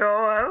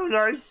 KO, have a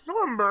nice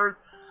slumber.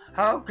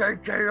 Okay,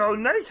 KO,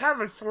 nice have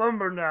a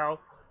slumber now.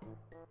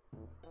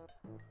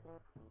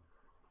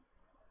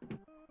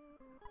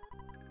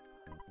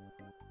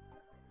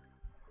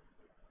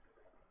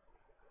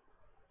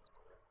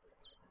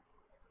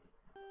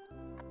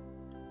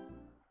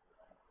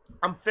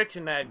 I'm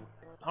fixing that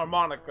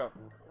harmonica.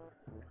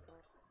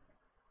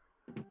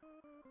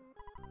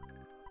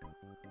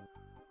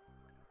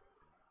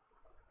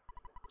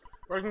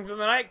 Working through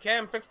the night,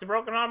 Cam fixed the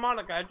broken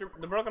harmonica.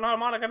 The broken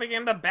harmonica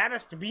became the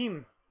baddest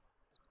beam.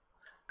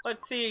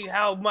 Let's see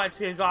how much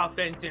his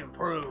offense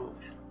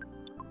improved.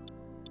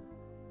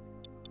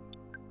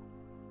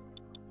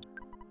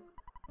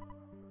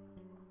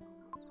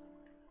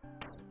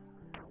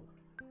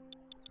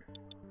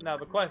 Now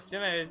the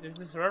question is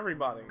this for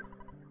everybody?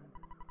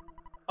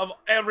 Of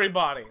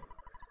everybody.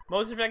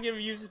 Most effective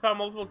uses power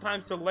multiple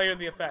times to layer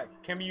the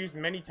effect. Can be used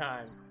many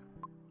times.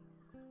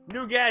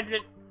 New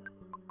gadget.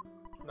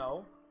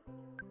 No.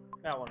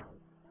 That one.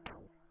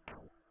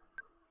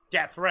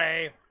 Death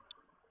Ray.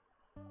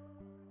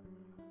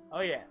 Oh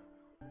yeah.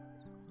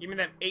 Give me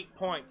them 8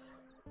 points.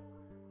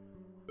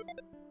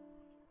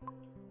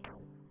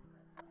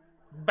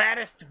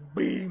 Baddest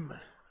beam.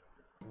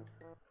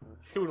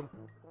 Shoot him.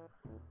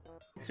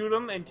 Shoot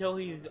him until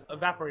he's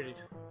evaporated.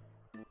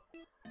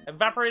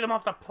 Evaporate him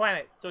off the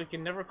planet so he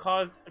can never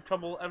cause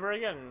trouble ever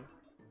again.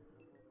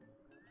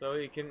 So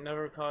he can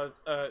never cause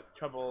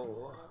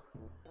trouble.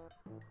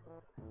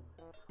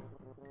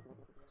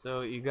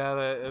 So you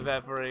gotta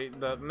evaporate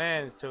the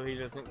man so he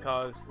doesn't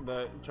cause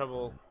the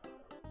trouble.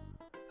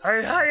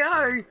 Hey, hey,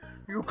 hey!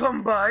 You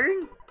come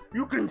buying?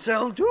 You can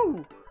sell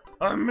too.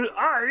 I,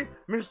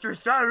 Mr.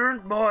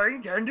 Silent Boy,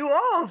 can do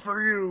all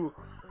for you.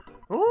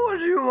 What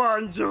do you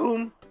want,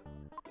 Zoom?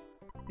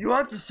 You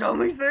want to sell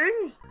me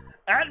things?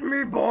 At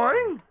me, boy?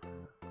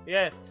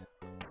 Yes.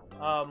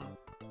 I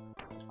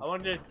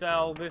wanted to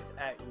sell this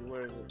at you.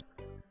 Where is it?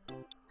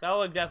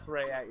 Sell a death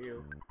ray at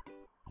you.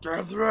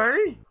 Death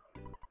Ray?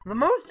 The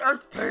most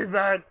us pay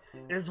that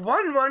is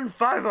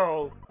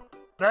 1150.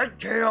 That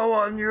KO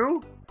on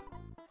you?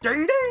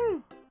 Ding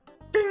ding!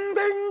 Ding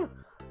ding!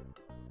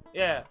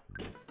 Yeah.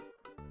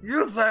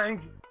 You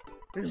think?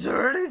 Is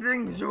there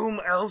anything Zoom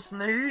else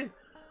need?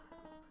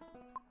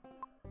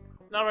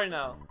 Not right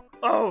now.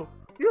 Oh,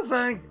 you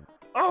think?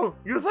 Oh,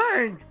 you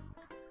think?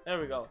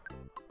 There we go.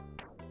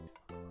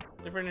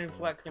 Different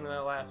inflection than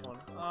that last one.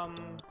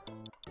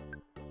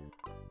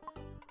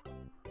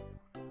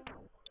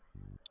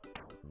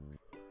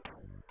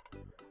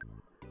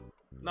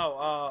 No,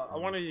 I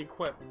wanted to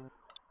equip.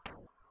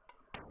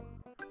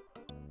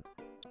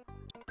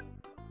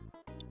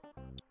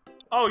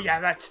 Oh yeah,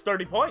 that's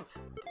 30 points.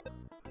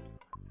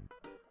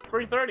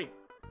 330.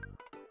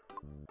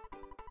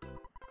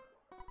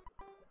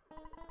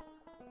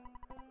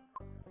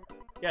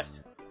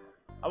 Yes.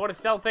 I want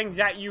to sell things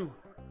at you.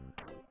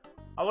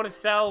 I want to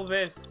sell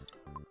this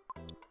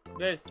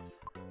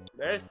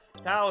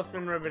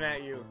talisman ribbon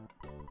at you.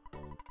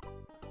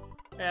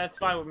 Yeah, that's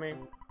fine with me.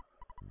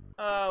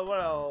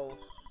 What else?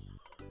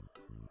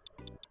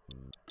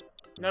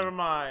 Never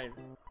mind.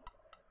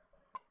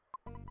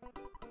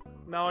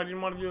 No, I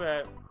didn't want to do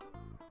that.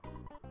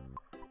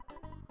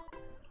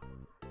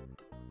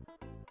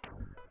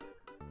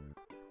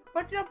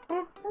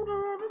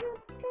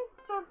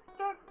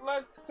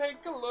 Let's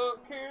take a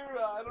look here.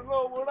 I don't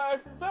know what I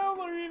should sell,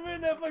 or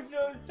even if I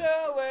should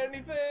sell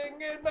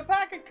anything in my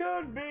packet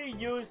could be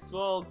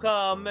useful.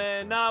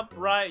 Coming up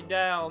right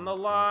down the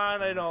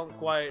line, I don't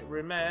quite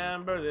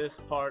remember this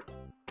part.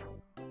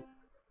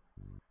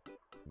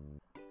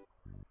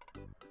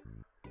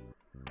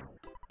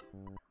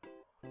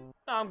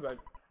 No, I'm good.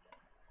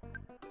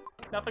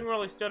 Nothing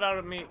really stood out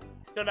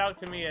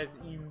to me as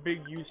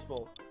big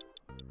useful.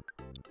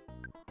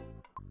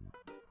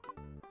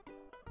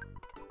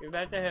 Give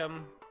that to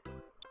him.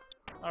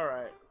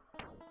 Alright.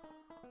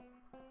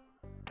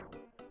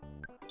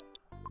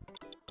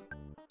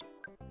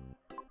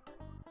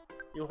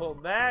 You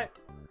hold that.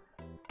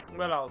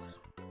 What else?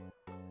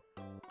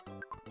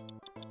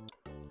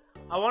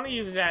 I want to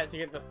use that to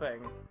get the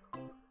thing.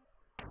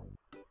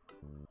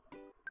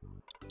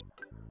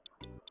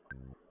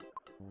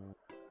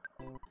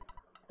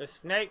 The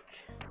snake.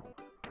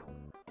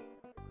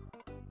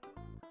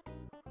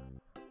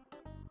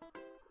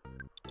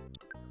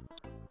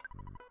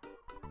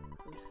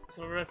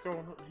 So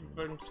retro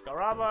from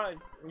Scaraba,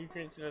 its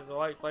nutrients has a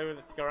light flavor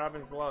that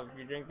Scarabans love. If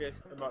you drink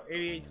this, about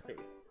 80 HP.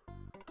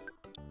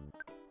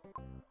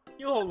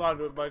 You hold on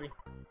to it, buddy.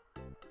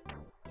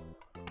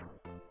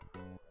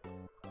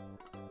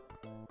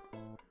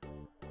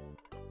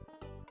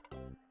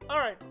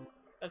 Alright,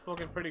 that's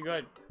looking pretty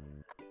good.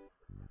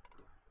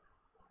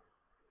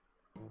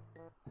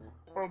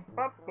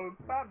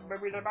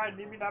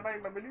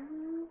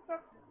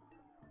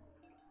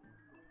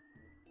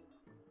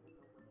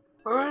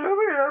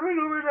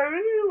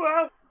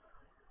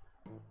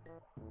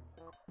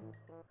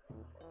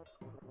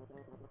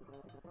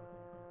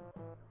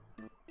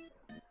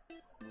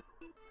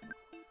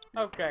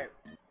 Okay.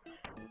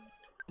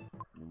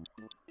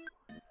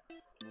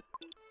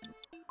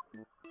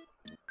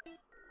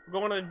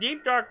 Going to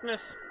deep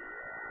darkness.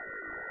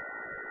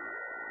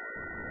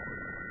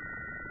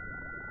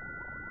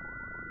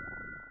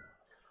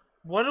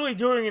 What are we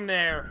doing in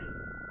there?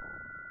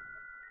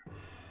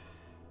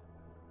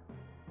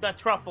 That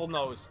truffle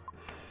nose.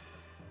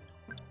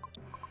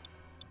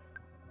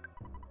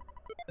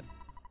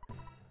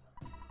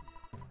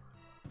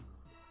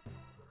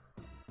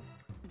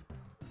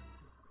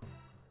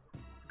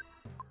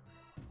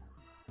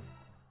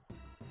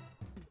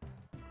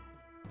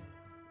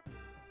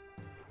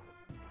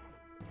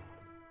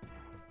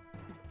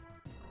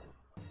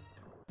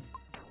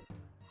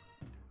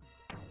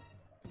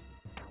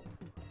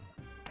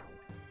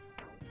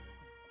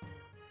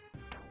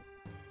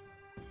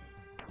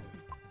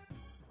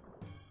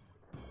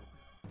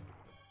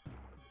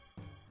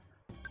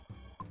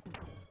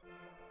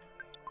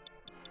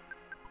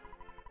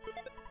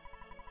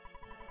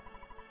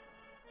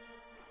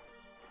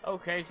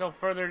 Okay, so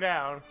further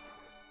down.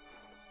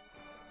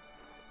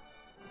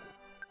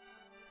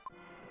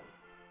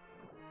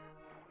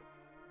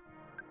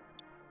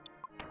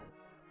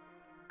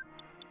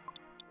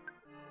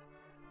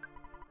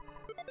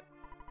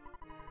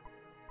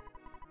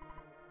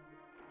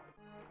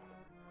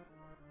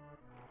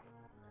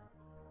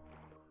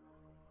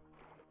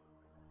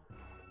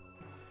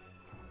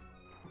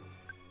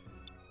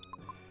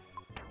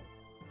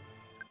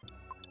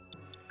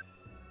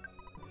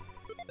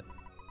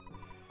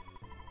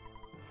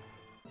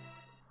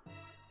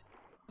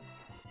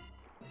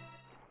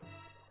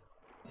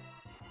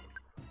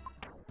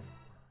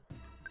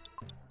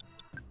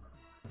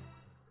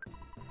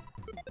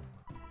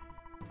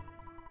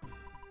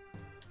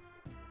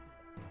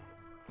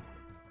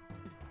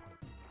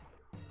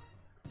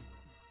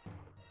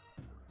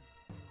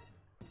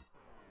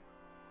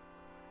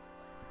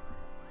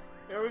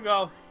 Here we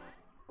go.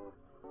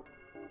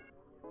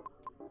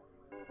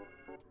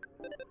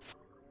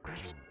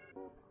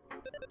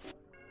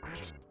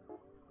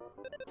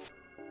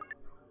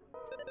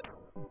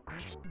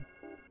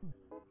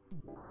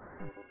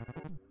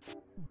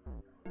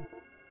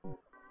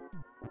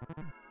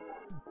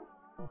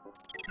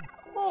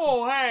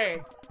 Oh,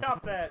 hey!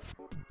 Stop that.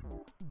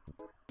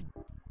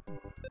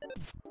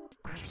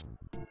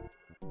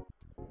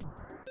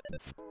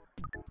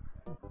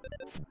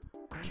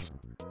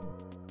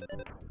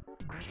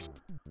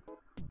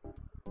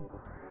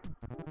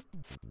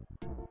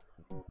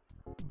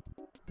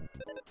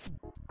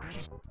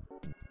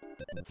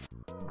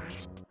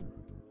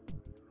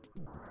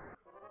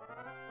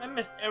 I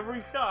missed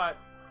every shot.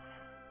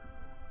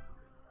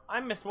 I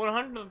missed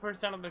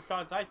 100% of the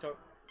shots I took.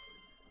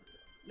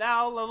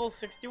 Now level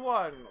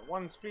 61.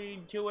 1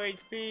 speed, 2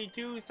 HP,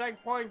 2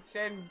 psych points,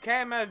 and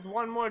Cam has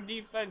 1 more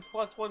defense,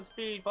 plus 1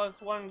 speed,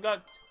 plus 1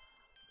 guts.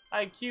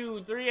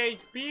 IQ, 3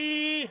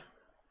 HP.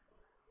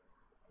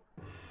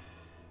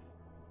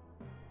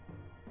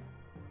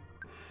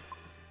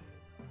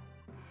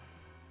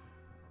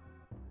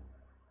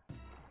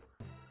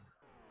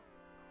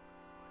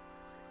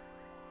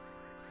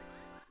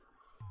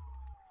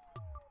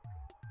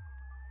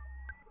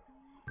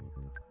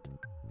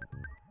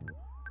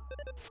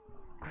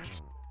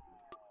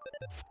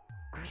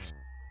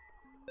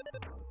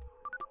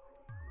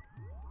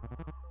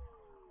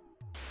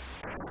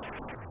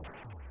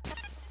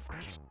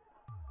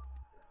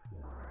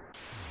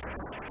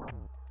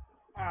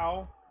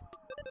 Ow.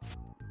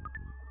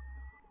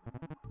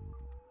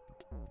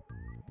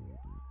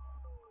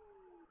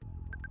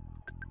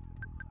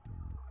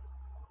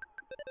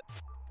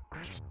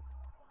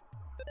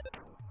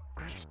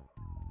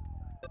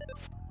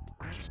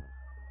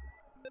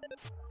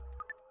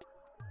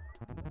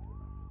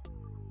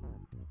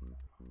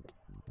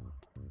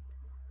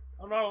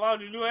 I'm not allowed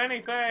to do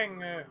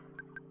anything.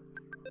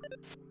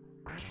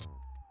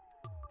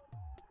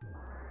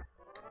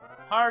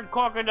 Hard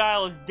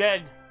crocodile is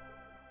dead.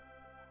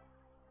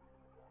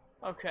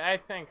 Okay, I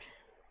think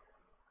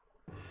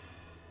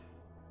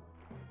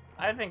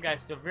I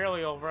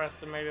severely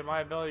overestimated my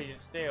ability to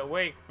stay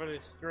awake for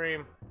this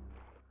stream.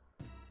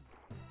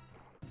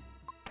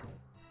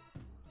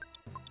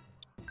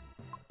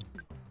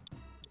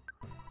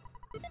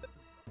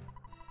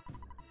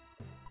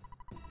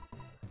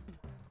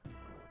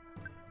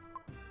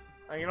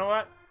 You know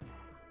what?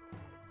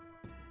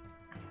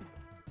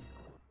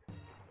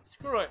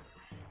 Screw it.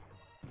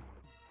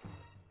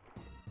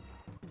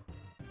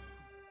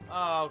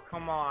 Oh,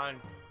 come on.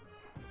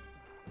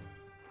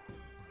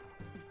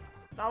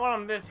 Not when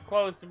I'm this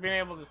close to being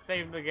able to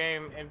save the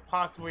game and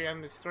possibly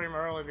end the stream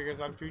early because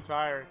I'm too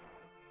tired.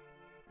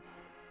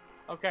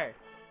 Okay.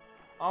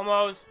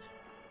 Almost.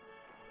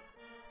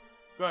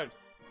 Good.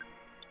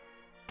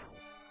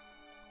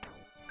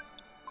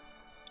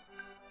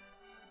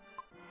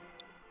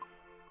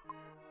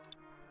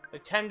 The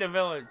Tenda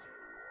Village.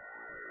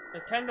 The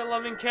Tenda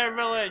Loving Care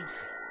Village.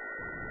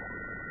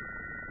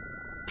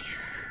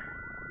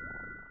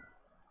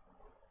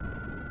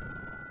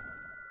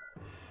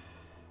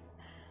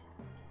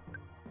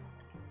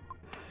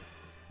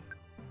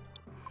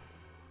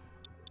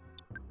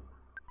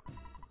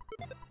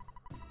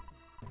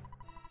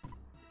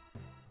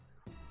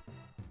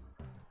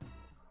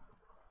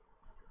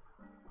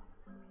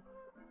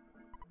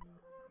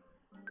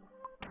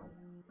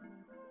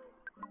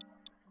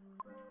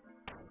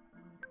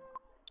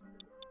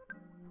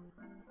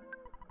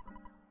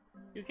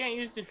 You can't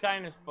use the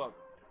shyness book.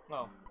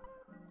 No.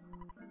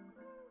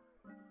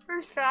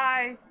 We're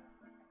shy.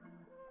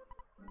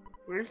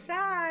 We're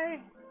shy.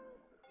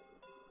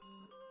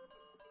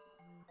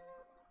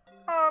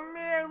 Oh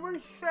man, we're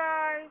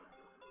shy.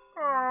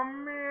 Oh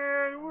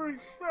man, we're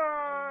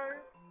shy.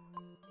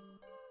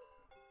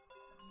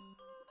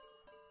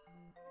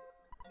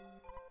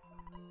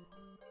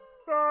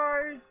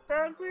 Sorry,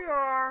 that we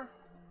are.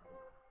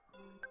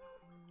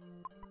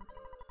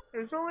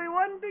 There's only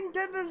one thing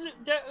there's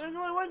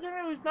only one thing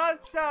who's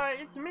not shy.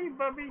 It's me,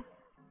 Bubby.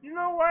 You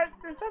know what?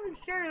 There's something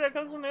scary that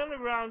comes from the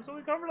underground, so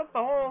we covered up the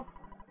hole.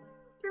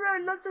 There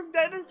are lots of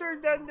dinosaurs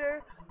down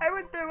there. I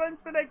went there once,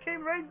 but I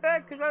came right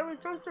back because I was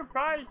so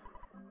surprised.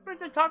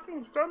 There's a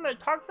talking stone that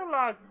talks a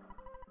lot.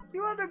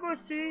 You want to go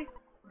see?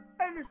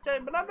 I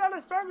understand, but I'm not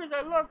as strong as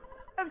I look.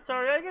 I'm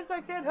sorry, I guess I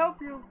can't help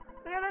you.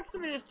 The guy next to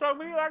me is strong,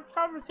 but he lacks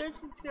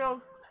conversation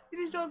skills. He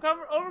needs to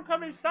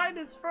overcome his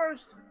shyness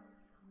first.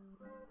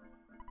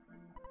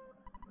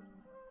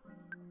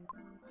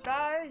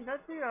 Shy,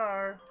 that we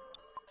are.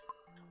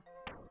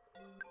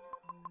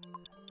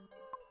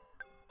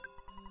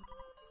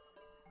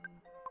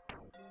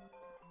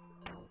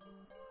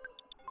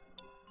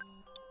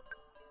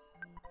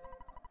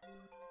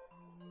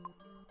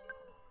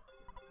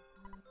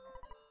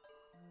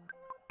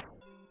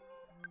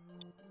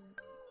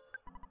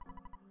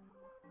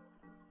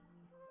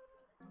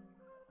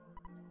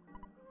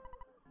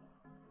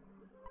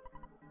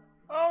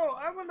 Oh,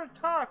 I want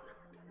to talk.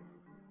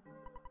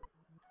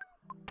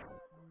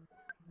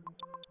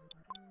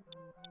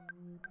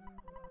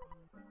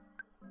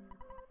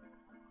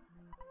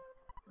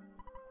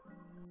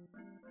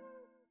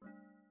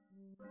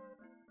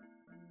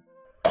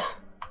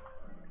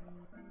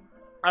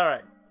 All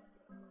right.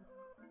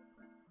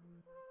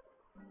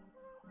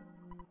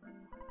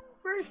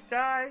 We're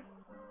shy.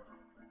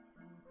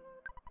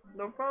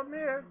 No problem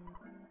here.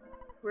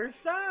 We're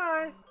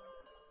shy.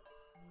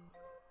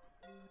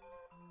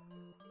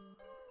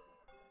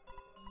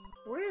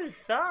 We're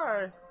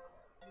shy.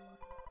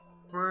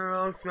 We're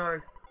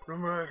outside.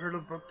 Rumor I heard a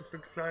book to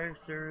fix science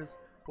series.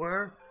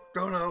 Where?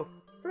 Don't know.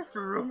 Just a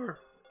rumor.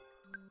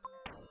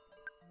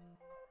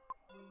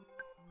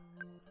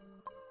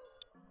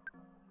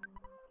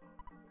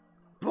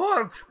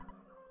 Bugs!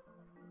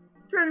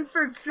 Can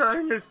fix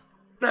science.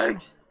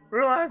 Thanks.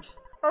 Relax.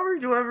 I'll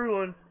redo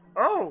everyone.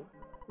 Oh,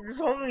 Just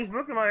holding this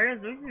book in my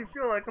hands makes me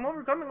feel like I'm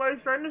overcoming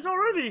life sadness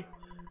already.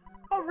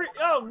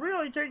 I'll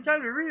really take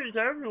time to read it to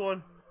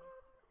everyone.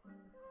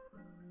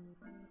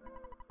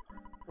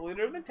 The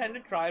leader of the Tender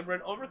tribe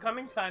read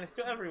overcoming sinus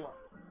to everyone.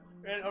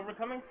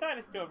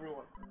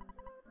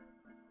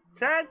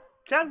 Sad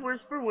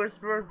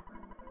whisper.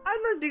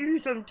 I'd like to give you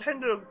some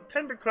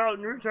tender kraut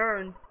in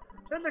return.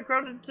 Tender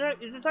kraut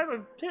is a type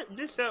of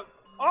dish that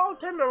all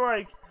tender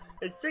like.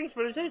 It stinks,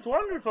 but it tastes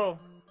wonderful.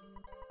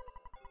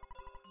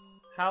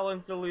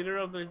 Howland's the leader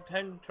of the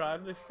Tender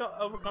tribe, the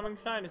overcoming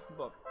sinus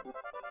book.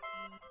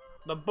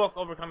 The book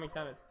overcoming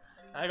sinus.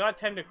 I got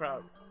tender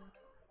kraut.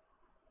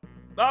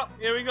 Oh,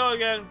 here we go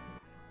again.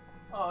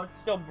 Oh, it's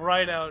still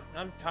bright out.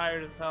 I'm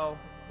tired as hell.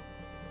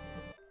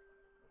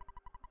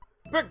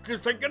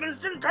 Pictures taken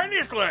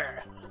instantaneously!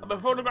 I'm a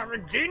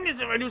photographic genius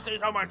if I do say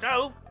so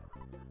myself.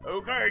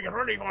 Okay, get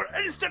ready for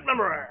instant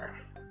memory.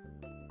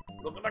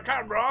 Look at the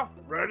camera.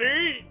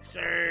 Ready?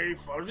 Say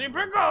fuzzy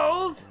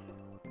pickles!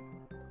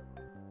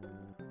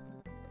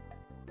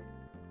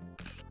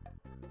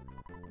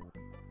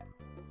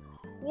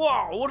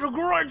 Wow, what a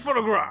great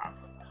photograph!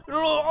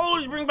 It'll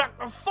always bring back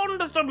the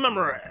fondest of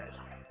memories.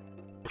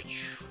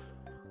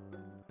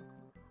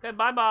 Okay,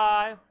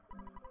 bye-bye.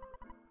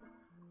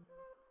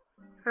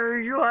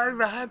 Hey, you, I have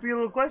a happy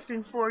little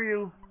question for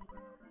you.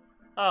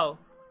 Oh.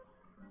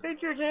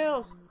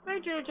 Patriotails, are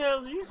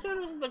you sure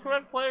this is the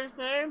correct player's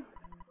name?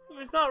 If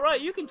it's not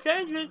right, you can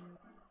change it.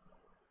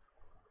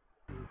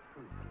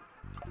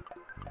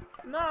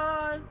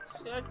 Nah,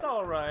 it's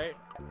alright.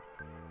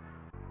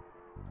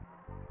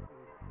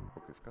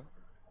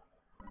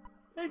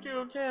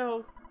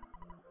 Patriotails,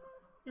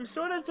 you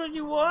sure that's what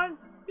you want?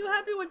 You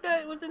happy with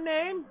the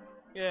name?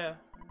 Yeah.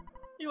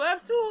 You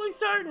absolutely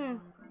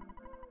certain?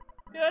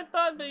 Yeah, I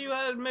thought that you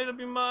had made up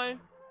your mind.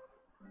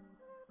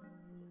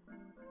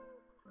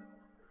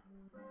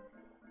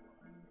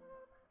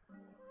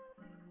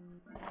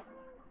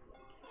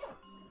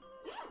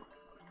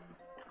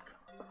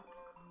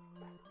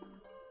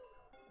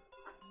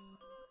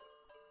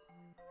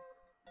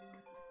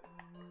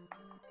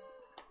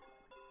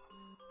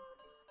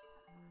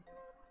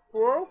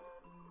 Whoa?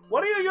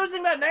 What are you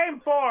using that name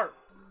for?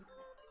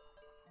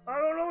 I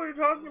don't know what you're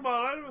talking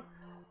about.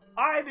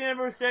 I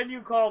never said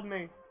you called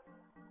me.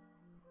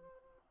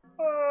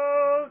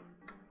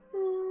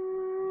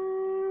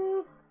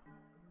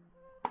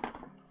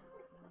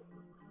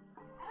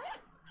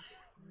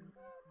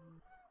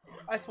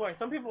 I swear,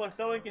 some people are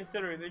so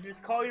inconsiderate. They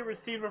just call your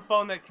receiver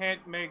phone that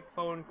can't make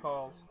phone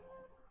calls.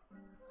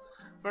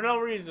 For no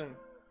reason.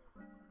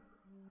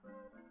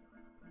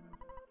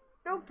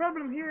 No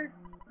problem here.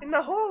 In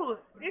the whole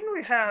inn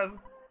we have.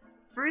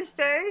 Free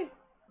stay?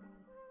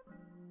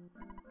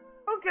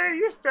 Okay,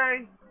 you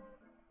stay.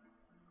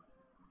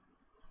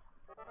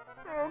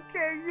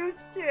 Okay, you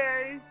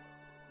stay.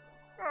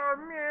 Oh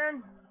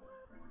man.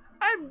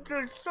 I'm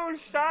just so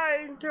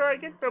shy until I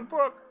get the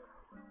book.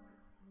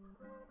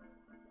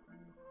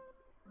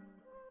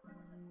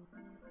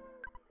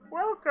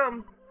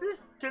 Welcome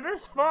to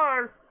this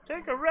far.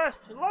 Take a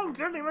rest. Long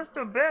journey must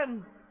have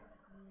been.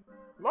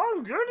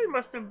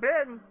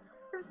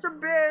 Mr.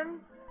 Ben.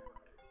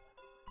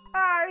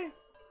 Hi.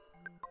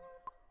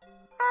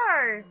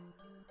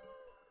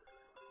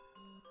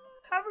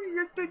 How are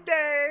you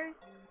today?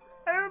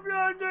 I hope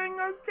you're doing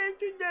okay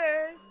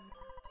today.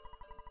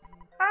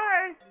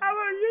 Hi, how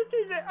are you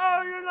today?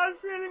 Oh, you're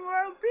not feeling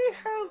well?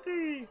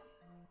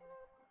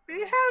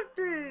 Be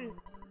healthy.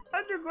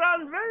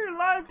 Underground, very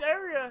large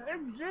area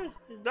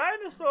exists.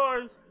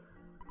 Dinosaurs.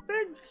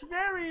 Big,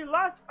 scary,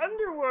 lost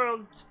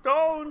underworld.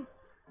 Stone.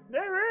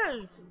 There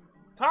is.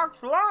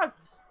 Talks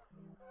lots.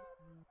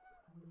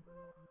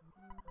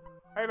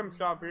 Item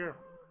shop here.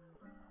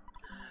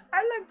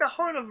 I like the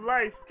Horn of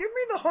Life. Give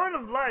me the Horn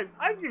of Life.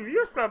 I give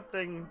you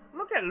something.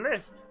 Look at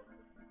list.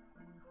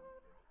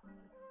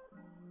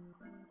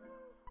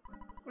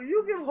 Will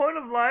you give Horn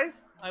of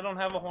Life? I don't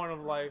have a Horn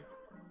of Life.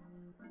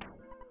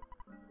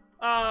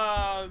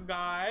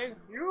 Guy.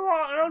 You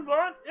don't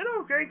want it?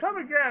 Okay, come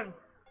again.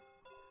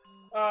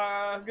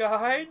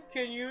 Guide,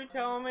 can you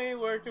tell me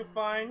where to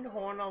find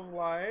Horn of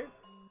Life?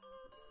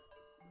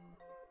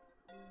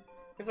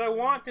 Because I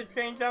want to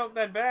change out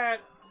that bat.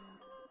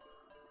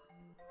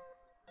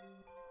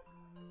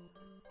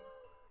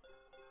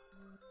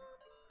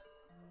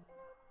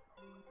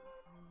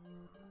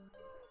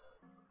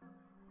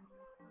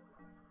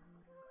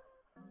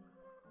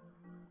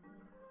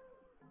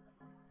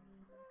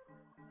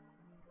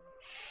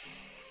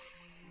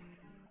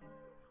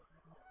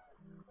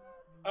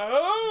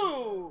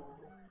 Oh!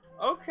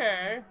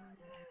 Okay.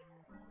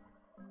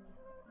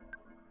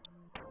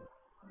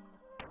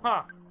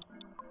 Huh.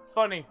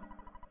 Funny.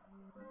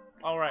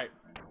 Alright.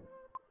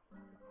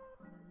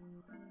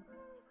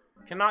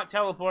 Cannot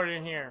teleport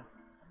in here.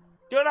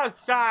 Do it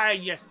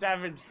outside, you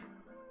savage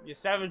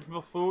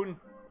buffoon.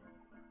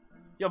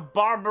 You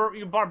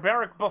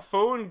barbaric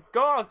buffoon.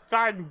 Go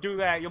outside and do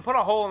that. You'll put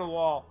a hole in the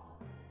wall.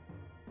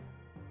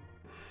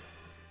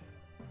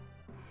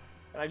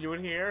 Can I do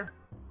it here?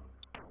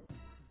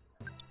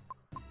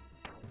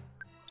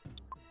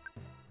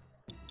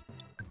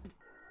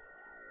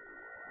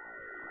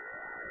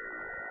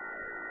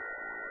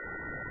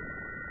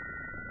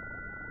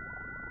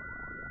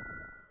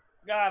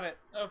 Got it.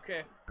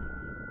 Okay.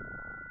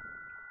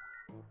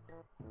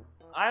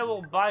 I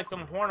will buy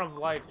some Horn of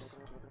Lives.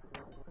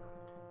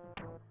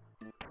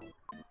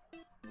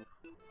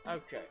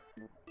 Okay.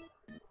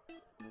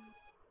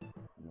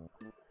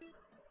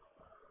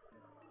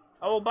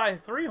 I will buy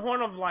 3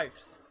 Horn of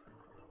Lives.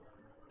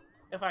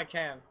 If I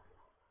can.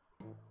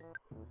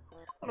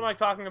 What am I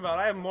talking about?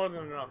 I have more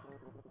than enough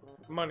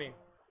money.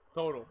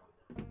 Total.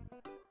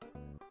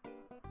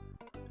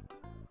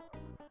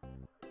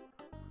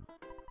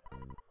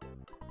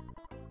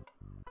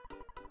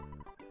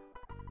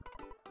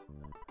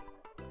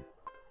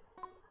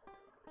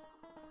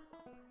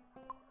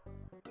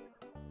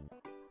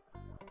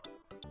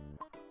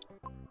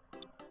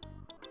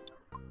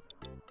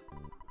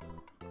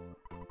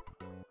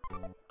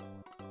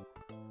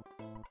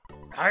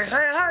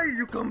 Hi,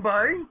 you come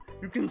buying?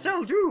 You can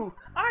sell too.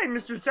 I,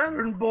 Mr.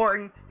 Saturn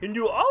Boy, can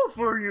do all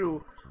for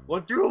you.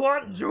 What do you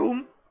want,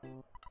 Zoom?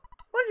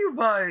 What are you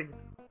buying?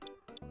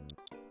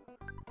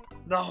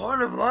 The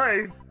Horn of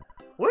Life?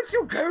 What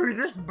you carry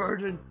this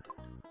burden?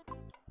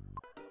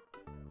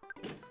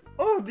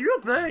 Oh, do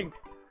you think?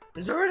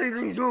 Is there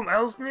anything Zoom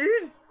else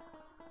need?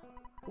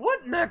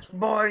 What next,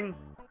 boy?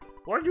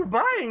 What are you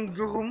buying,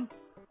 Zoom?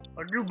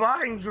 Are you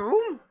buying,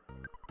 Zoom?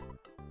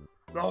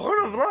 The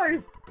Horn of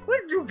Life?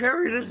 What do you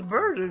carry this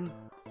burden?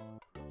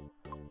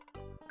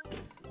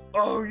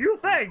 Oh, you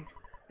think?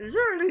 Is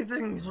there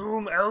anything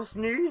Zoom else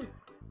need?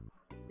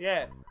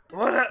 Yeah.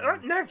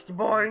 What next,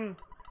 boy?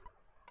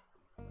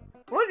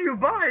 What are you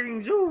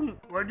buying, Zoom?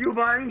 What are you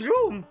buying,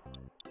 Zoom?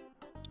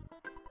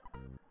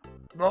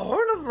 The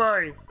Horn of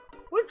Life.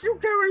 What do you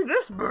carry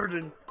this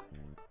burden?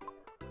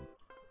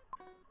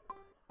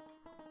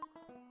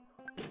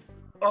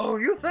 Oh,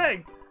 you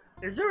think?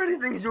 Is there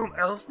anything Zoom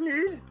else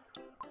need?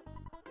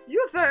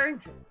 You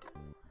think?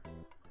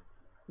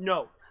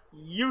 No.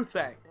 You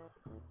think.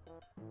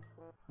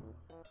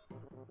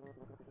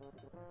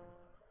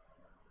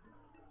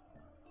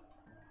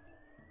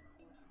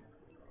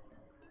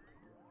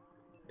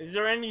 Is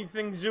there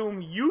anything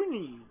Zoom you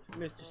need,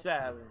 Mr.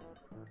 Saturn?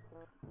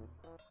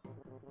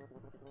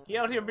 He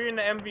out here being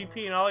the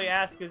MVP and all he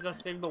asks is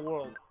us save the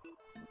world.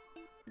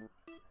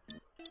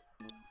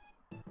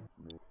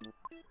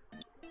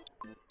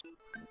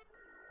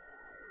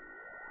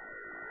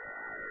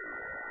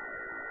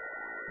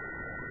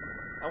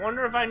 I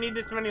wonder if I need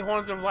this many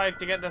Horns of Life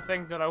to get the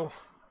things that I want.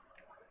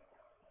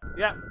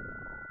 Yeah,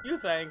 you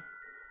think.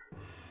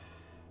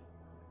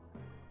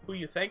 Who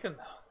you thinking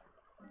though?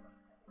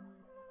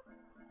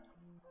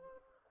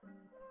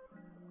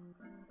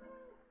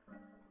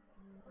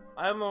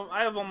 I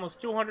have almost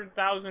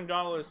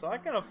 $200,000, so I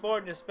can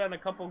afford to spend a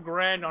couple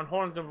grand on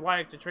Horns of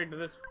Life to trade to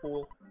this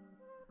fool.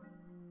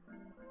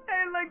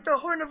 I like the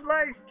Horn of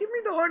Life. Give me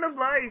the Horn of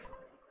Life.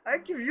 I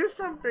give you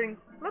something.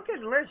 Look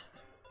at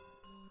list.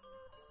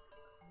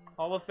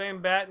 Hall of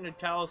Fame bat and a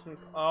talisman.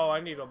 Oh, I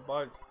need a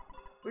bunch.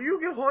 Will you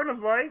give Horn of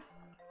Life?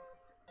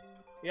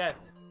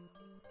 Yes.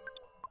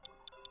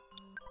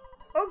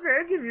 Okay,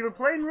 I give you the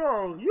plain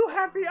roll. You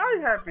happy, I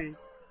happy.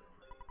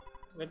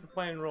 Get the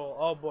plain roll.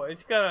 Oh boy,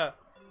 it's gonna...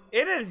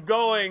 It is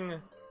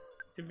going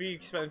to be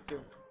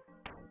expensive.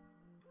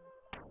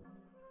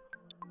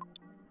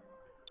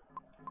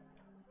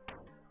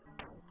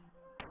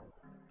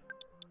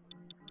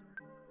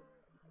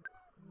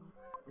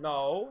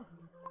 No.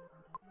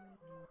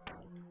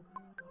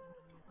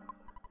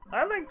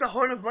 I like the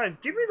Horn of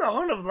Life. Give me the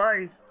Horn of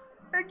Life.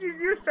 I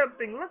give you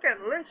something. Look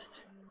at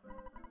list.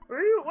 Will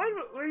you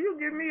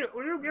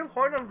give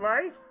Horn of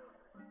Life?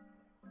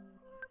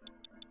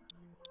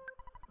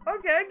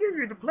 Okay, I give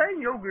you the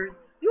plain yogurt.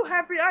 You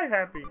happy, I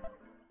happy.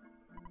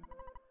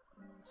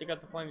 She got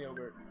the plain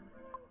yogurt.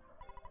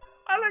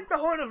 I like the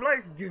Horn of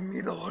Life. Give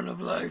me the Horn of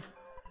Life.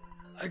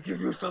 I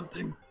give you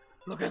something.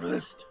 Look at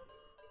list.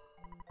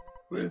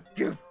 We'll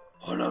give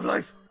Horn of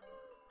Life.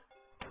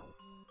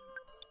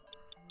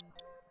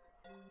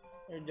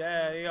 Your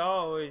daddy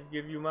always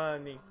give you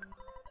money.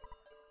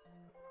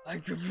 I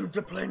give you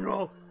the plain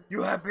roll.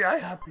 You happy, I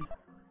happy.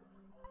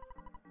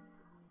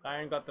 I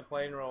ain't got the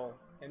plain roll.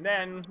 And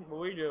then,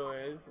 what we do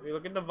is, we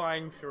look at the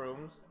vine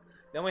shrooms,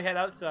 then we head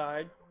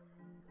outside.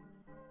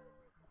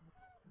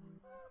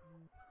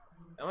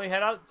 Then we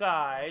head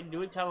outside,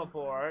 do a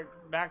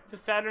teleport, back to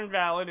Saturn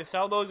Valley to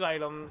sell those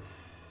items,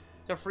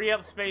 to free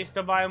up space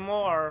to buy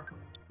more.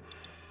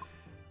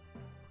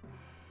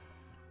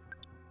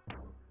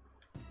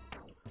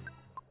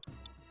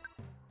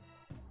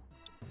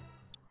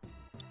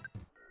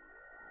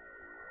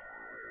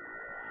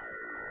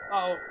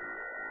 Uh-oh.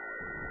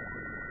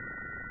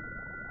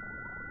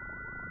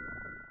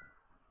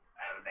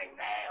 Everything's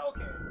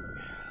okay.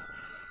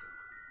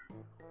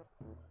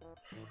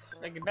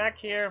 I get back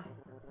here.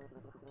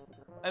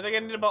 I think I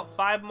need about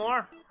 5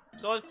 more.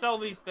 So let's sell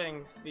these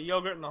things. The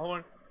yogurt and the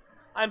horn.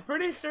 I'm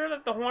pretty sure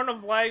that the Horn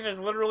of Life is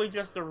literally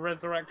just a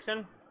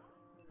resurrection.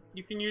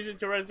 You can use it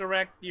to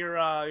resurrect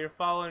your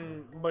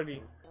fallen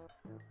buddy.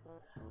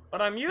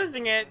 But I'm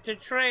using it to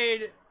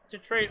trade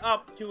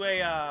up to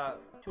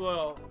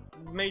a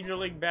Major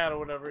League bat or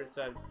whatever it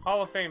said.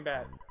 Hall of Fame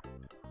bat.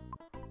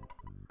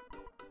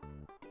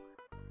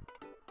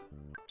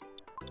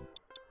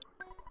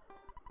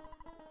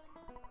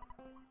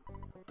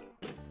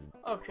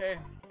 Okay.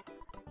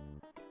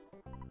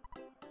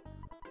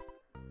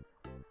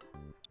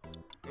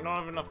 I don't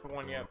have enough for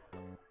one yet.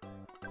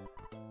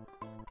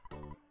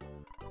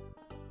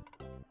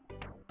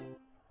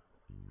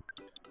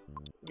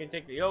 You can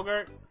take the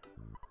yogurt.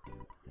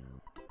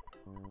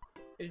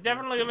 It's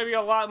definitely gonna be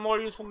a lot more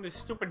useful than this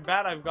stupid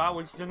bat I've got,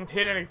 which doesn't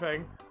hit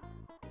anything.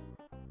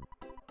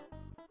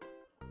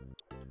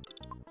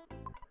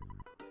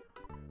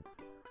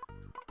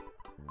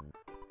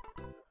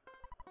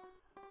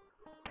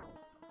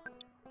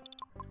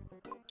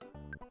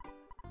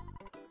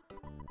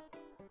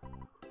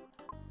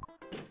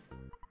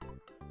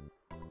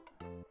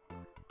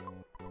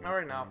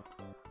 Alright now.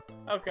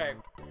 Okay.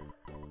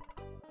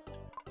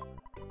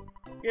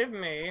 Give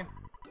me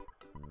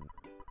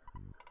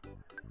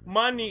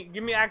money.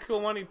 Give me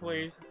actual money,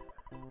 please.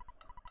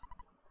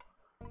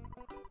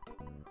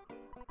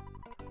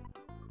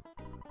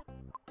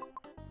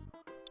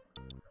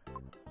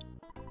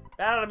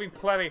 That ought to be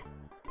plenty.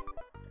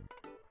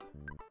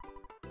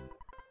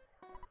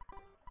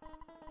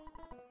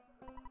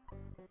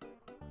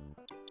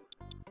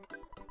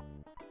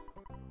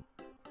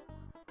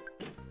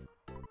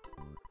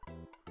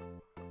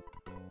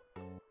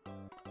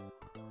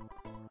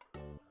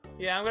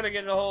 Yeah, I'm gonna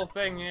get the whole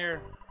thing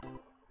here.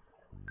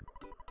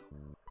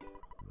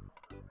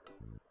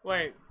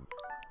 Wait.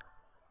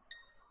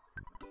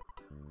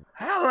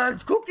 Hell,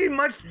 has Cookie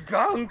much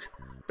junk?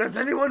 Does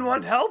anyone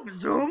want help,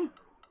 Zoom?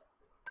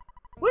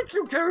 Would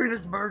you carry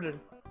this burden?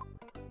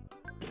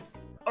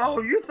 Oh,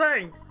 you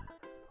think?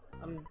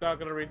 I'm not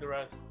gonna read the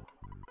rest.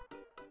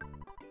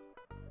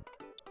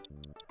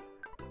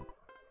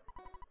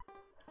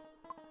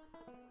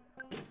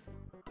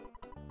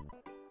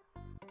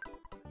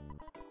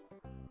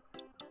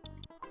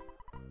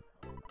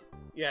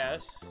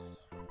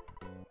 Yes.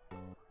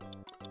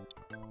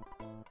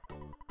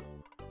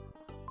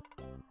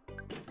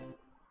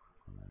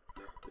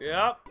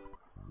 Yep.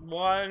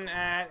 One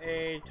at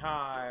a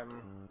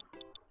time.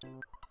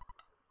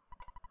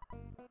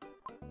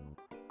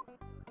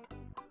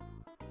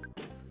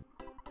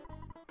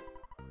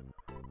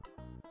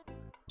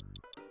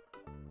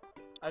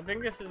 I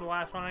think this is the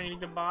last one I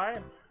need to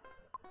buy.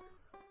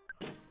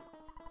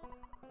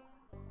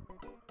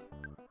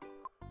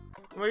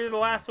 Maybe the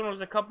last one was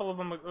a couple of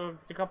them, a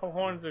couple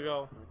horns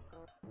ago.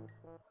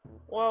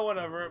 Well,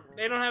 whatever.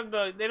 They don't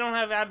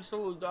have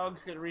absolute dog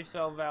shit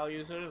resale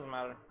value, so it doesn't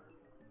matter.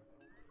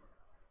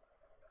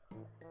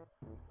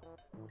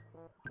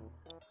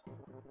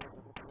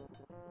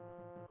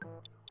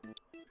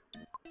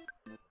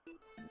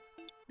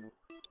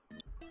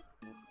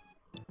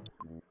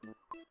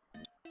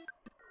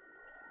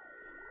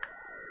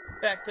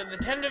 Back to the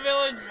Tender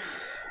Village.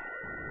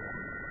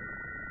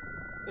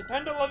 The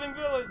Tender Loving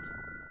Village.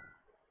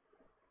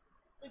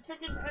 The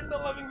Chicken Tender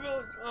Loving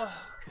Village. Ugh.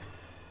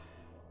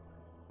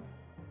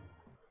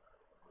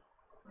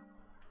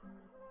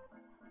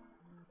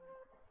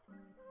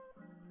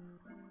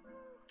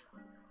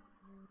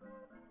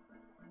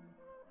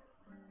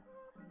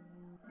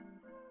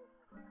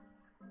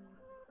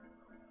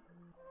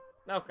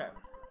 Okay.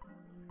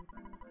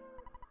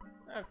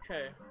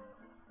 Okay.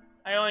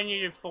 I only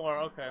needed 4,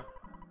 okay.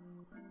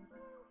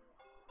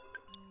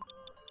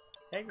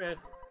 Take this.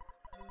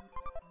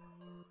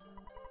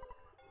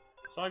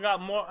 So I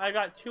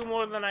got 2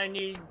 more than I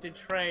need to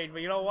trade,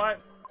 but you know what?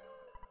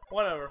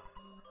 Whatever.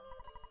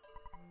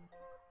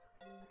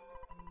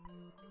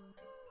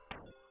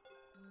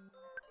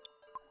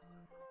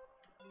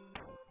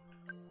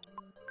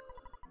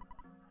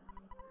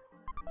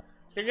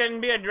 So you're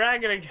gonna be a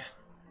dragon again.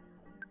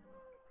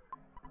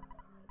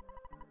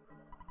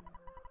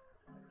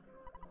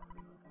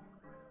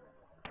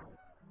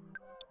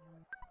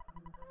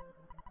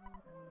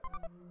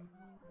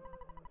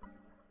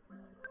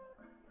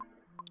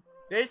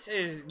 This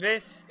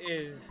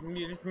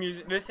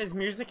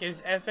music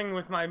is effing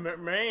with my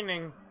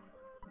braining.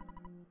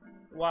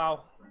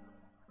 Wow.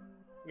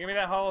 Give me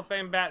that Hall of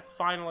Fame bat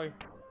finally.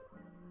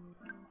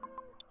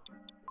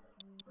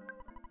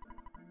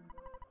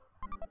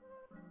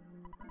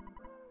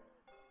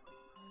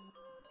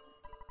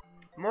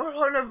 More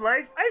Horn of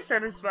Life? I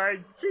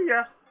satisfied. See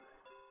ya.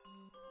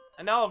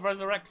 And now of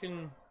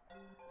Resurrection.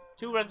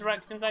 2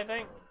 resurrections, I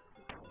think.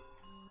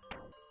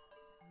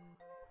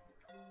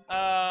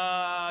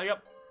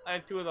 Yep. I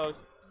have 2 of those.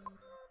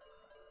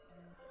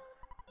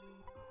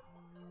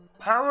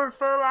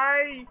 Powerful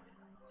eye.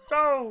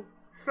 So,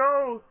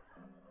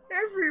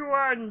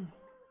 everyone.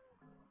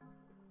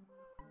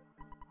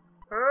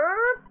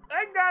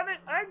 I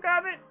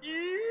got it.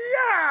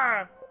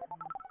 Yeah.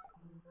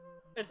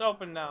 It's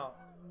open now.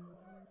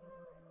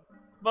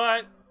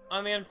 But,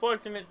 on the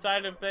unfortunate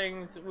side of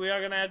things, we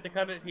are gonna have to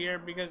cut it here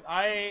because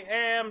I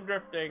am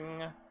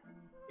drifting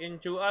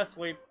into a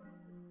sleep.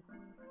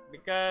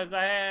 Because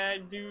I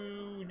had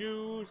to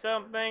do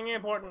something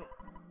important.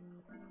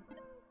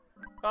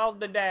 Called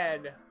the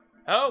dad.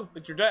 Oh,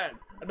 it's your dad.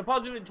 I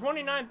deposited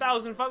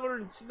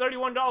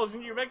 $29,531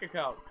 into your bank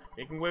account.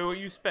 Taking away what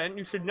you spent,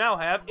 you should now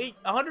have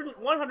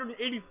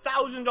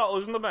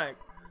 $180,000 in the bank.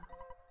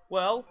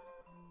 Well,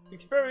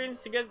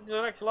 experience to get to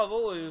the next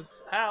level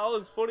is Hal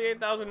is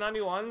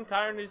 48,091,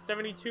 Kyron is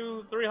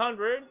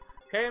 72,300,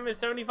 KM is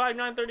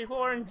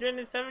 75,934, and Jin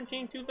is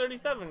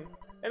 17,237.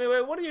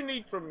 Anyway, what do you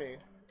need from me?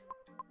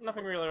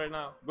 Nothing really right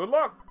now. Good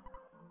luck!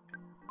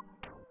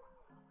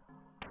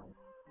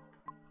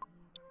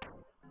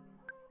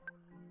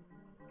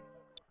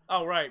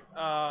 Oh, right.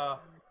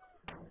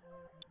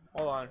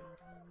 Hold on.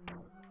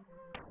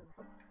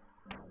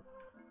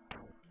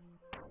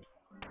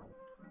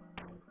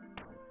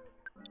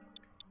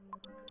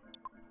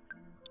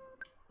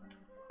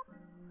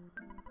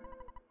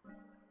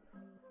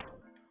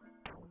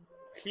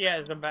 She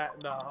has the bat,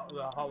 the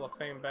Hall of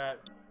Fame bat.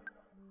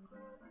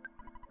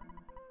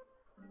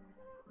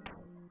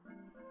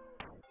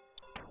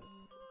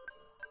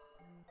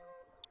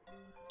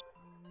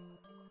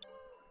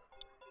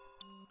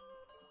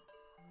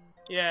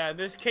 Yeah,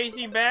 this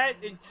Casey bat,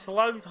 it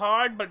slugs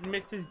hard but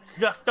misses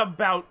just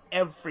about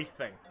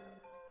everything.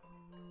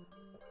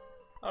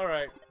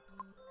 Alright.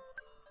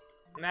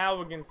 Now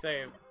we can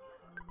save.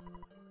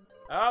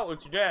 Oh,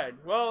 it's your dad.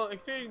 Well,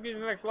 experience to get to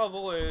the next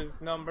level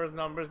is numbers,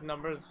 numbers,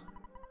 numbers.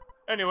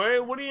 Anyway,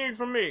 what do you need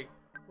from me?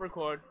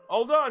 Record.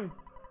 All done!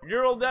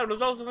 Your old dad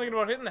was also thinking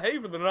about hitting the hay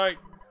for the night.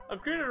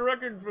 I've created a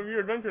record from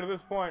your adventure to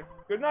this point.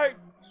 Good night.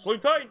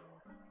 Sleep tight.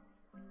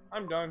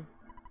 I'm done.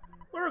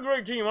 We're a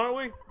great team, aren't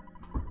we?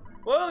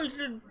 Well,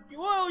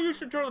 you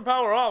should turn the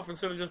power off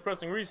instead of just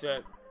pressing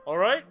reset.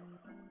 Alright?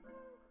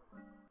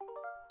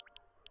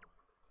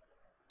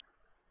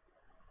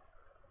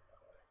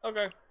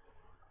 Okay.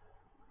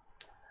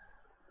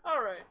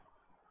 Alright.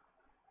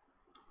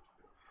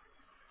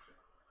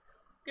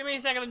 Give me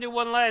a second to do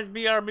one last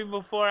BRB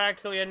before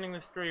actually ending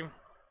the stream.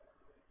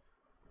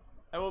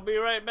 I will be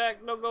right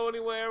back. Don't go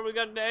anywhere. We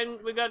got the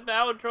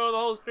outro of the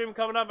whole stream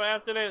coming up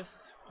after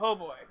this. Oh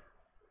boy.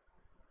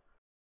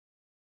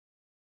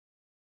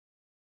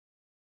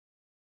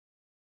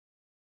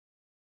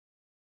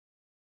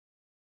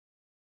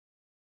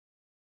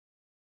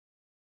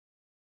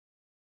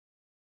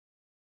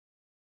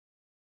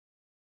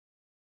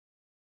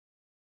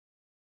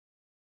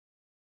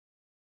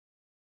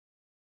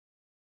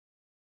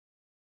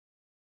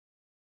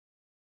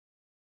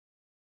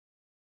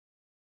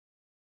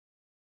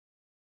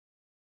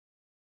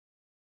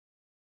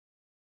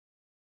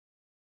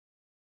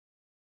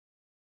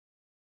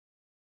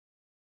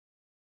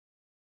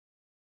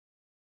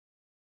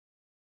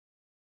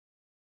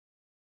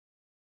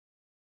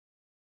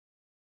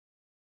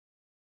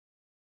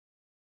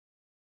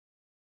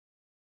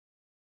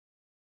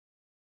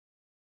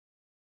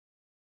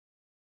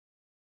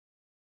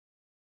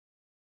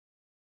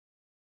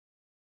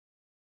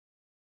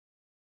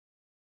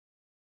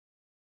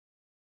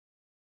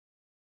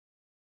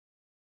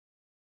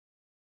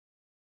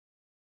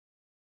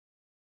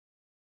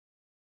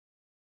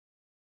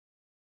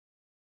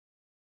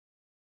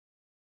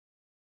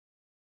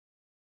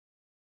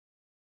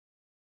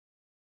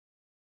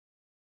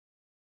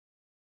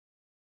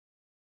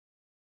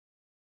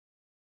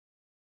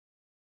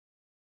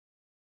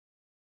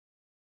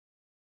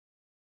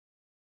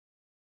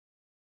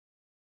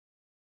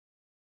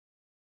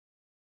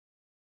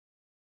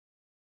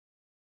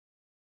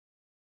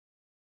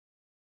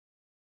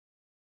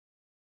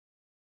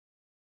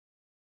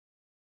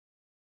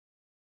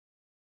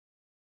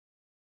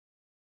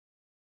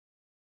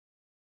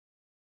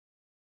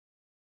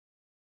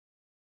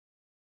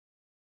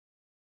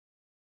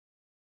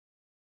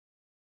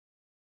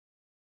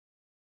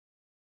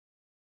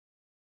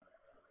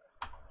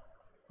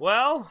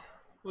 Well,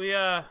 we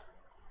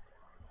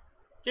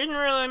didn't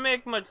really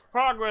make much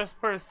progress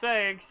per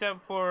se,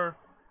 except for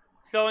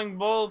showing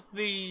both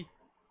the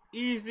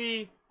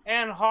easy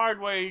and hard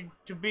way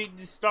to beat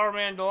the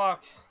Starman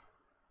Deluxe.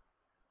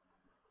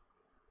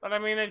 But I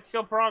mean, it's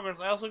still progress.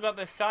 I also got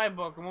the Shy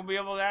Book, and we'll be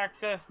able to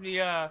access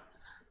the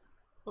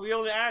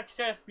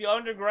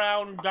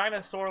underground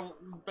dinosaur.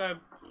 They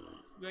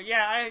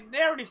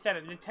already said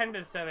it.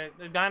 Nintendo said it.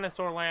 The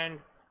dinosaur land.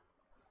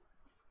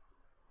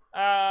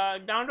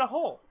 Down the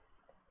hole.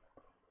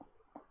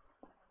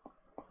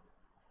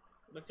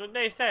 That's what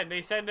they said.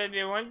 They said that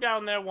they went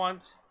down there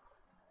once,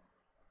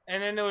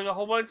 and then there was a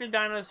whole bunch of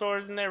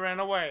dinosaurs, and they ran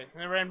away.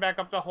 And they ran back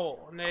up the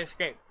hole, and they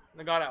escaped. And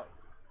they got out.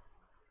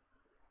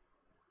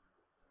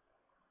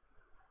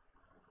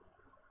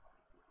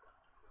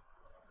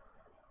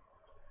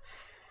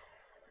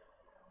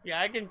 Yeah,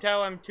 I can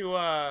tell I'm too,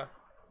 I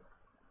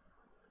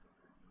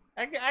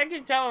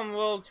can tell I'm a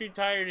little too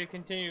tired to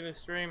continue the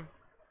stream.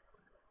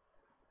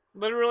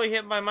 Literally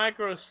hit my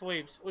micro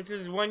sleeps, which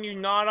is when you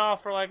nod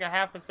off for like a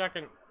half a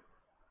second.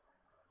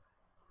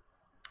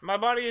 My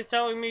body is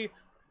telling me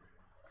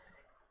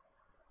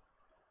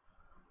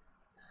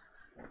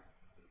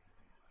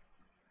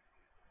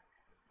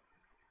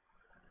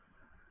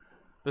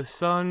the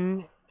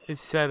sun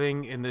is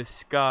setting in the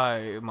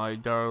sky, my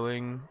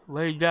darling.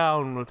 Lay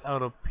down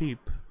without a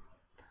peep.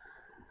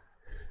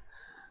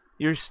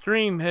 Your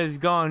stream has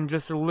gone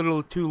just a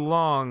little too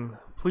long.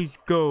 Please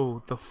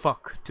go the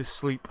fuck to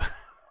sleep.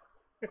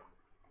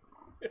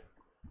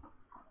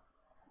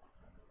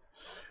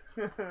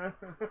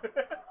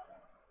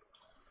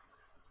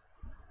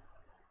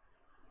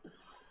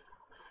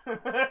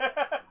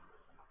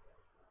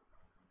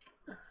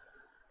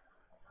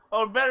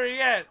 Or better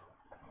yet,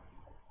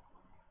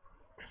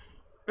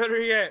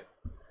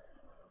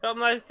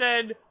 something I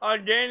said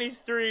on Danny's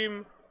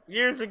stream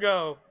years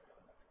ago.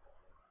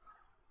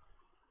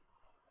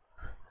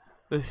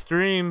 The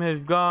stream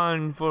has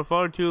gone for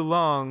far too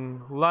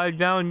long. Lie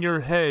down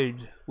your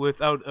head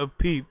without a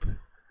peep.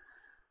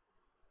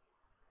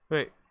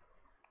 Wait.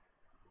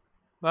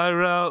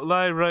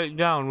 Lie right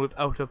down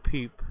without a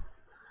peep.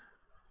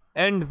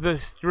 End the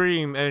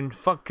stream and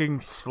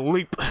fucking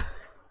sleep.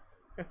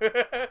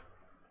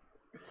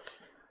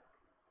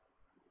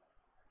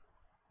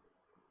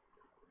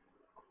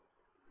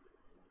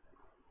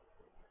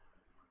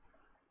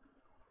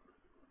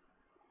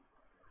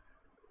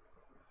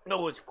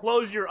 No, it's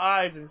close your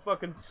eyes and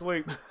fucking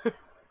sleep.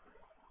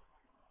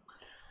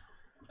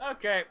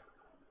 Okay.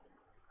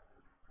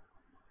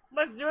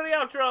 Let's do the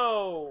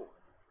outro.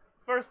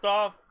 First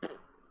off,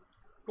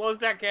 close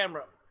that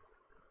camera.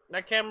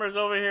 That camera's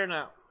over here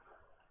now.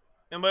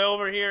 And by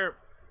over here,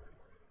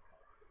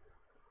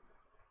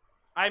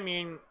 I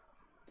mean,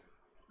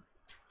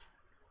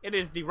 it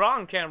is the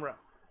wrong camera.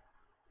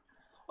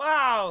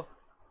 Wow.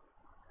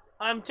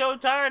 I'm so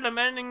tired of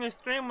ending the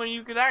stream when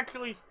you could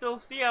actually still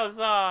see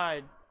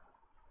outside.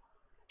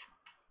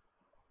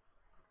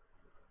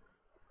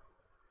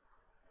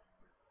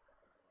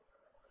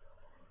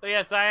 But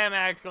yes, I am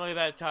actually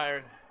that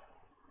tired.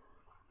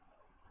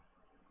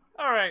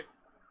 Alright.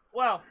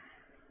 Well.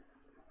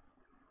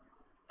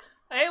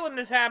 I hate when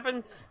this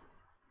happens.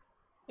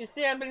 You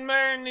see, I've been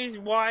wearing these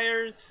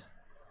wires.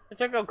 I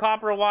took a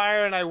copper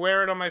wire and I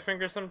wear it on my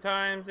finger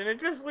sometimes. And it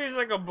just leaves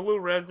like a blue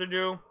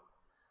residue.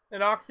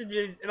 An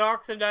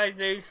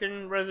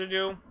oxidization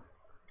residue.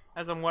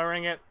 As I'm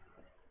wearing it.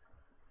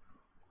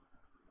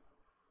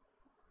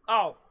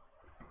 Oh.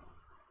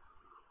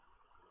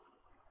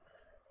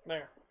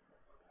 There.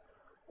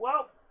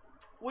 Well,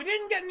 we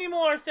didn't get any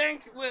more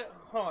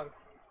hold on.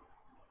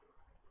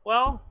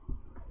 Well,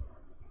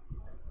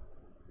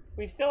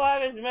 we still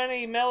have as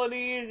many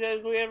melodies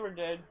as we ever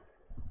did.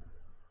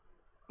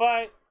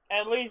 But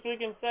at least we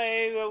can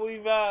say that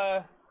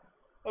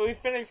we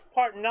finished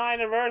part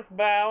 9 of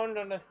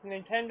EarthBound on the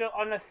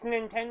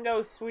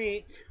Nintendo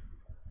Switch.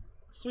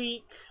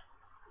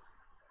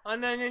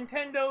 On the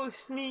Nintendo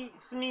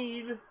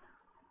Sneed.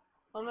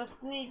 On the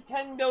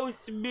Nintendo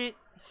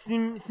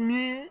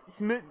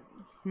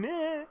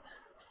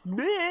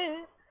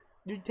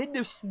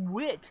Nintendo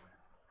Switch.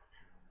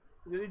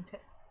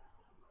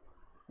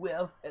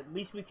 Well, at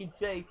least we can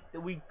say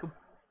that we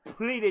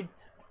completed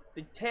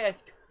the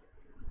task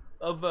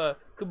of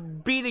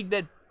beating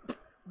that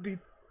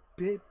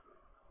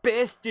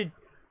bastard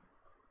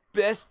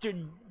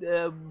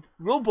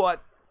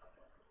robot.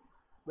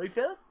 Right,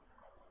 fella?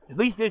 At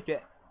least there's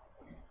that.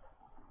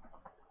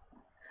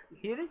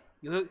 Hear this?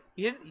 You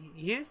hear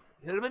this?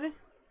 You heard about this?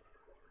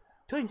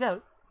 Turns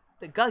out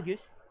that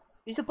Gygus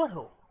is a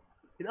butthole,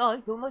 and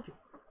I don't like it.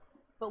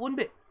 Not one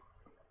bit.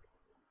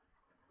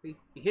 You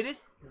hear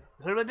this? You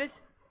heard about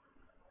this?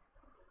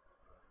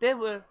 There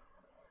were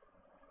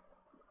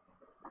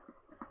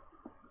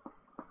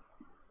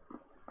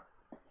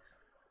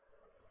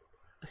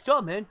a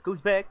starman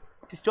goes back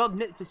to stop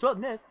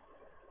nest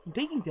from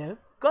taking down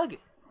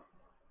Gygus.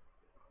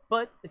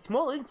 But a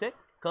small insect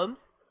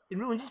comes and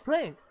ruins his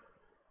plans.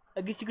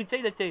 I guess you could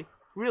say that's a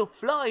real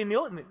fly in the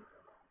ointment.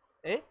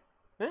 Eh?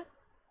 Huh?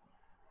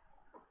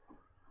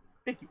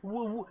 Thank you.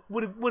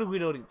 What a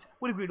great audience.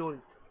 What a great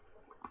audience.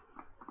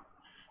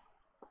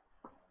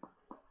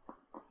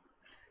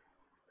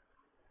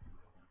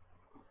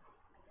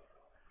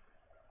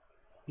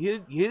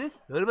 You hear this?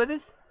 You heard about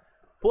this?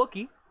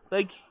 Porky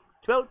likes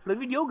trout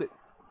flavored yogurt.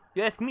 If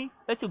you ask me,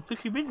 that's some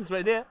fishy business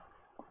right there.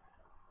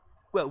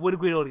 Well, what a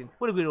great audience.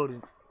 What a great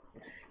audience.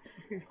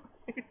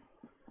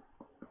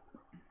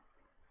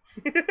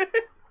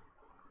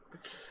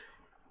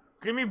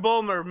 Jimmy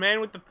Bulmer,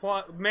 man with the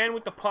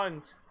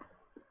puns.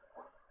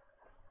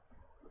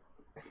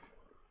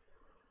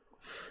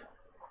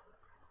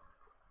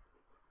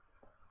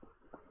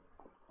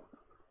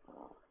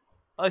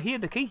 I hear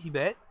the Casey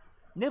bat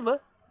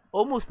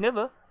almost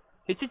never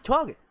hits its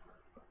target.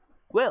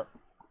 Well,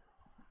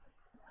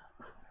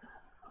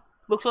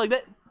 looks like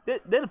that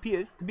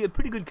appears to be a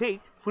pretty good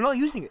case for not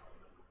using it.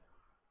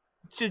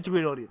 Such a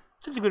great audience.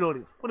 Such a great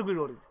audience. What a great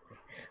audience.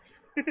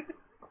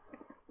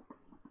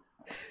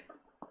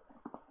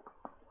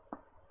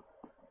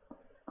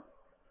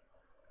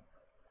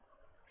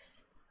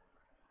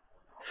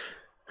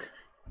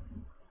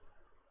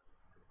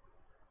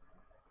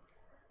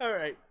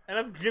 Alright,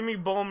 enough Jimmy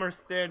Bulmer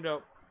stand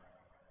up.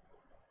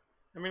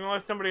 I mean,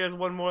 unless somebody has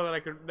one more that I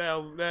could,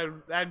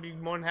 that'd be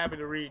more than happy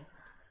to read.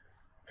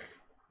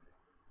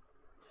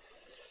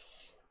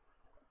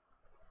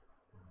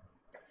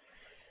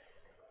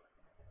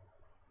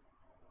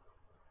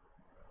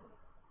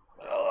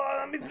 Oh,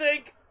 let me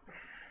think.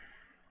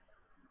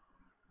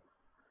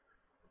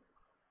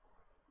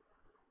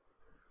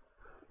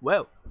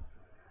 Well,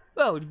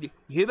 Oh, did you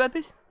hear about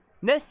this?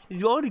 Ness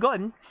has already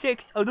gotten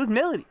 6 of those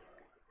melodies.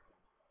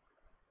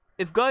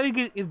 If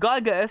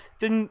Gargas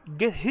doesn't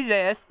get his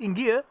ass in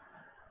gear,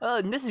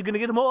 Ness is gonna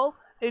get them all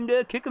and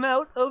kick him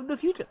out of the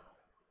future.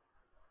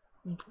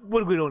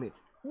 What a great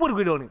audience! What a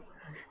great audience!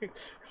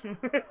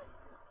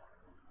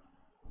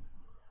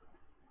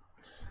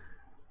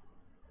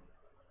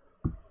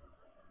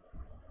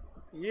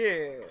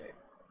 Yeah.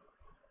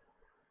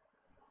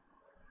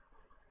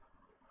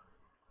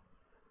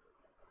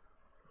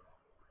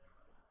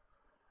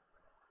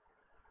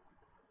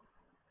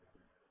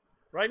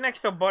 Right next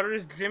to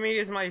Butters, Jimmy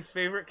is my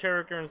favorite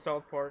character in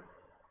South Park.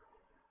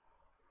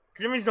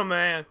 Jimmy's a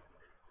man.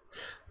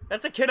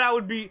 That's a kid I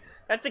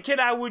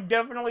would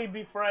definitely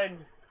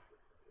befriend.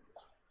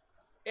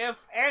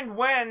 If and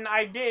when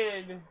I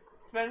did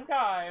spend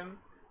time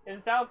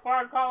in South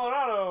Park,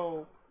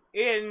 Colorado,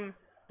 in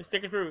the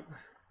Stick of Truth.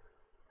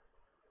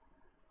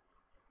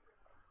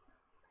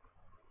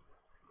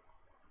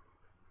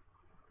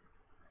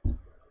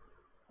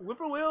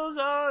 Whippoorwills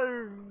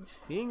are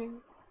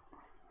singing.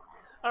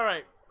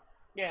 Alright,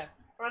 yeah.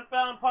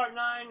 EarthBound Part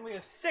 9, we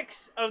have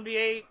 6 of the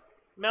 8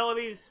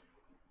 melodies.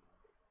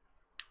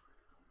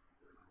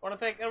 I want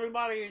to thank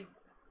everybody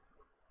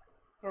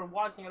for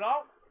watching it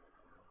all.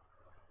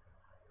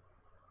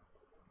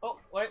 Oh,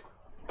 wait.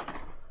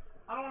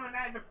 I don't want an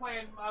ad to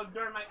play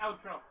during my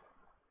outro.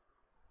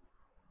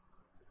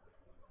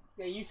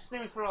 Yeah, you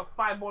snooze for about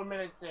 5 more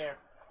minutes there.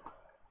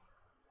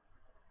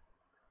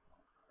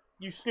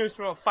 You snooze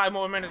for about 5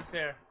 more minutes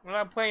there. We're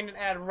not playing an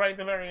ad right at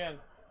the very end.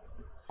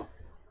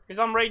 Because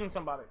I'm raiding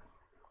somebody.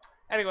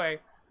 Anyway,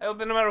 I hope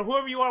that no matter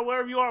whoever you are,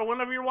 wherever you are,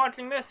 whenever you're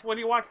watching this,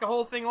 whether you watch the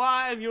whole thing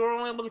live, you were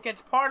only able to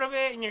catch part of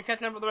it, and you're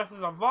catching up with the rest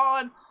of the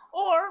VOD,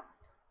 or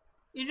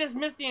you just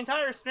missed the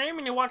entire stream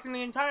and you're watching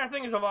the entire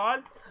thing as a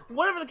VOD.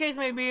 Whatever the case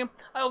may be,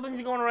 I hope things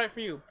are going alright for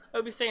you. I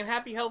hope you're staying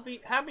happy,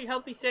 healthy,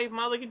 safe,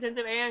 mildly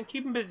contented, and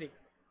keeping busy.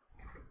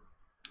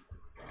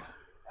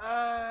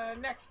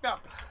 Next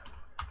up.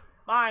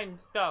 Mine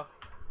stuff.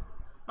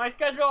 My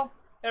schedule,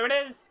 there it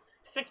is.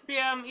 6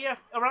 p.m.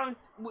 EST, around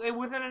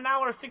within an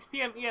hour of 6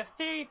 p.m.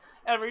 EST,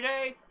 every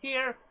day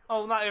here.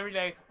 Oh, not every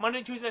day.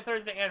 Monday, Tuesday,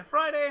 Thursday, and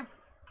Friday.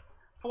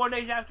 4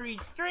 days after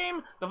each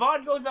stream, the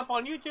VOD goes up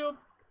on YouTube.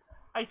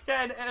 I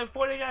said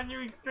 4 days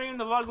after each stream,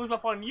 the VOD goes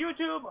up on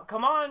YouTube.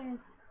 Come on,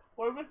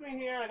 we're with me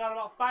here. I got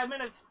about 5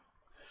 minutes.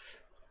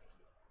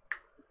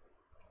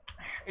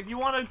 If you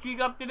want to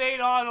keep up to date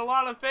on a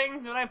lot of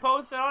things that I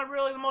post that aren't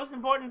really the most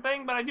important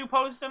thing, but I do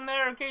post them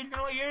there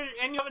occasionally here,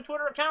 and you have a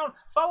Twitter account,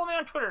 follow me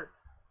on Twitter.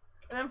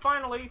 And then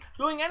finally,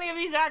 doing any of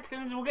these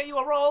actions will get you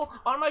a role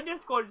on my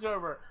Discord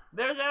server.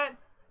 There's that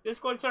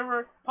Discord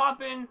server.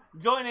 Pop in,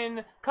 join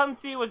in, come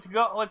see what's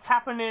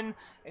happening,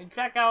 and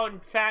check out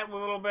and chat a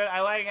little bit.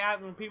 I like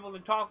having people to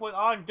talk with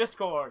on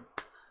Discord.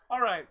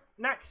 Alright,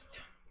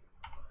 next.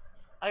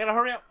 I gotta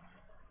hurry up.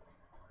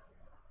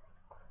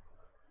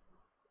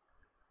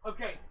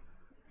 Okay.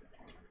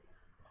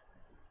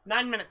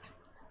 9 minutes.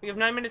 We have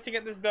 9 minutes to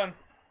get this done.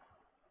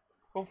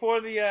 Before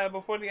the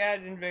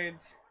ad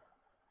invades.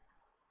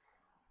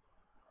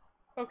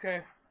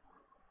 Okay.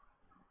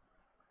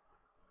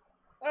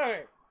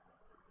 Alright.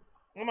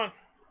 Come on.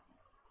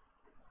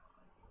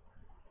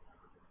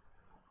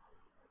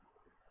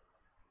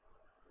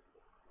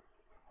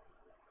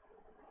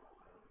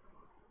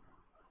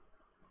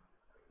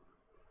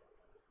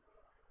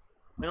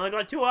 We only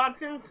got 2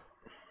 options.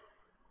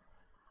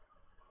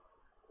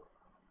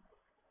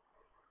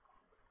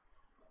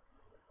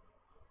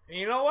 And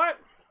you know what?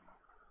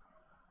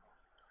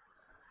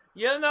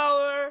 You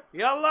know her,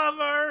 you love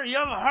her,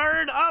 you've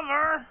heard of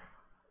her.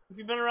 If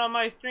you've been around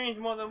my streams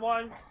more than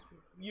once,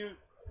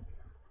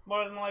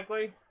 more than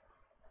likely.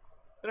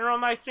 Been around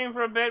my stream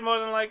for a bit, more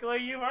than likely,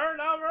 you've heard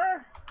of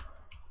her.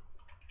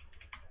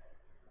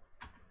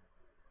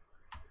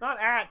 Not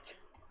at.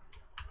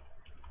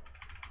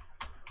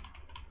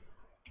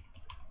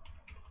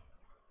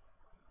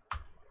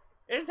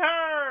 It's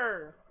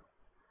her!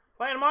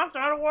 Playing Monster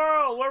Hunter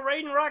World! We're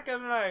raiding Rocket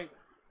tonight!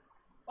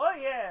 Oh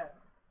yeah!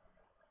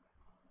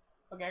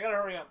 Okay, I gotta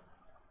hurry up.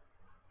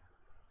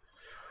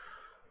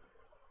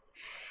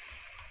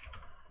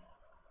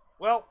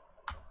 Well,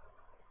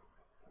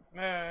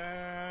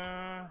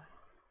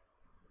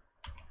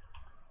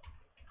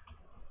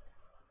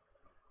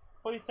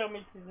 please tell me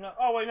this is not.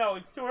 Oh wait, no,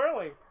 it's too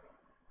early.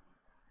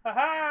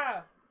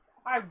 Haha!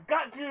 I've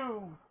got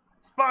you,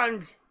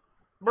 Sponge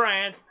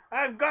Branch.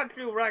 I've got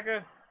you,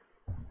 Wrecker.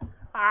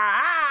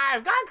 Aha!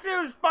 I've got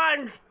you,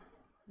 Sponge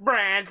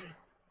Branch.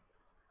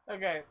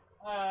 Okay.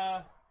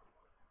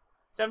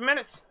 7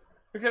 minutes.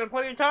 We should have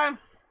plenty of time.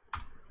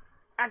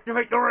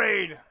 Activate the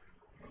raid.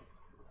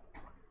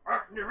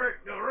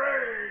 Activate the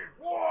raid.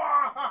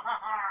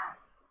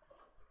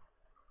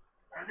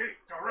 I need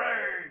the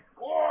raid.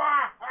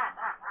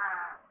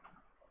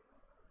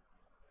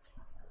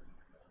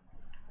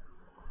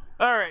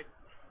 All right.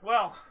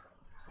 Well,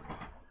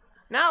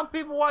 now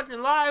people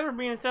watching live are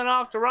being sent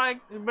off to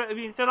raid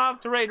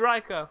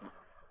Rika.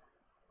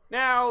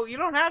 Now you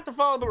don't have to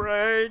follow the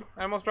raid.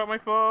 I almost dropped my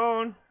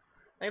phone.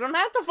 You don't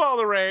have to follow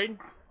the raid,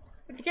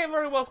 but you can't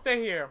very well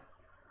stay here.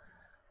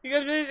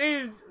 Because it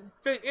is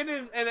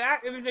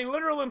a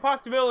literal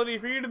impossibility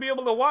for you to be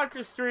able to watch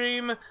a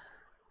stream.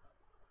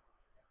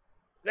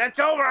 That's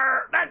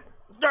over!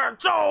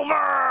 That's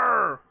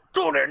over!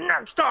 Tune in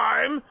next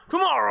time,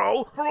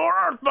 tomorrow, for more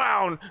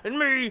EarthBound, and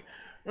me,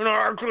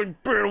 actually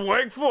being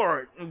awake for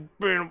it, and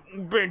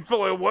being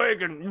fully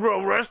awake and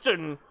well rested,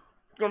 and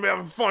gonna be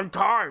having a fun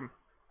time.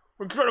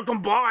 We're gonna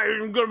combine,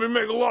 and we're gonna be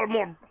making a lot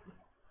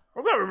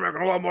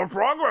more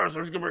progress.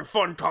 It's gonna be a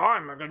fun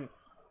time. I can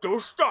do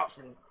stuff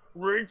and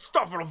read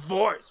stuff in a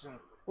voice, and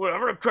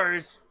whatever the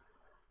case.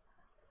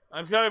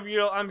 I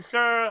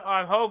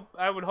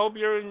would hope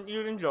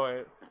you'd enjoy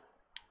it.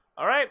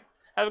 Alright,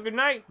 have a good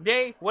night,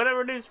 day,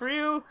 whatever it is for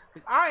you,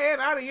 because I am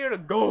out of here to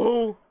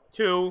go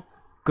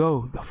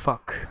the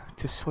fuck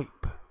to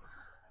sleep.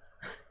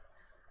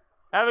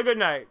 Have a good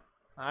night.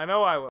 I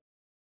know I will.